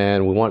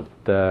 and we want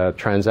the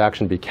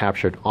transaction to be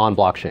captured on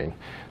blockchain.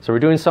 So we're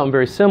doing something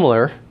very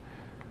similar.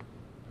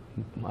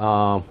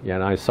 Yeah,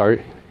 and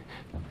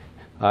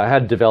I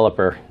had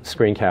developer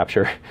screen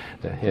capture,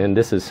 and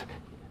this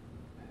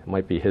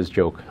might be his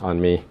joke on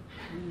me.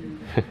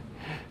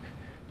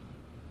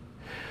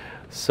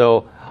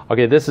 So,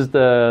 okay, this is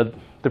the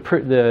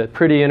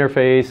pretty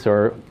interface,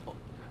 or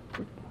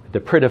the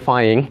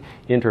prettifying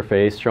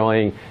interface,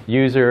 showing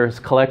users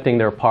collecting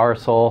their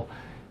parcel.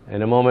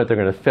 In a moment, they're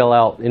going to fill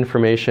out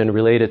information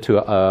related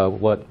to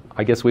what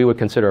I guess we would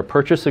consider a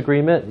purchase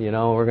agreement. You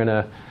know, we're going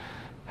to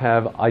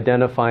have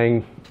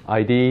identifying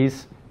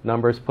IDs,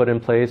 numbers put in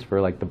place for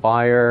like the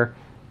buyer.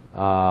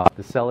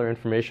 The seller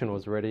information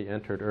was already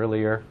entered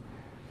earlier.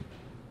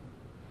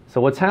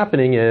 So what's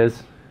happening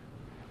is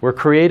we're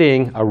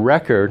creating a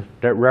record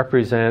that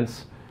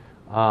represents,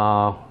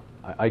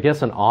 I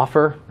guess, an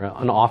offer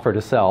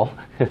to sell.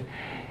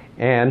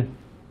 And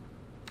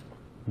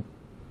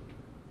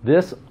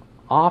this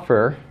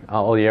offer,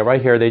 oh yeah,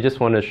 right here, they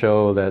just want to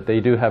show that they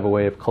do have a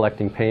way of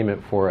collecting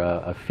payment for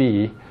a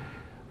fee,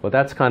 but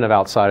that's kind of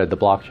outside of the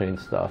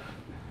blockchain stuff.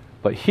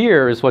 But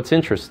here is what's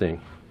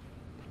interesting.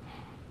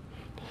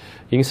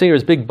 You can see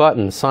there's a big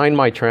button, sign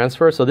my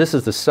transfer. So this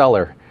is the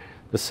seller.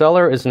 The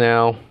seller is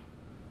now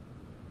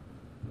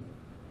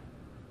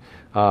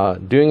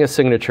doing a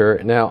signature.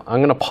 Now, I'm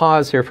going to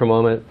pause here for a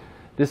moment.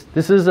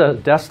 This is a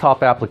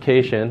desktop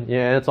application.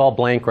 Yeah, it's all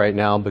blank right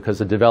now because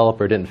the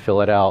developer didn't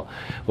fill it out.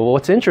 But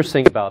what's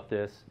interesting about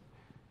this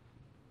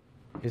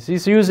is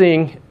he's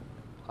using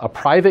a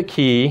private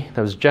key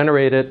that was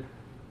generated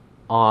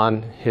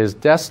on his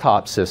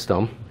desktop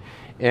system,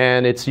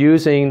 and it's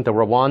using the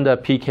Rwanda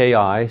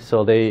PKI.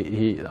 So they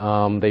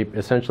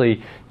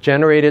essentially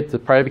generated the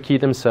private key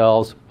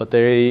themselves, but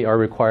they are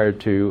required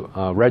to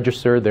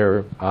register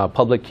their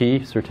public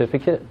key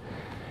certificate,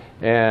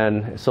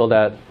 and so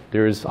that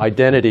there's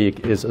identity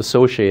is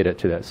associated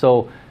to that.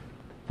 So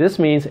this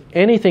means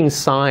anything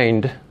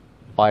signed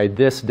by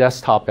this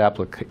desktop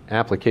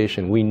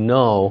application, we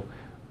know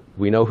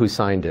who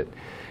signed it.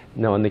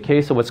 Now, in the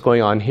case of what's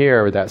going on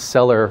here, that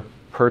seller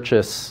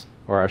purchase,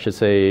 or I should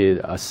say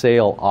a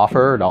sale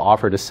offer, the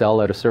offer to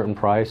sell at a certain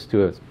price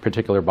to a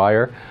particular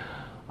buyer,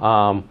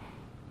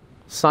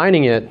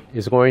 signing it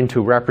is going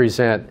to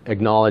represent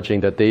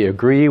acknowledging that they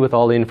agree with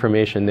all the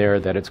information there,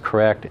 that it's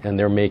correct, and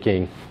they're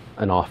making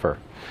an offer.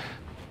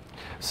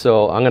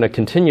 So I'm going to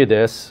continue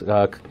this,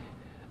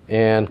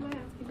 and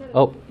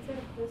oh. Is that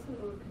a person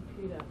or a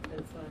computer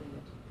that's signing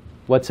it?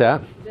 What's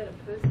that? Is that a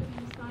person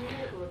who's signing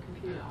it or a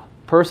computer?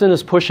 Person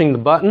is pushing the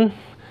button,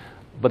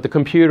 but the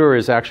computer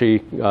is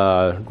actually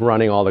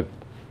running all the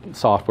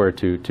software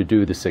to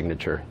do the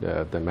signature,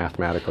 to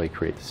mathematically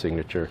create the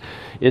signature.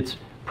 It's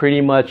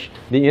pretty much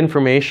the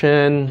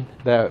information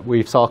that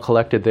we saw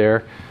collected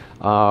there.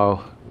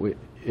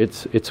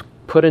 It's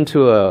put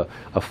into a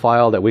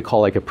file that we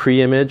call like a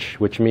pre-image,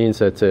 which means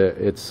that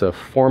it's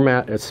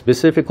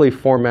specifically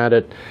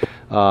formatted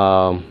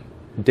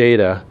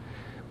data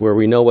where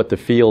we know what the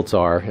fields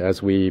are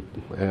as we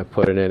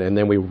put it in, and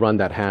then we run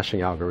that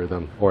hashing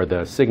algorithm or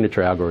the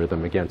signature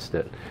algorithm against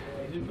it.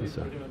 Is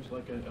it pretty much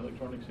like an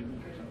electronic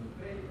signature?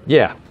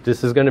 Yeah,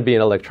 this is going to be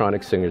an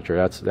electronic signature.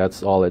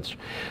 That's all it's.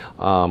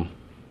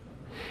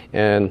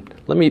 And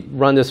let me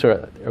run this.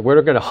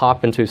 We're going to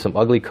hop into some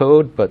ugly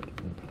code, but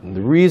the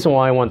reason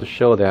why I want to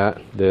show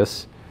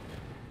this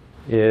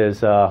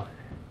is,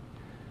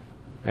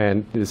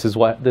 and this is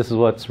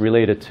what's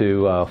related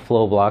to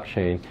Flow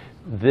blockchain.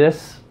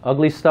 This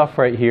ugly stuff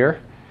right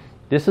here,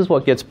 this is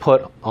what gets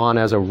put on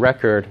as a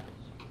record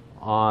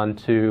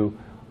onto,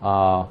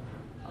 onto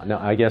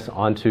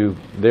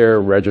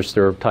their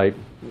register type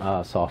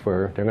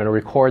software. They're going to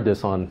record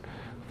this on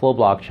Flow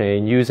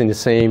blockchain using the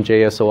same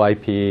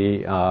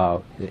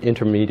JSOIP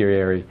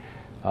intermediary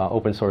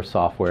open source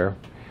software.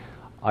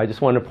 I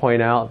just want to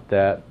point out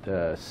that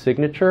the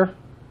signature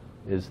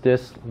is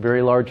this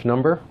very large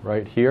number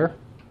right here,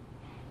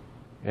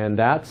 and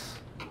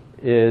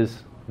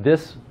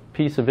this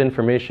piece of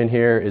information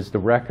here is the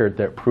record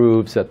that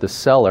proves that the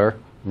seller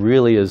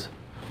really is,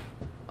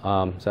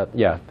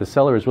 the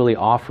seller is really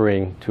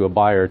offering to a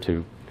buyer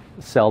to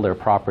sell their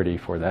property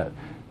for that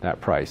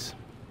price.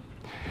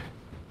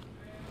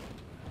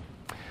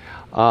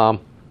 I'm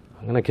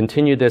going to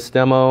continue this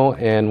demo,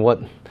 and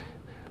what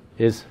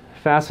is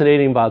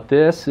fascinating about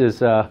this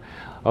is,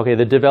 okay,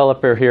 the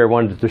developer here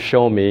wanted to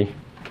show me.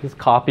 He's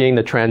copying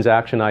the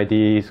transaction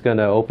ID. He's going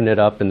to open it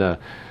up in the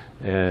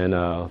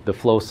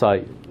Flow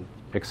site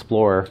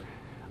Explorer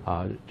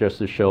just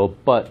to show.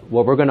 But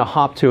what we're going to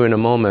hop to in a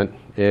moment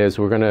is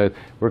we're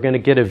going to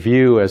get a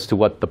view as to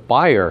what the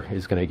buyer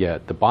is going to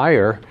get. The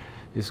buyer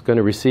is going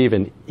to receive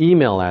an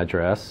email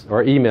address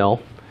or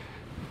email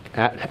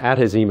at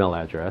his email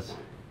address,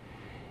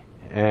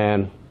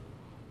 and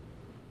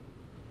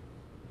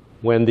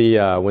when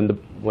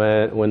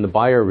the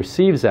buyer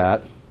receives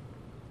that,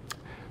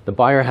 the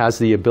buyer has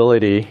the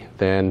ability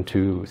then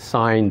to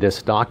sign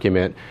this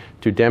document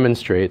to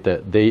demonstrate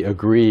that they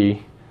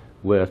agree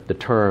with the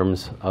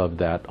terms of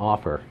that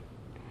offer.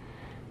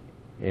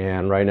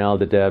 And right now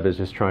the dev is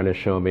just trying to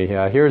show me,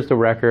 yeah, here's the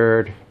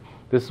record,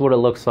 this is what it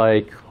looks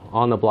like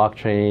on the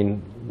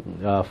blockchain,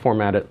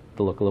 formatted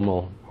to look a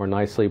little more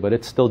nicely, but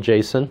it's still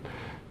JSON.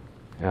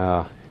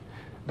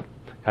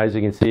 As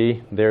you can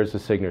see, there's the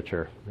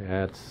signature.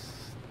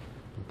 That's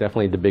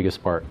definitely the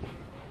biggest part.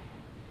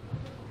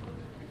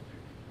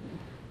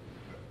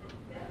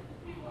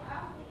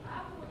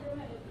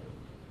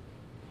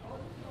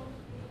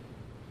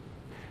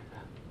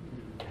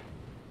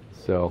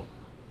 So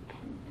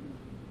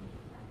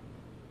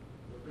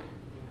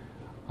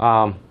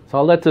I'll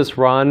let this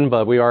run,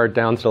 but we are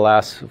down to the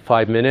last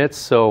 5 minutes,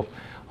 so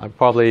I'll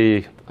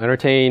probably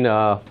entertain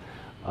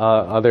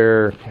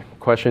other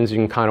questions. You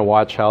can kind of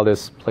watch how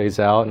this plays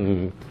out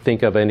and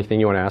think of anything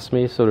you want to ask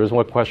me. So there's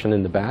one question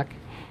in the back.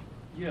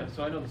 Yeah,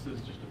 so I know this is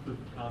just a proof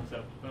of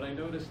concept, but I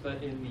noticed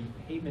that in the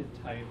payment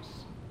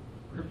types,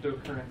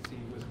 cryptocurrency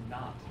was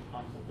not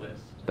on the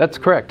list. That's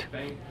correct.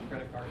 Bank,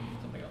 credit card,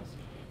 and something else.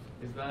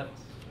 Is that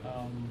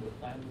the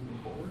plan moving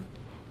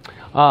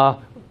forward?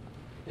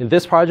 In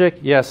this project,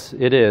 yes,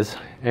 it is.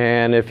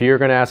 And if you're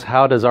going to ask,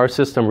 how does our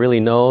system really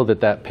know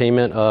that that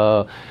payment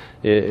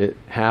it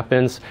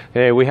happens?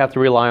 Okay, we have to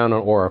rely on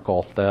an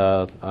oracle.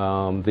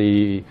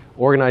 The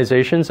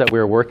organizations that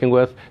we're working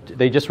with,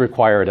 they just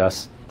required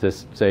us to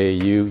say,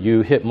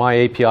 you hit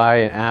my API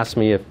and ask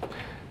me if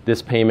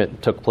this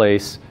payment took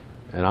place,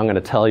 and I'm going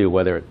to tell you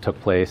whether it took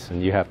place,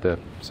 and you have to.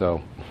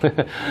 So,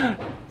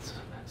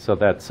 so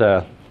that's.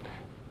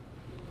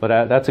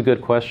 But that's a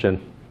good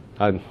question.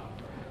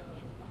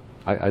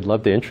 I'd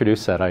love to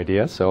introduce that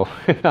idea. So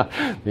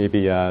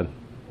maybe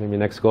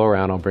next go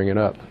around I'll bring it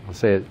up. I'll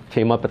say it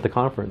came up at the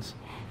conference.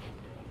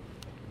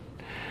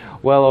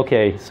 Well,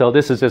 okay. So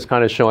this is just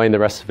kind of showing the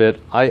rest of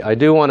it. I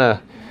do want to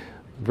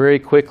very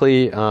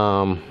quickly.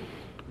 All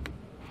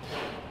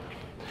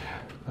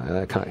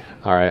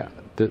right.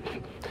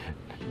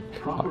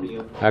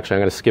 Actually,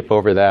 I'm going to skip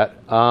over that.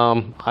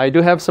 I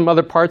do have some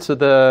other parts of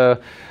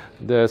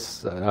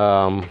this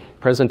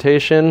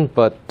presentation,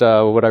 but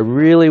what I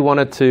really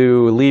wanted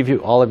to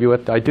leave all of you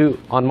with, I do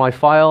on my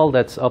file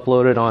that's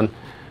uploaded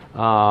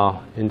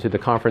into the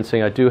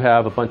conferencing, I do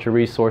have a bunch of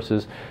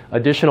resources.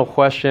 Additional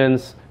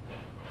questions,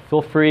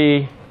 feel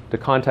free to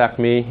contact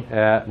me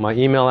at my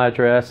email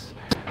address,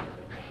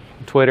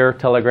 Twitter,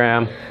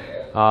 Telegram.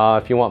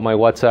 If you want my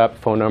WhatsApp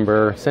phone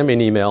number, send me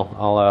an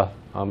email.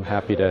 I'm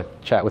happy to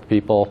chat with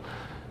people,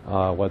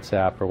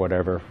 WhatsApp or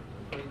whatever.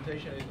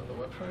 Presentation is on the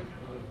website.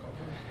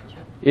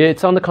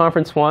 It's on the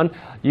conference one.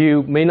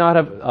 You may not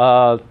have,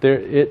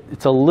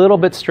 it's a little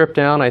bit stripped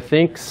down. I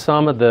think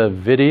some of the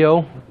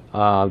video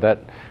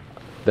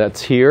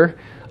that's here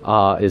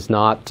is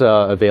not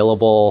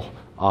available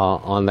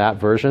on that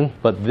version,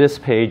 but this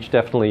page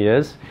definitely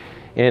is.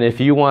 And if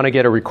you want to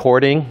get a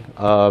recording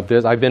of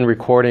this, I've been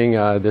recording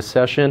this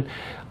session,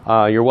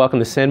 you're welcome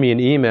to send me an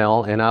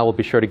email and I will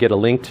be sure to get a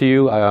link to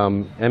you.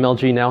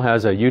 MLG now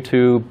has a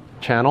YouTube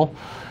channel,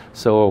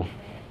 so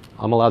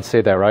I'm allowed to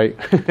say that, right?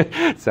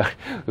 So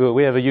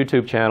we have a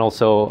YouTube channel,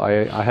 so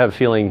I have a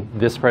feeling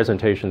this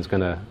presentation is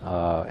going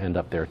to end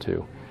up there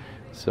too.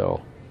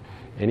 So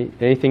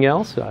anything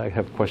else? I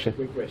have a question.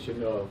 Quick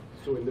question.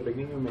 So in the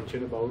beginning you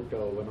mentioned about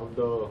one of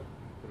the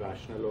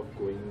rationale of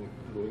going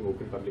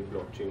open public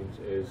blockchains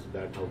is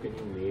that how can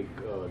you make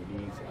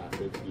these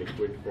assets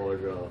liquid for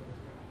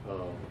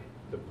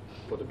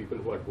the people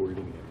who are holding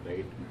them,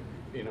 right?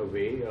 In a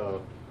way,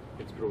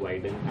 it's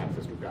providing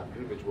access to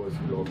capital, which was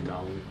locked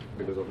down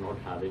because of not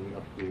having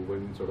a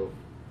proven sort of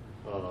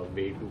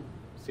way to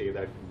say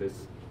that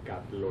this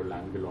capital or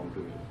land belongs to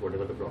me,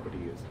 whatever the property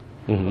is.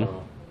 Mm-hmm.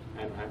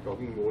 And I'm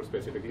talking more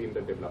specifically in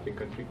the developing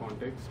country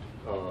context.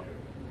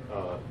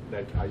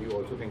 That are you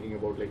also thinking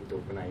about like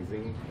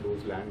tokenizing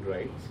those land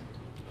rights?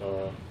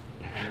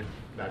 And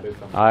that is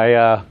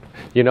something.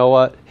 You know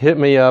what? Hit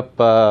me up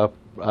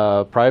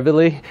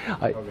privately.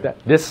 Okay.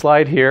 This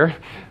slide here,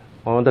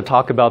 I wanted to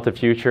talk about the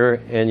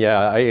future, and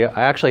yeah, I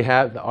actually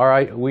have.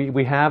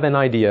 We have an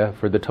idea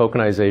for the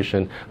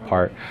tokenization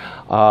part.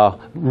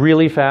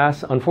 Really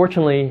fast.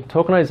 Unfortunately,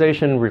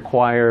 tokenization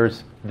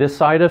requires this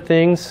side of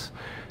things.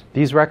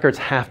 These records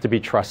have to be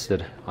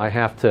trusted. They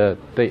have to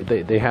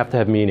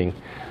have meaning.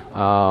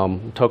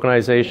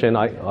 Tokenization.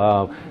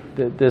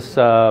 This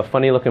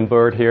funny-looking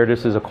bird here.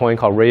 This is a coin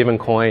called Raven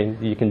Coin.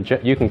 You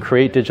can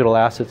create digital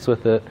assets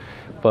with it,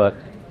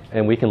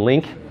 and we can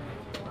link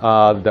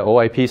the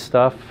OIP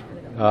stuff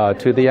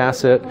to the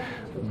asset,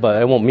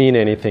 but it won't mean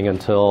anything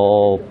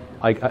until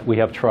we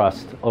have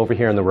trust over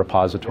here in the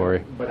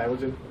repository. But I was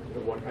just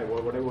what I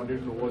wanted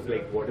to know was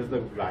like what is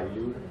the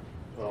value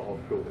of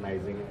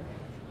tokenizing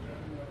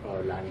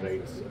land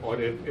rights,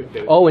 or if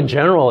there. Oh, in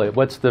general,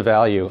 what's the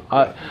value?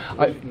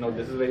 No,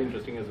 this is very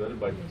interesting as well.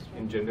 But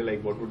in general,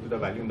 like what would be the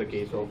value in the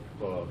case of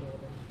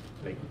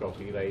like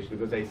property rights?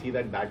 Because I see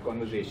that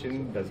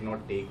conversation does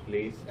not take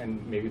place,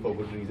 and maybe for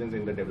good reasons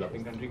in the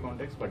developing country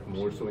context, but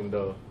more so in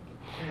the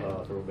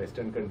sort of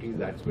Western countries,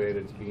 that's where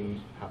it's been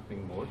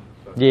happening more.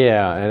 So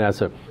Yeah, and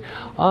that's it.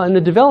 In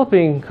the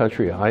developing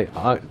country,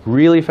 I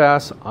really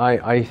fast.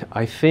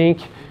 I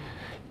think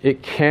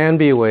it can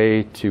be a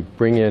way to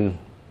bring in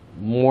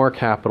more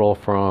capital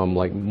from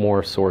like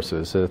more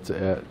sources.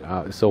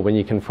 So when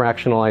you can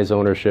fractionalize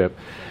ownership,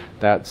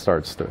 that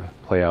starts to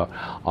play out.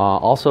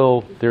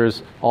 Also,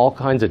 there's all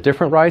kinds of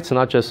different rights,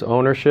 not just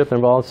ownership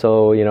involved.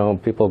 So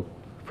people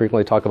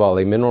frequently talk about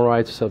like mineral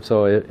rights.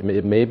 So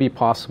it may be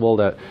possible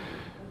that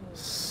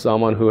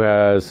someone who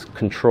has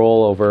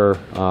control over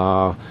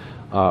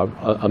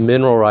a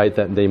mineral right,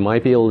 that they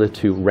might be able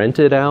to rent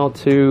it out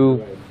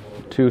to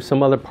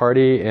some other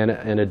party, and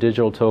a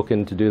digital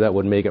token to do that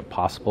would make it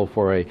possible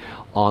for a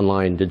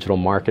online digital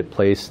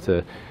marketplace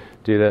to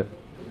do that.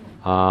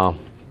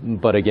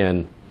 But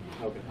again,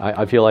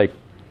 I feel like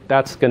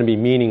that's going to be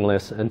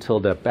meaningless until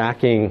the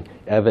backing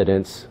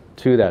evidence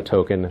to that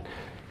token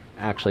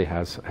actually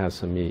has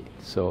some meat.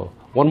 So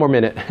one more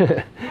minute. How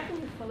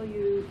can we follow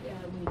you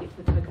when you get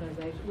to the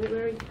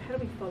tokenization? How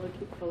do we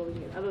keep following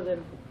you? Other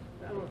than,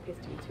 I don't want to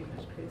pester you too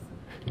much, Chris.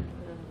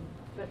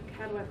 But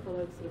how do I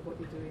follow sort of what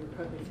you're doing,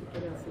 progress,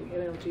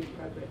 MLG's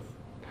progress?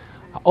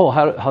 Oh,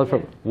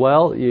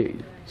 well,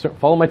 you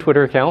follow my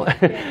Twitter account,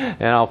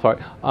 and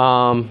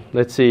I'll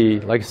let's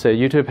see. Like I said,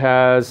 YouTube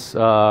has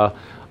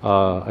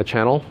a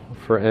channel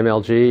for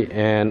MLG,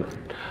 and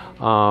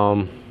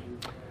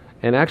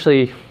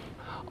actually,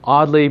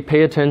 oddly,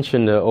 pay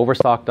attention to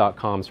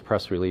Overstock.com's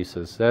press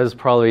releases. That is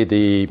probably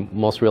the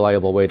most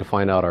reliable way to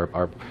find out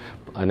our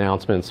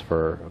announcements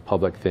for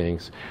public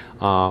things.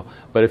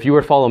 But if you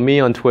were to follow me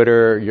on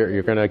Twitter,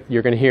 you're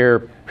gonna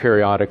hear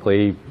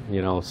periodically,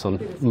 some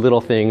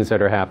little things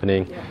that are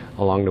happening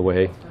along the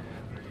way.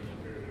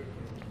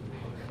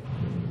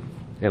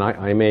 And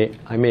I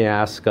may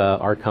ask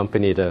our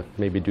company to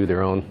maybe do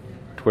their own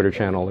Twitter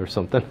channel or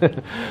something.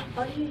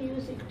 Are you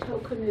using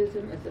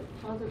tokenism as a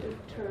positive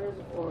term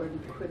or in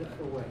a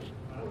critical way?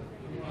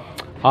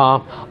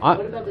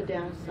 What about the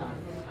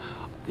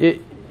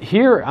downsides?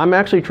 Here, I'm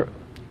actually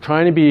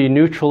trying to be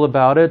neutral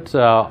about it.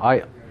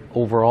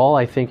 Overall,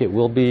 I think it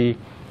will be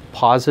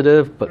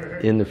positive, but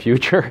in the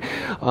future.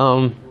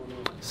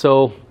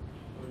 So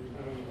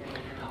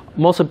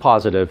mostly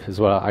positive is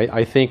what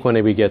I think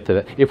when we get to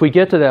that. If we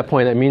get to that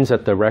point, that means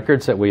that the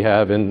records that we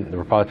have in the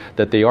repository,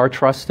 that they are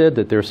trusted,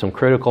 that there's some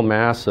critical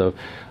mass of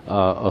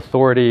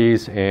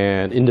authorities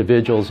and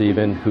individuals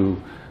even who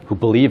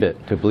believe it,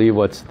 to believe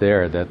what's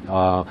there, that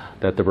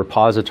the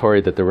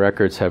repository, that the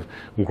records have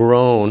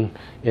grown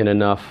in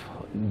enough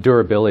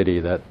durability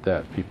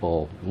that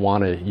people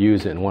want to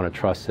use it and want to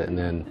trust it. And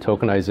then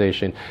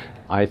tokenization,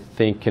 I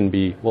think,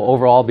 will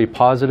overall be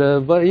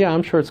positive, but yeah,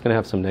 I'm sure it's going to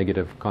have some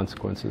negative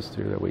consequences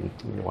too that we need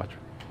to watch.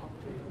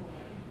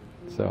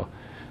 So,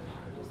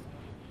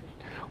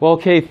 well,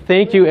 okay,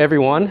 thank you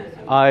everyone.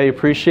 I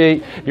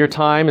appreciate your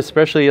time,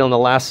 especially on the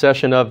last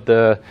session of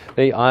the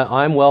day.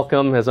 I'm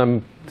welcome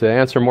to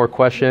answer more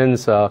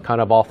questions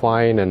kind of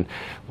offline, and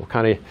we'll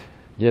kind of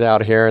get out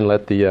of here and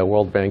let the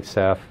World Bank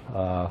staff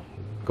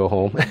go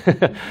home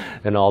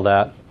and all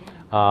that.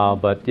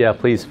 But yeah,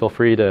 please feel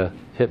free to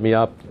hit me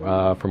up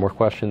for more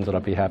questions, and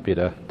I'll be happy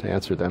to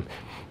answer them.